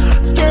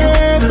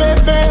 yeah,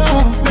 baby,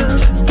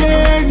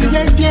 yeah,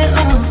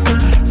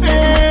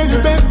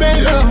 baby,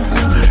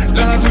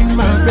 loving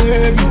my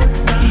baby,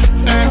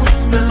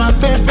 my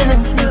baby,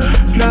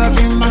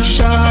 loving my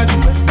shawty,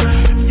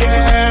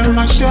 yeah,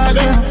 my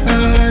shawty,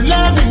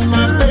 loving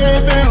my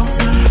baby,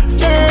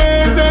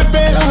 yeah,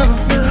 baby,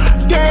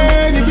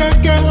 yeah,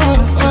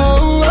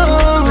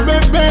 oh,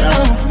 baby,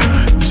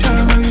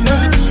 tell me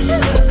that.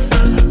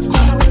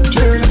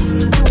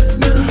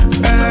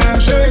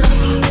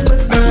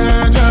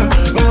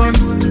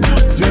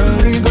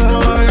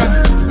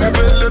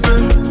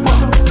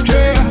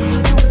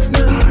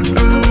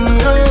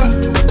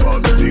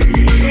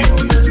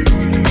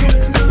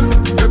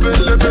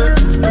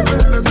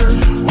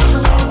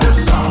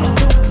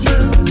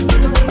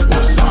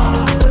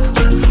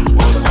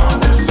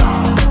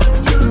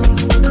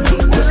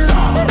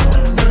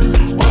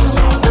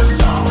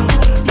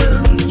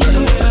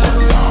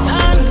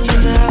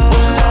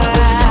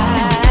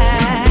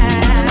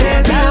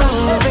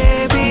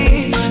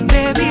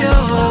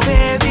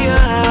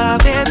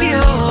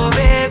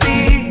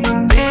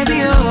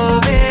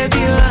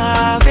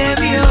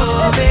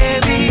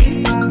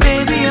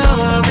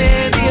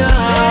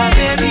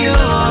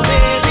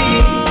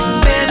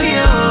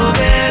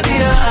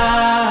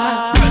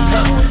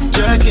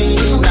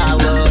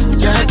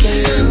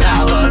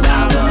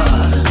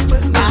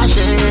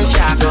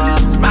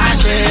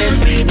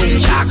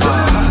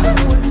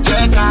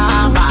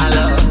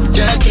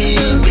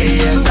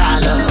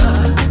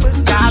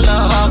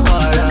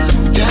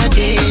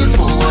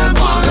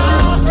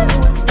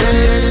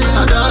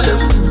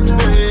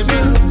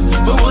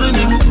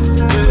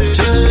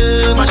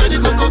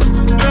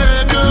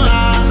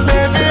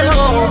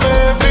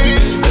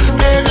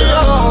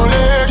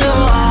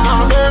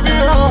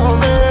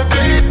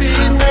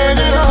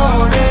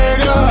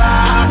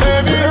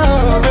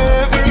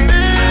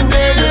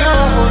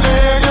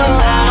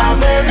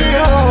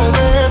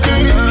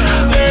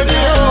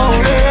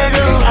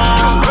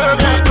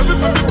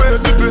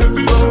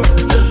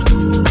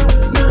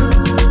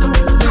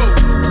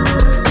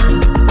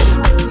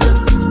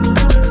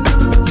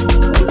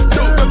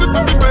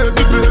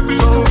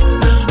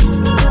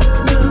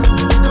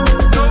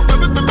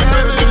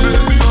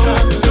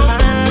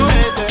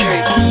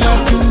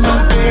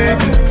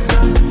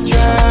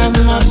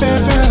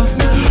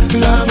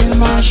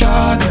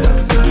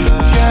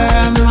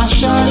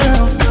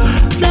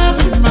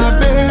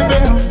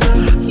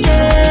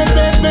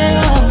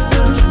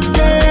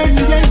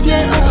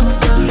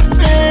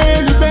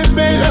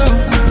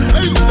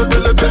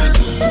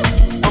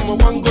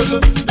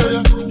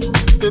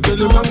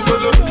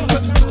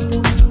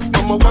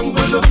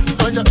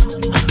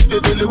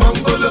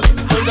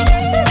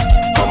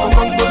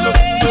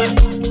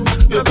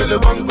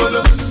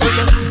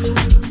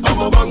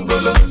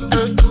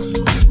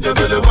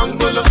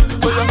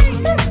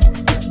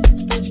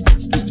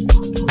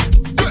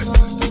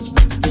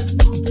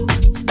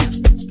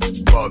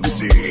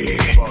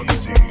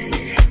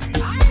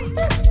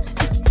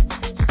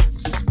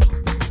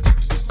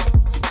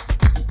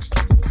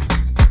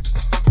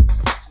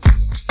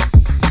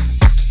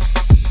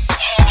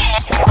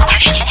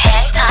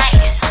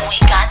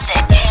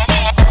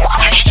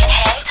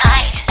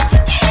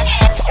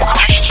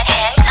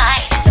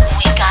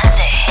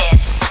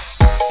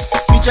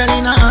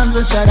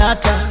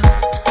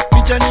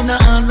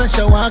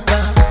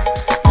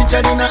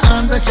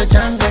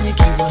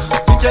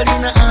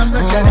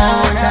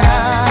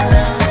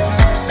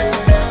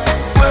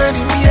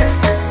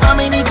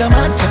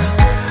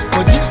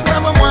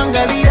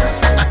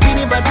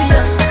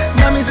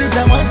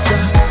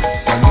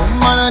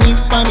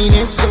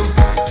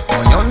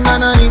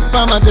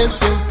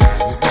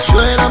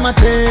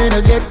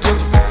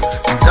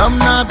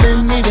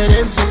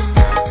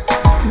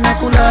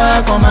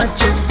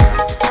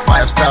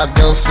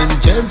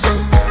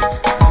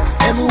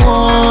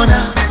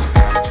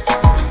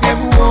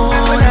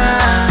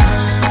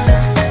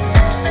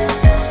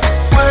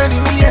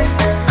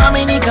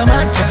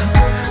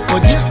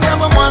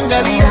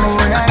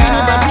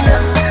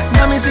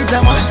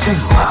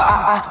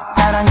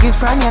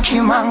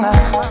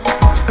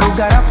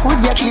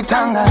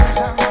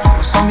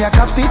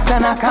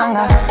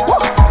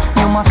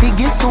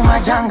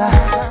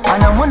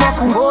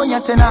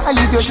 Tena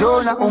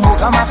alivyoshona umbo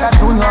kama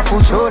katuni wa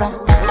kuchora,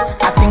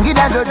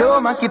 Asingida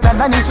Dodoma,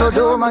 kitandani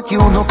Sodoma,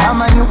 kiuno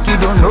kama nyuki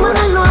dondora.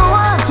 Maneno ya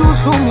watu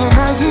sumye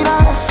na gira,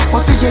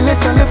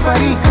 wasijeleta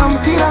lefarika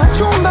mpira,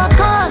 chumba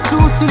katu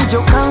usije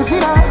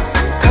ukanzira,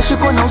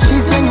 kashiko na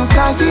uchizi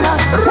nyutagira.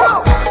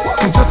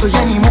 Mtoto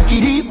yani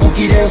mukiri,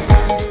 mukire,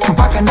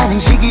 mpaka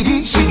ndani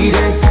shigiri,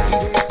 shigire,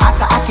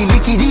 asa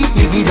akilikiri,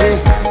 ligire,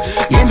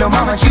 yendo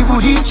mama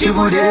chibudi,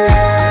 chibude.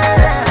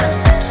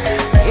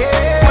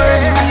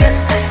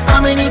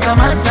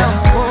 Amenikamata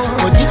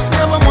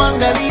ojisna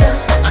mwangalia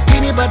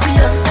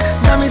akinipatia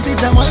nami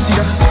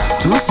sitamwacha.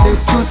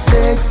 Too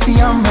sexy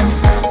yaman,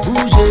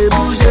 bouge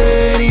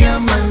bouge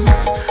yaman,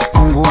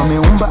 Mungu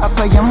ameumba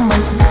hapa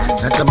yaman,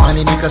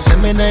 natamani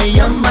nikaseme na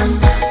yaman.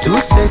 Too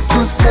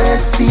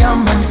sexy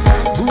yaman,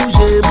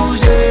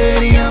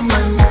 bouge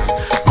yaman,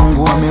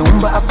 Mungu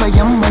ameumba hapa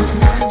yaman,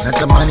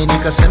 natamani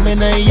nikaseme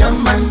na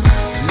yaman.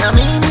 Na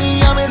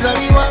mimi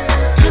amezaliwa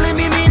ili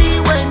mimi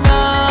niwe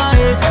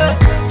naye,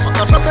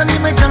 mpaka sasa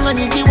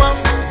nimechanganyikiwa,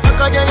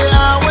 akaja yeye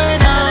awe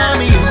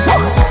nami.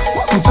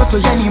 Mtoto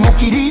yani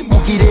mukire,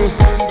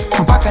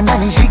 mpaka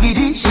ndani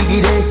shigire,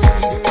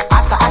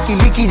 asa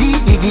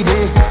akilikide,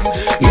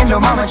 yendo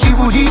mama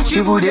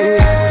chibude.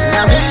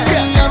 Na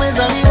mimi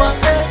amezaliwa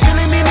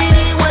ili mimi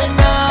niwe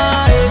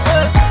naye,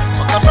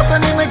 mpaka sasa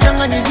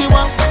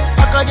nimechanganyikiwa,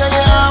 akaja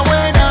yeye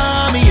awe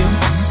nami.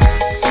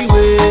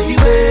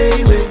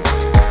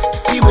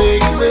 Iwe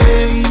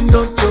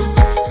ndoto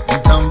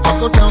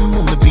mtampako tamu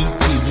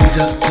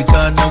umepitiliza,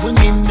 kikana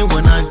wengine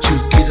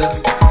wanachukiza.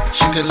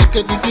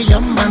 Shikeleke diki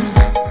yaman,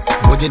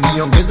 ngoja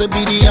niongeze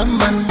bidi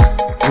yaman,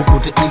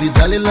 ukute ili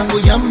zale langu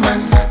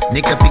yaman,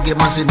 nikapige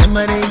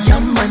masenemare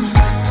yaman.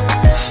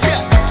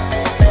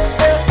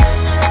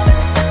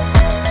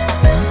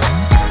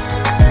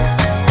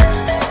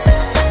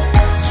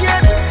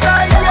 Yes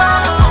I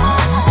am.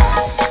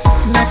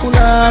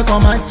 Nakula kwa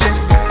macho,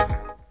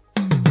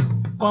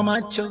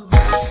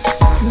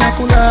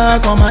 nakula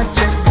kwa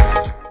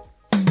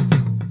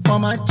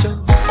macho,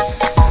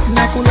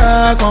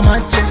 nakula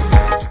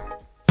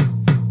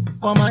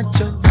kwa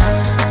macho.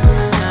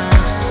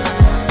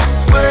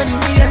 Kweli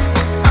mie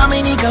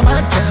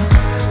amenikamata,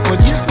 kwa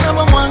jinsi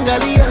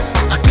navyomwangalia,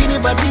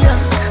 akinipatia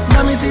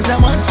nami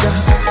sitamwacha.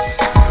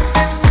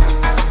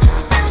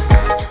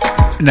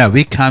 Now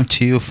we come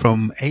to you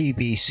from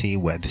ABC,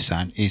 where the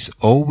sun is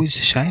always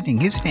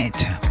shining, isn't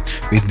it?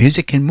 With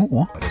music and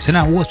more. So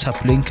our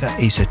WhatsApp link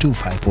is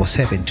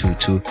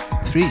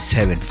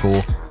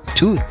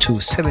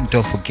 254722374227.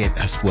 Don't forget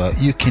as well,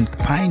 you can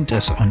find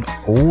us on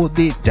all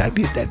the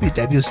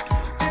wwws.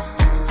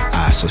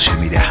 Our social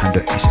media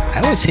handle is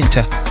Elwai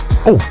Centre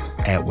or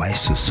Elwai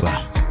Suswa.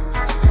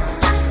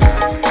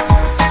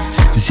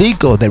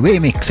 Zigo, the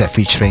remix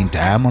featuring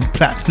Diamond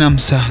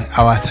Platinum's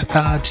our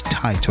third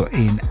title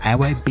in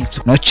Elwai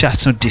Beats. Not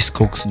just no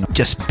discogs, not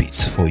just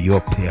beats for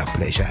your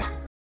pleasure.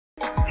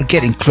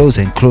 Getting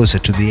closer and closer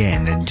to the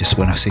end, and just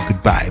want to say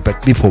goodbye.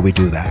 But before we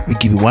do that, we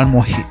give you one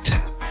more hit.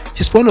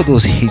 Just one of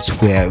those hits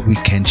where we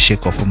can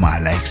shake off my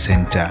likes,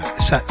 and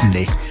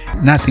certainly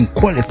nothing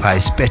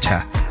qualifies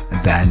better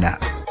than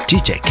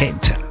DJ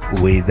Kent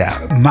with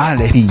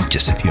Marley in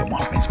just a few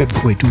moments. But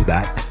before we do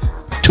that,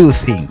 two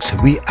things.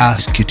 We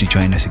ask you to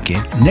join us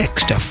again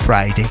next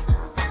Friday.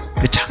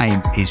 The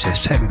time is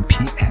 7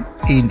 p.m.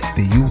 in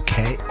the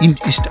UK, in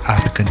East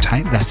African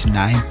time. That's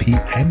 9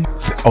 p.m.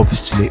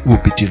 Obviously, we'll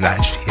be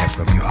delighted to hear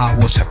from you. Our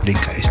WhatsApp link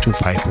is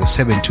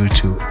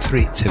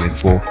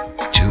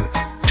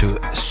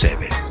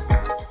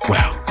 254722374227.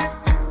 Well,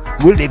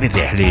 we'll leave it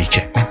there, ladies and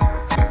gentlemen.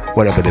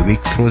 Whatever the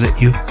week throws at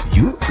you,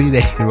 you be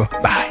the hero.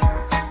 Bye.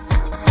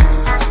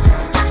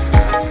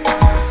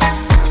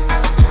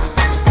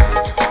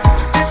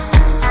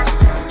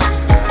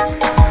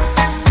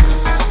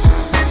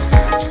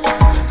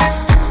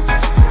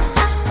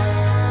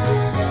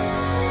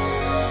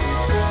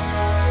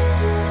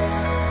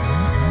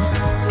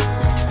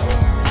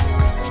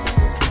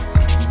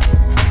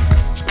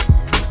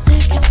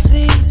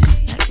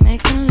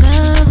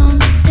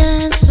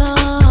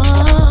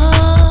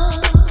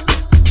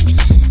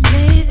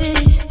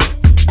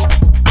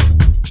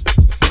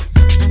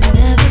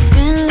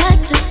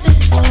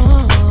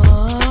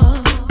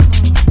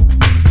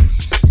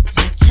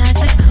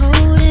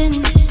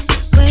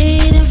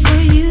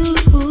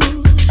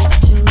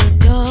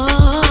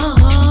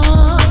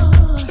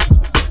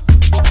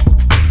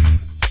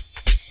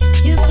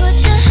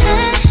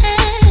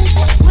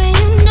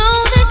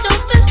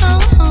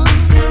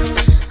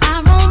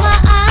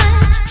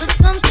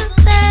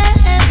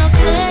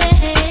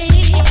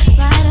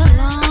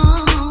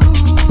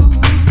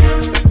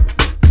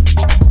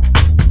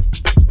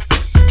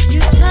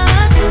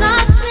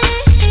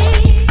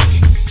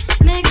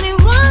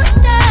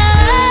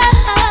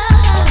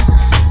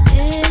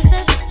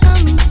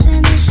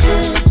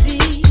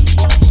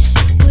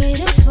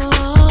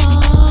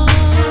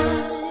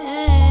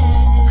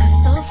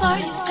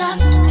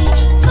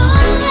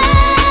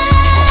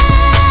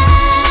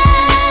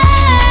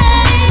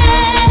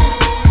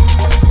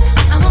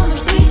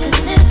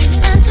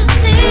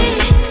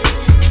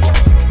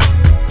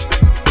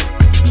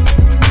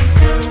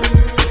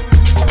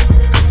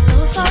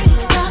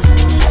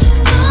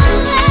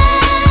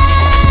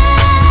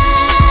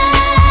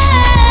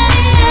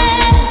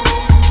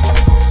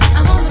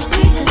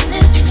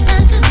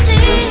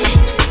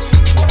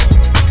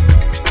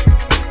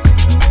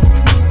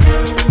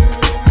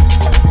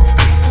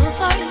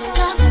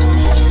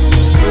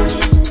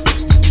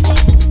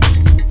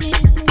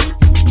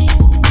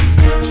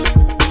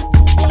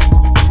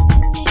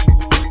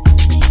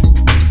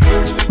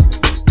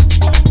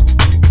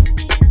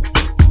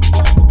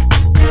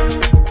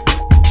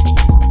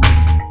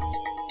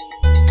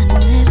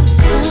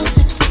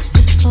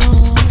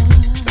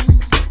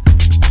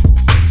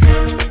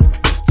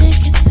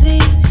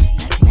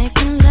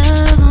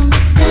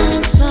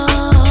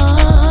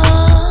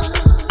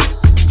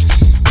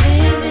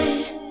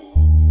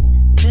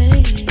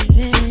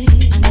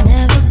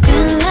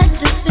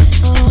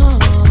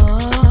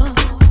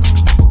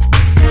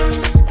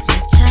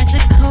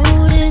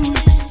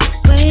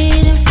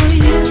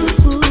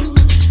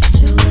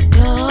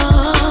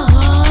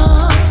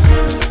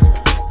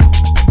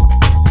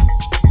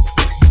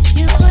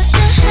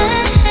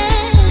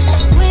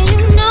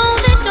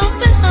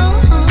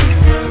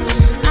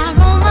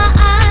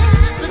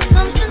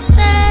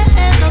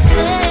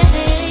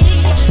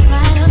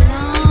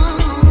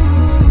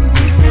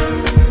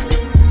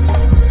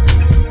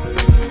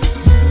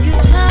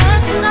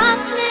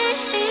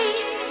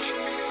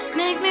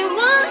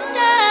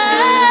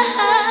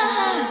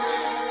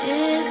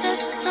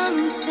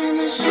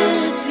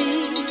 should be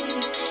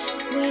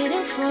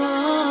waiting for.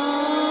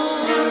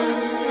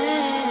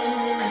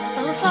 Cause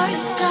so far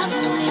you've got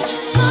me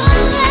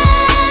falling.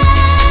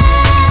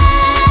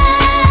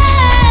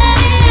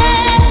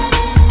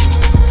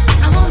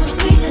 I wanna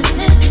breathe and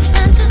live in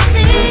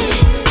fantasy.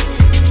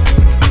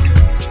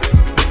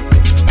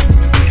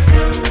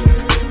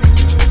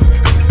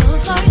 Cause so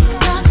far you've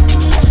got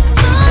me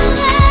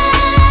falling.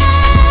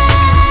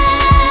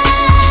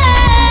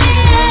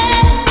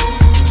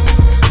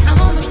 I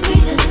wanna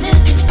breathe and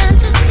live in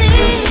fantasy.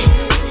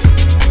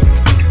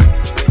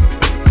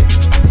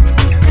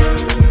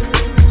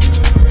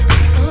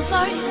 So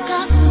far you've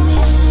got me.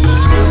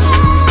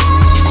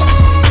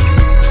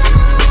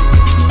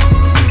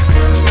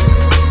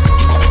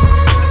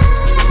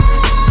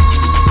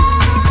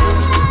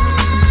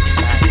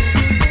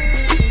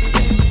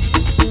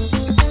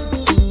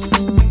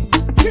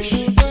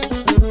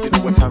 You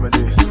know what time it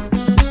is?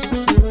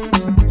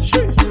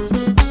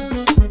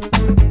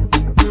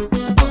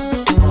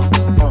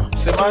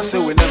 Say man say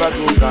we never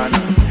go Ghana.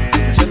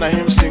 Say na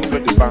him sing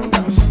with the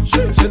bangers.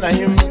 Say na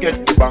him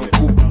get the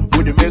banku.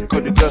 With the make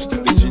all the girls to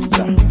the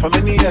ginger. For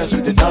many years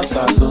with the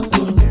dancers on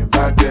tour.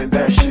 Back then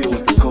that shit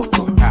was the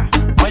cocoa.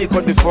 Why you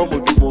call the form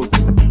with the mode?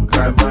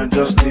 Cry man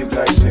just live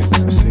like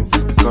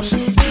simple. Because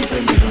if you do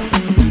anyhow,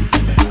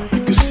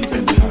 you can see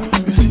anyhow,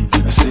 you can see.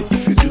 I say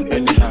if you do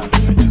anyhow,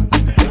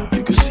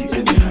 you can see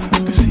anyhow,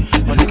 you can see.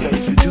 Monica,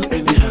 if you do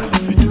anyhow,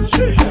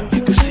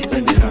 you can see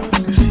anyhow,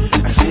 you can see.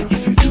 I say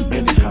if you do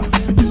anyhow, you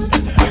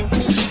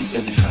can see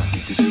anyhow,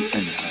 you can see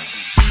anyhow.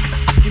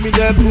 Give me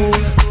that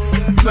booze,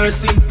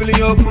 mercy, filling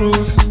your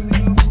cruise.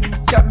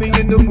 Got me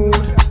in the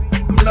mood,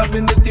 I'm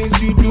loving the things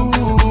you do.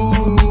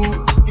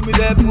 Give me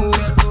that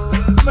booze,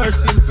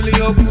 mercy, filling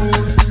your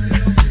cruise.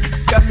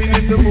 Got me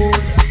in the mood,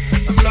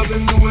 I'm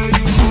loving the way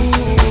you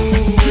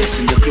move. Yes,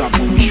 in the club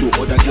when we show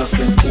other girls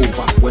bend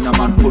over. When a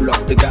man pull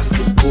up, the gas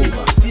get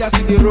over. See, I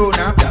see the road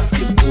now, Gas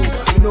get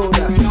over. you know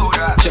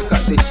that. Check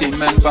out the team,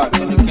 man, bad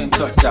when you can't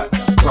touch that.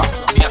 Rough,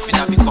 me I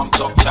finna become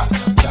top chat.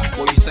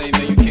 What you say,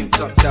 man, you can't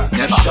touch that.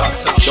 Never shot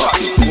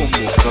it, boom,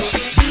 boom. Because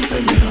if you do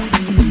anyhow,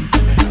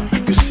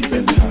 you can see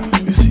anyhow,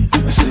 you can see.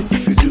 I say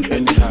if you do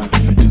anyhow,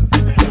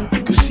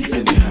 you can see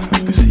anyhow,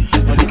 you can see.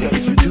 Monica,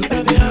 if you do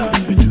anyhow,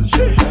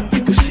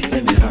 you can see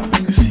anyhow,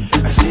 you can see.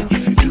 I say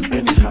if you do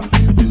anyhow,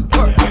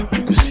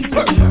 you can see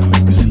anyhow,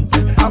 you can see.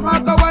 I'm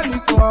out the wine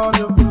is for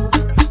you.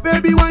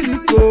 Baby, wine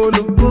is cold.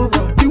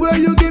 The way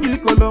you give me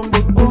Colombo.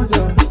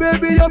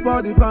 Baby, your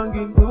body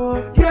banging.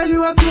 Yeah,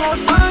 you are too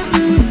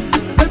outstanding.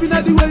 Baby,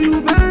 not the way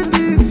you bend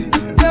it.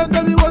 Yeah,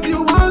 tell me what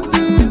you want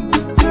it.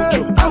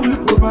 Yeah, I will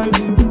provide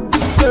it.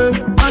 Yeah,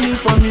 I need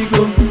for me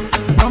go.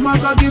 I'm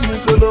out to give me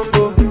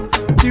Colombo.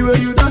 The way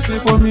you dance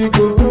it for me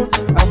go.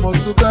 I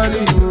must to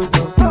carry you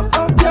go.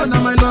 Yeah,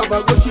 now my love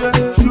I go share.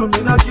 Show me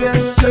not care.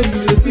 Show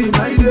you they see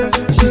my day.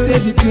 She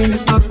said the thing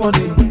is not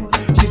funny.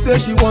 She said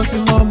she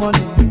wanting more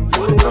money.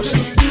 Because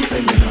if you do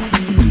anyhow,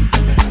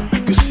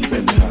 you can see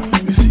anyhow,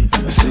 you can see.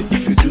 I say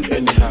if you do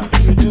anyhow,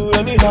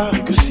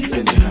 you can see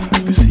anyhow,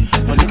 you can see.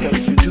 Monica,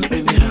 if you do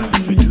anyhow,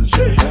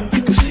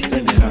 you can see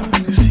anyhow,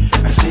 you can see.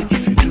 I say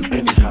if you do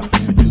anyhow,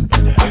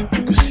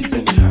 you can see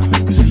anyhow,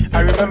 you can see.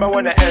 I remember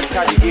when I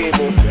entered the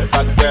game,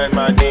 back then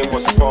my name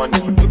was funny.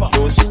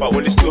 No super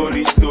only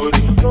story.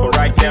 But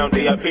right now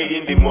they are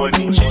paying the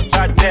money.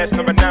 Badness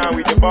number 9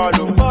 with the ball.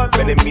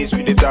 Enemies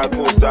with the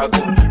dago.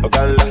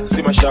 Ogala,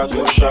 see my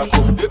shago.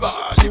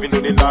 Living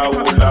on the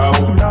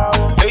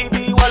lao.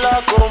 Baby,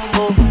 wala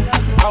combo.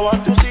 I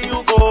want to see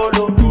you go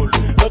low.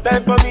 No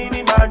time for me,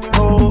 ni money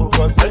mo.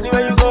 Cause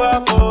anywhere you go, I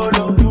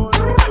follow.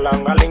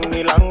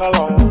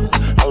 Lang-a-ling-a-lang-a-long.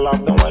 I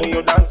love the way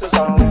you dance the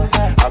song.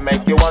 I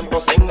make you want to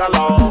sing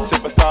along.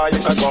 Superstar, you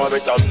can call me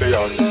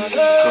champion.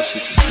 Because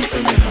if you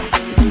do anyhow,